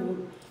on them,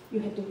 and you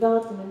had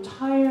developed an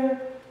entire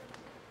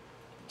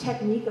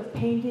technique of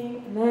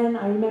painting. And then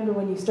I remember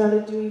when you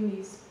started doing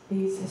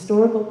these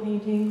historical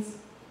paintings,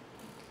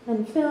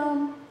 and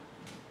film,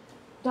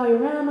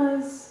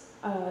 dioramas,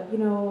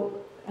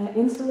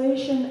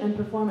 installation and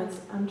performance.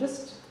 I'm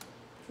just,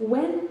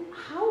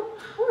 how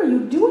are you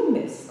doing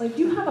this? Like,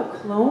 do you have a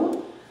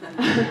clone?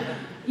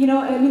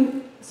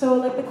 So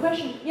like the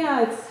question,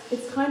 yeah,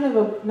 it's kind of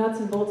a nuts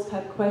and bolts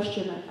type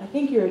question. I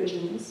think you're a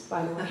genius,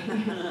 by the way,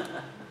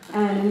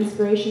 and an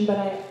inspiration, but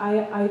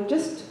I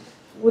just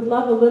would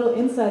love a little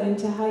insight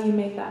into how you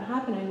make that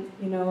happen,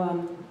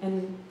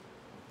 and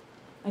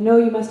I know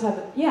you must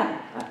have,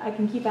 I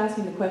can keep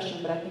asking the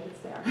question, but I think it's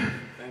there.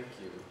 Thank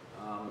you.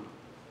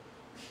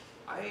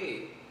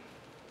 I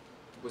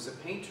was a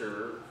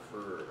painter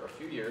for a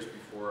few years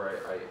before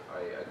I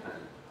kind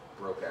of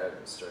broke out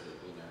and started,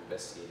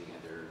 investigating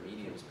other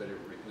mediums, but it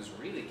was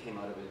really came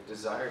out of a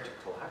desire to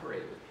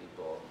collaborate with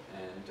people.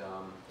 And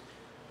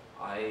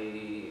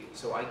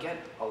so I get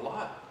a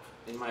lot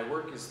in my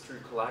work is through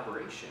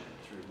collaboration,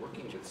 through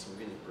working with some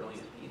really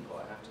brilliant people.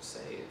 I have to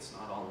say, it's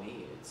not all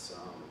me. It's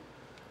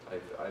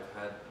I've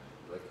had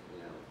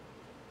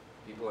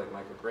people like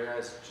Michael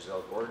Greyeyes,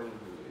 Giselle Gordon,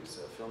 who is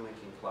a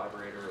filmmaking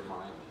collaborator of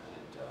mine,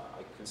 and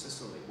I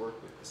consistently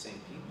work with the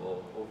same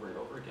people over and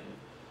over again,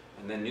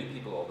 and then new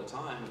people all the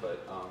time.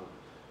 But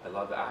I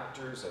love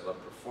actors, I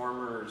love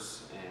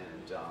performers,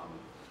 and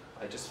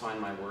I just find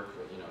my work,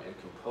 in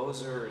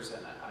composers,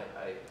 and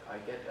I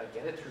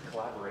get it through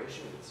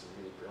collaboration with some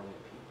really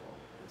brilliant people,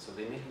 and so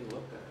they make me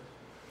look better.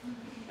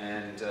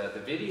 And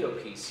the video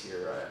piece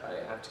here,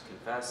 I have to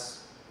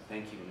confess,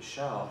 thank you,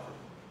 Michelle,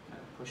 for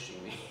kind of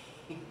pushing me.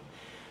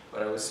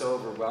 But I was so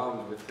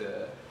overwhelmed with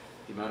the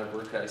amount of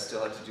work I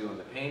still had to do on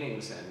the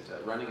paintings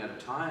and running out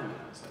of time, and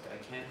I was like, I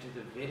can't do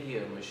the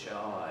video,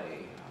 Michelle.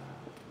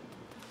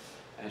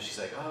 And she's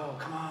like, oh,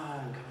 come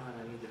on,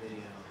 I need the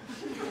video.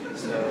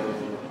 So,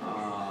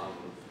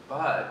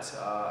 but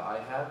I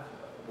have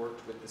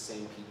worked with the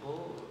same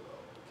people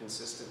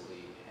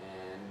consistently,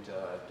 and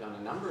I've done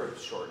a number of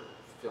short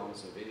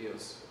films and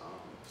videos.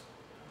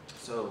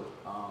 So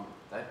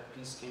that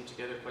piece came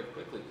together quite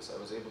quickly because I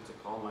was able to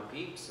call my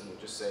peeps and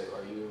just say,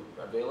 are you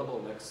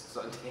available next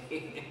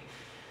Sunday?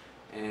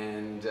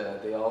 And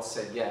they all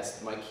said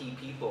yes. My key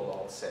people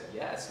all said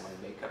yes.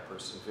 My makeup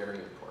person, very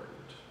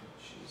important.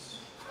 She's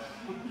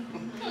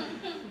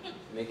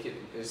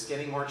it's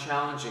getting more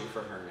challenging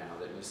for her now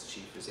that Miss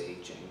Chief is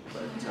aging.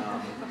 But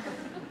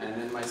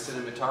and then my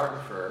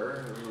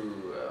cinematographer,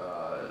 who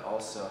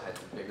also had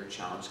a bigger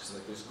challenge because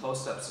there's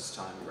close-ups this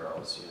time,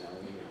 girls.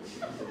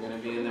 We're going to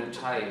be in there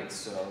tight,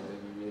 so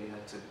we really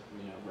had to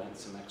rent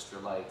some extra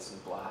lights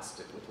and blast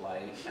it with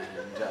light.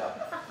 And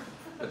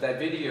but that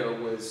video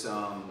was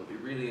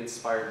really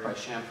inspired by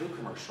shampoo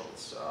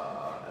commercials.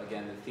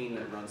 Again, the theme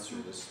that runs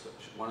through this,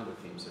 one of the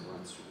themes that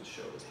runs through the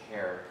show is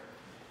hair.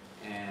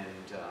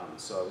 And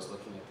so I was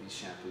looking at these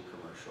shampoo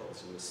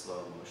commercials and the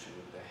slow motion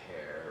with the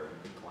hair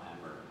and the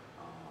glamour.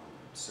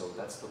 So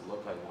that's the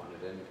look I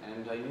wanted.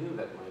 And I knew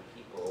that my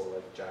people,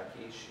 like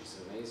Jackie, she's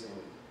an amazing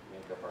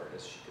makeup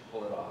artist. She could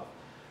pull it off.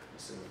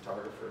 The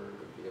cinematographer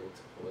would be able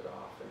to pull it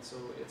off. And so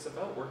it's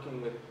about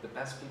working with the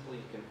best people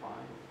you can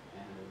find.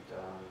 And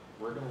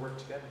we're going to work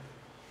together.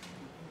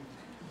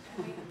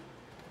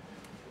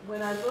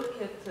 When I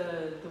look at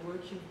the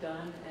work you've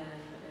done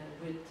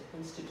and with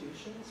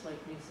institutions like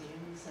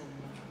museums,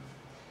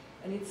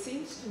 and it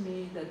seems to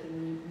me that the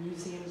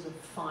museums of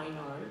fine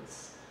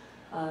arts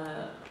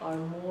are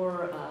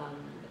more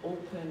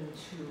open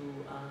to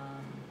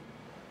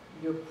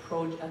your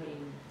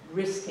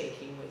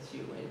risk-taking with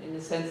you, in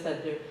the sense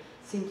that they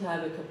seem to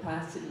have a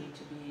capacity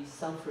to be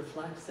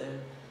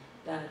self-reflexive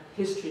that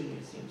history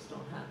museums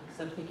don't have. Because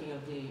I'm thinking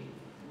of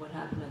what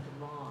happened at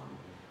the ROM,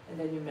 and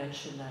then you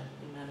mentioned that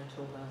in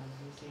Manitoba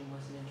the museum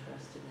wasn't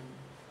interested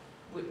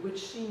in,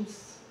 which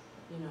seems,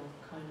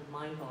 kind of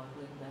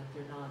mind-boggling that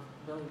they're not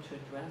willing to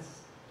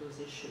address those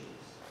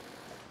issues.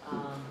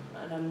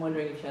 And I'm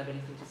wondering if you have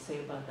anything to say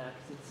about that,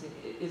 because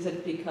is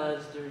it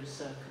because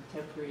there's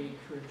contemporary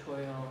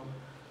curatorial,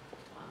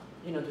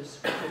 there's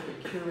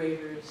contemporary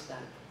curators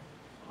that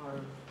are,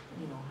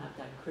 have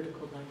that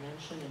critical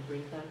dimension and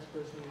bring that to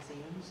those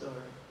museums,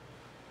 or?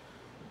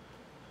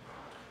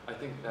 I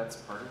think that's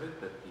part of it,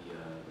 that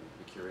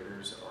the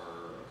curators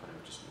are kind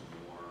of just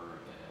more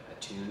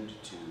attuned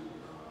to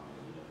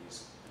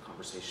these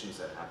conversations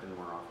that happen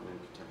more often in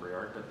contemporary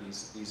art, but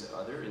these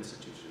other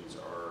institutions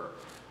are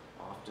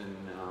often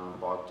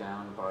bogged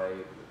down by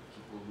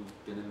people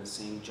who've been in the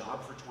same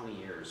job for 20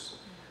 years.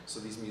 So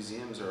these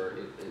museums are,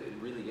 it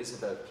really is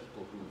about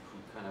people who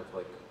kind of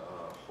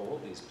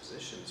hold these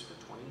positions for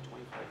 20,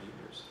 25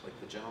 years. Like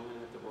the gentleman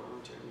at the Royal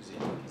Ontario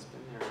Museum, he's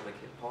been there,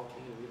 Paul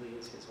Kane really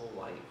is his whole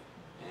life.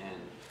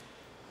 And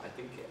I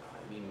think,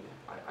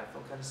 I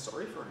felt kind of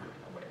sorry for him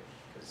in a way,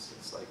 because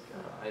it's like,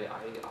 I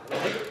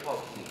like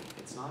Paul Kane.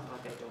 It's not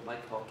like I don't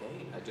like Paul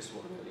Kane. I just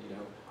want to,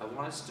 I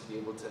want us to be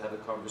able to have a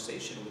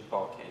conversation with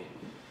Paul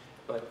Kane.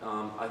 But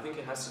I think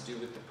it has to do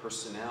with the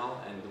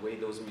personnel and the way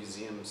those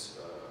museums,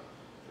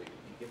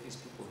 you get these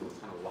people who are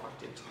kind of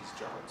locked into these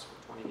jobs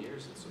for 20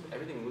 years, and so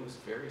everything moves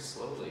very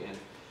slowly. And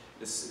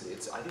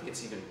I think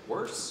it's even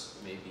worse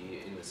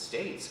maybe in the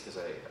States, because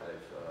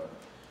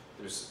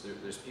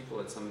there's people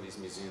at some of these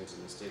museums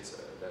in the States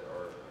that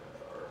are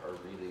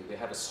really, they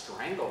have a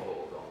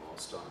stranglehold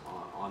almost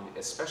on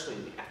especially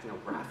in the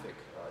ethnographic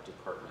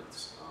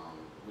departments,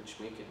 which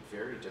make it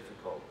very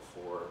difficult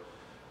for,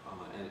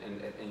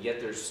 and yet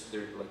there's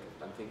like,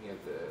 I'm thinking of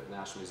the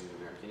National Museum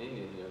of American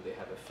Indian, they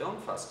have a film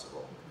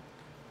festival,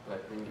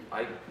 but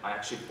I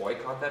actually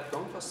boycott that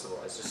film festival.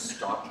 I just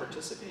stopped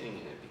participating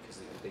in it because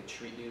they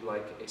treat you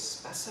like a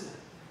specimen,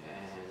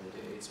 and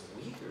it's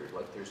weird.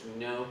 Like there's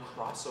no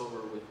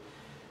crossover with,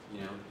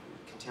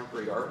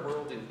 contemporary art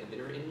world, and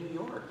they're in New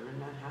York, they're in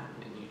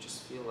Manhattan, and you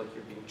just feel like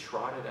you're being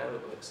trotted out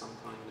like some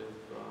kind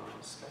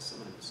of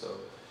specimen. So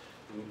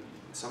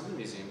some of the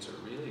museums are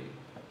really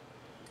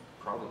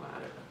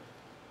problematic.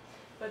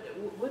 But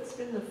what's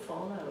been the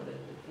fallout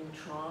in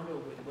Toronto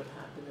with what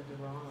happened at the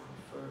ROM?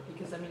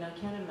 Because I mean, I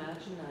can't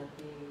imagine that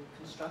being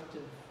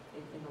constructive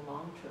in the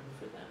long term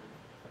for them.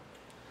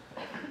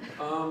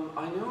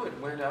 I know it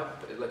went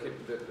up, like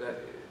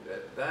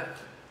that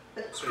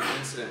sort of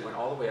incident went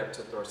all the way up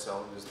to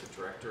Thorcell, who was the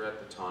director at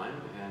the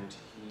time, and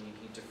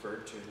he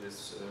deferred to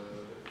his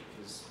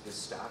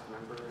staff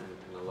member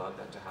and allowed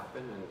that to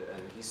happen,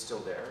 and he's still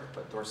there,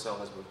 but Thorcell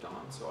has moved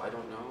on, so I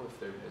don't know if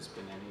there has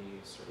been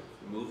any sort of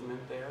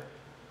movement there.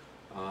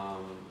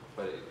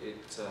 But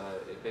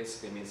it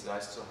basically means that I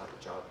still have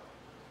a job.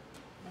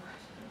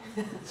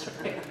 That's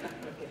right.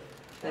 Okay,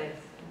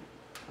 thanks.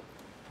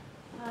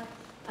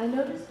 I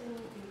noticed in your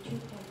two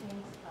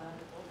paintings, the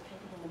old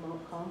painting and the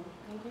Montcalm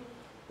painting,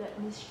 that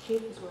Miss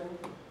Chief is wearing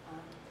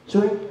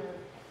her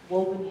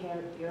woven hair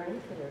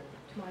earrings that are,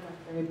 to my mind,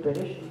 very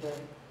British and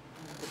very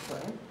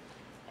Victorian.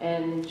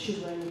 And she's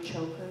wearing a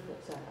choker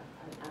that's an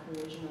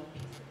Aboriginal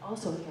piece,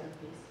 also a hair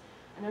piece.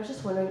 And I was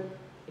just wondering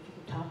if you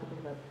could talk a bit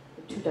about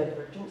the two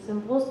divergent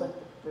symbols, like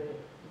the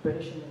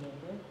British and the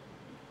native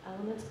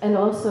elements, and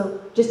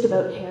also just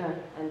about hair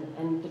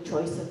and the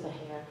choice of the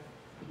hair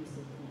pieces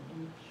in the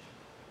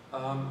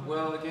image.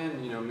 Well,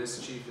 again, you know, Miss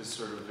Chief is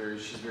sort of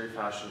she's very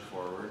fashion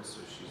forward, so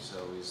she's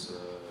always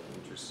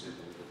interested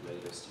in the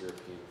latest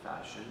European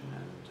fashion,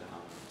 and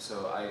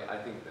so I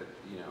think that,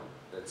 you know,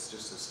 that's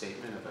just a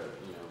statement about,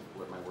 you know,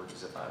 what my work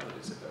is about. It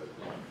is about,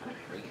 you know, kind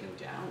of breaking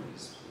down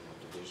these, you know,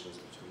 divisions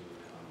between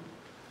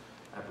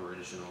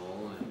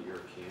Aboriginal and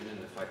European,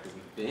 and the fact that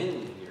we've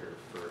been here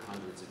for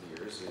hundreds of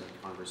years in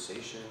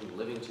conversation,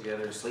 living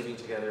together, sleeping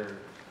together,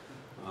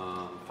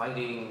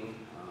 fighting,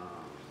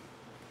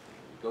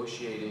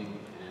 negotiating,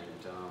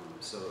 and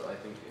so I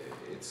think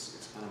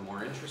it's kind of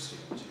more interesting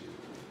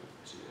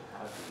to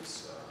have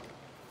these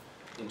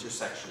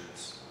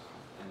intersections.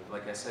 And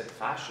like I said,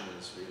 fashion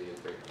is really a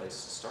great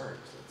place to start.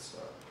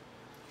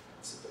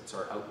 It's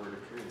our outward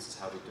appearance. It's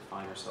how we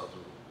define ourselves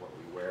and what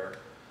we wear.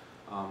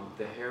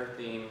 The hair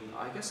theme,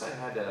 I guess I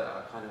had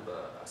a kind of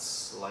a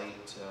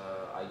slight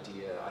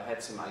idea. I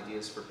had some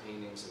ideas for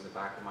paintings in the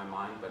back of my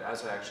mind, but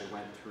as I actually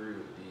went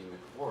through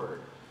the McWard,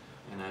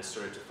 and I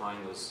started to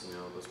find those, you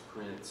know, those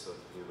prints of,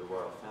 you know, the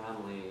royal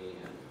family,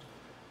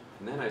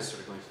 and then I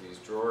started going through these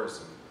drawers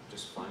and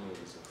just finding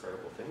these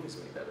incredible things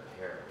made out of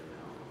hair, you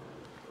know.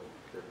 And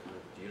they're kind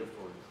of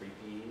beautiful and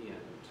creepy, and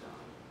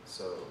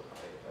so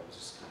I was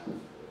just kind of,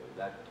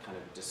 that kind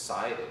of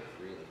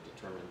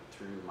determined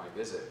through my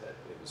visit that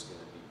it was going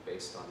to be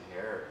based on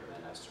hair, and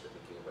then I started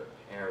thinking about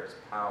hair as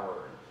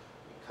power, and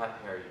you cut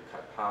hair, you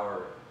cut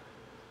power.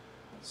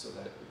 So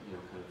that, you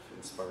know, kind of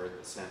inspired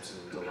the Samson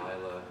and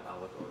Delilah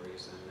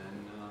allegories, and then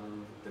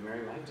the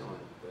Mary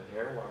Magdalene, the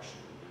hair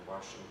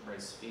washing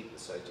Christ's feet,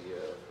 this idea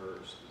of her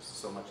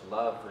so much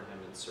love for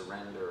him and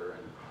surrender,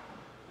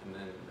 and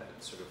then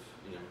that sort of,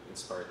 you know,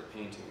 inspired the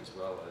painting as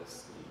well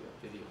as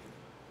the video.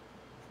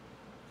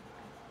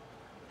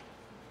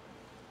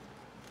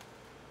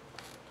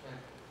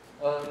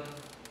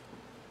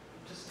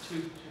 Just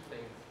two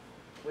things.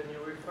 When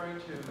you're referring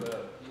to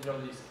you know,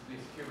 these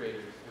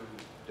curators who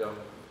don't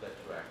let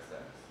you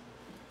access,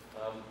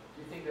 do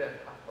you think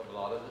that a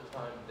lot of the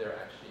time they're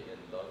actually in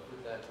love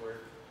with that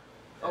work?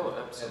 Oh,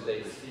 absolutely.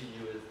 And they see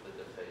you as the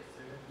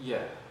defacer?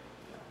 Yeah.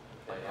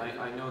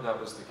 I know that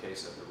was the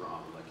case at the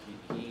ROM. Like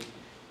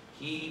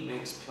he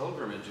makes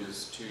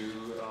pilgrimages to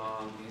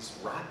these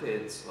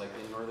rapids, like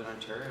in Northern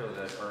Ontario,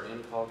 that are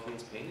in Paul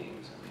Kane's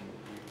paintings. I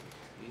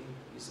mean,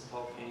 he's a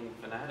Paul Kane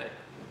fanatic.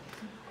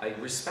 I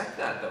respect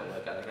that though.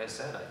 Like I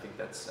said, I think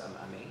that's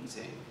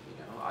amazing. You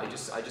know, I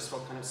just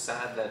felt kind of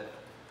sad that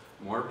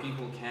more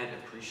people can't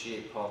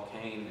appreciate Paul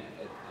Kane,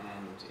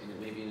 and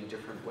maybe in a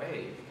different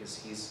way, because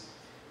he's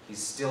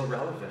still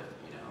relevant.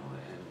 You know,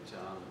 and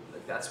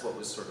like that's what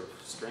was sort of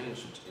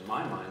strange in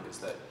my mind, is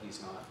that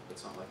he's not.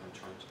 It's not like I'm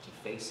trying to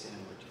deface him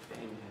or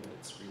defame him.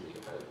 It's really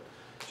about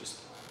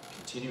just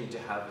continuing to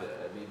have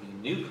maybe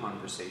new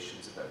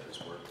conversations about his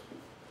work.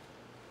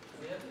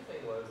 The other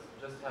thing was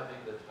just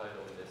having the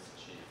title Miss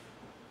Chief.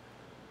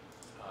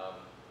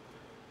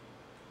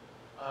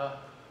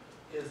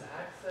 Is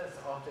access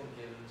often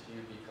given to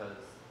you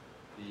because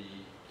the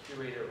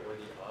curator or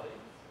the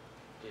audience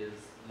is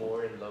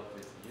more in love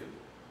with you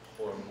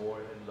or more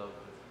in love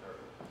with her?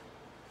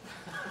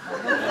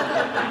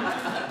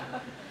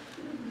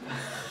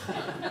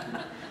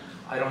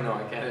 I don't know,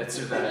 I can't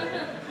answer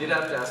that. You'd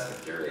have to ask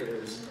the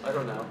curators. I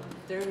don't know.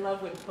 They're in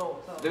love with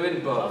both. They're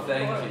in both,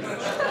 thank you.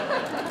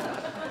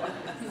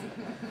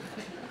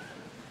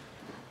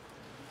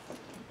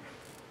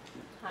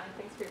 Hi,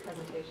 thanks for your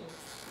presentation.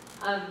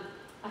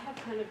 I have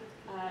kind of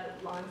a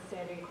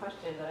long-standing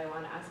question that I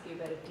want to ask you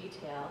about a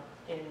detail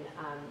in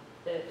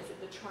is it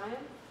the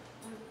Triumph?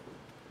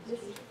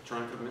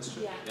 Triumph of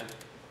Mischief?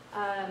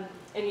 Yeah.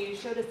 And you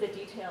showed us the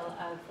detail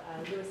of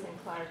Lewis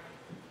and Clark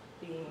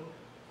being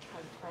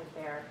right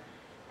there.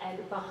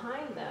 And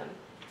behind them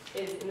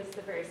is, and this is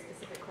a very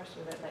specific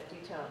question about that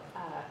detail,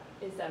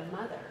 is a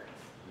mother,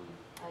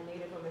 a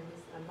Native woman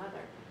who's a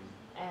mother.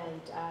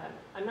 and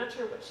I'm not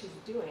sure what she's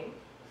doing,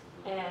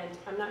 and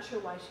I'm not sure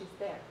why she's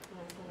there. And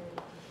I was wondering if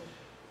you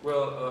could-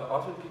 Well,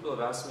 often people have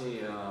asked me,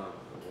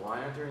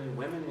 why aren't there any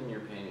women in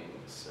your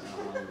paintings?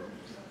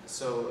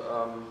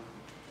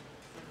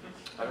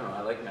 I don't know,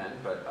 I like men,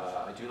 but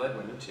I do like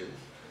women too.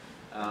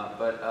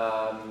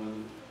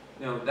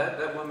 You know,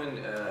 that woman,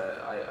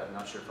 I'm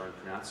not sure if I'm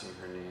pronouncing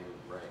her name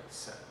right,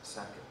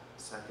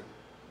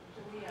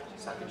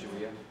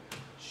 Sacagawea.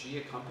 She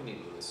accompanied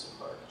Lewis and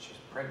Clark. She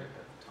was pregnant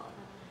at the time.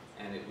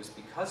 And it was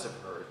because of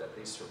her that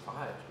they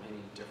survived many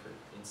different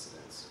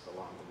incidents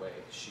along the way.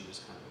 She was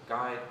kind of a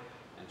guide,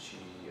 and she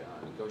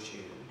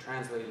negotiated and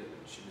translated,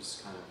 and she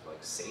was kind of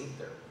like saved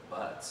their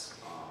butts,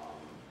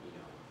 you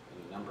know, in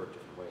a number of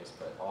different ways.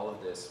 But all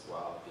of this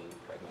while being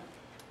pregnant.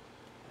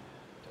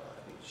 And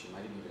I think she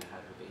might have even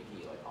had her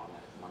baby like on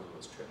one of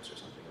those trips or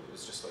something. It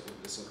was just like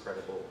this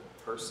incredible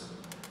person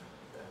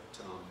that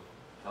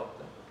helped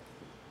them,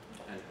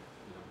 and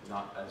you know,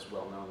 not as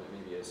well known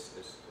maybe as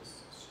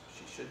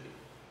she should be.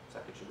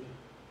 Sacagawea.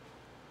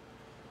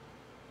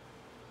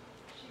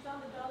 She's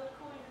on the dollar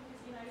coin in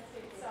the United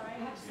States. Sorry,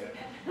 I have to say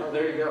that. Oh,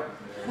 there you go.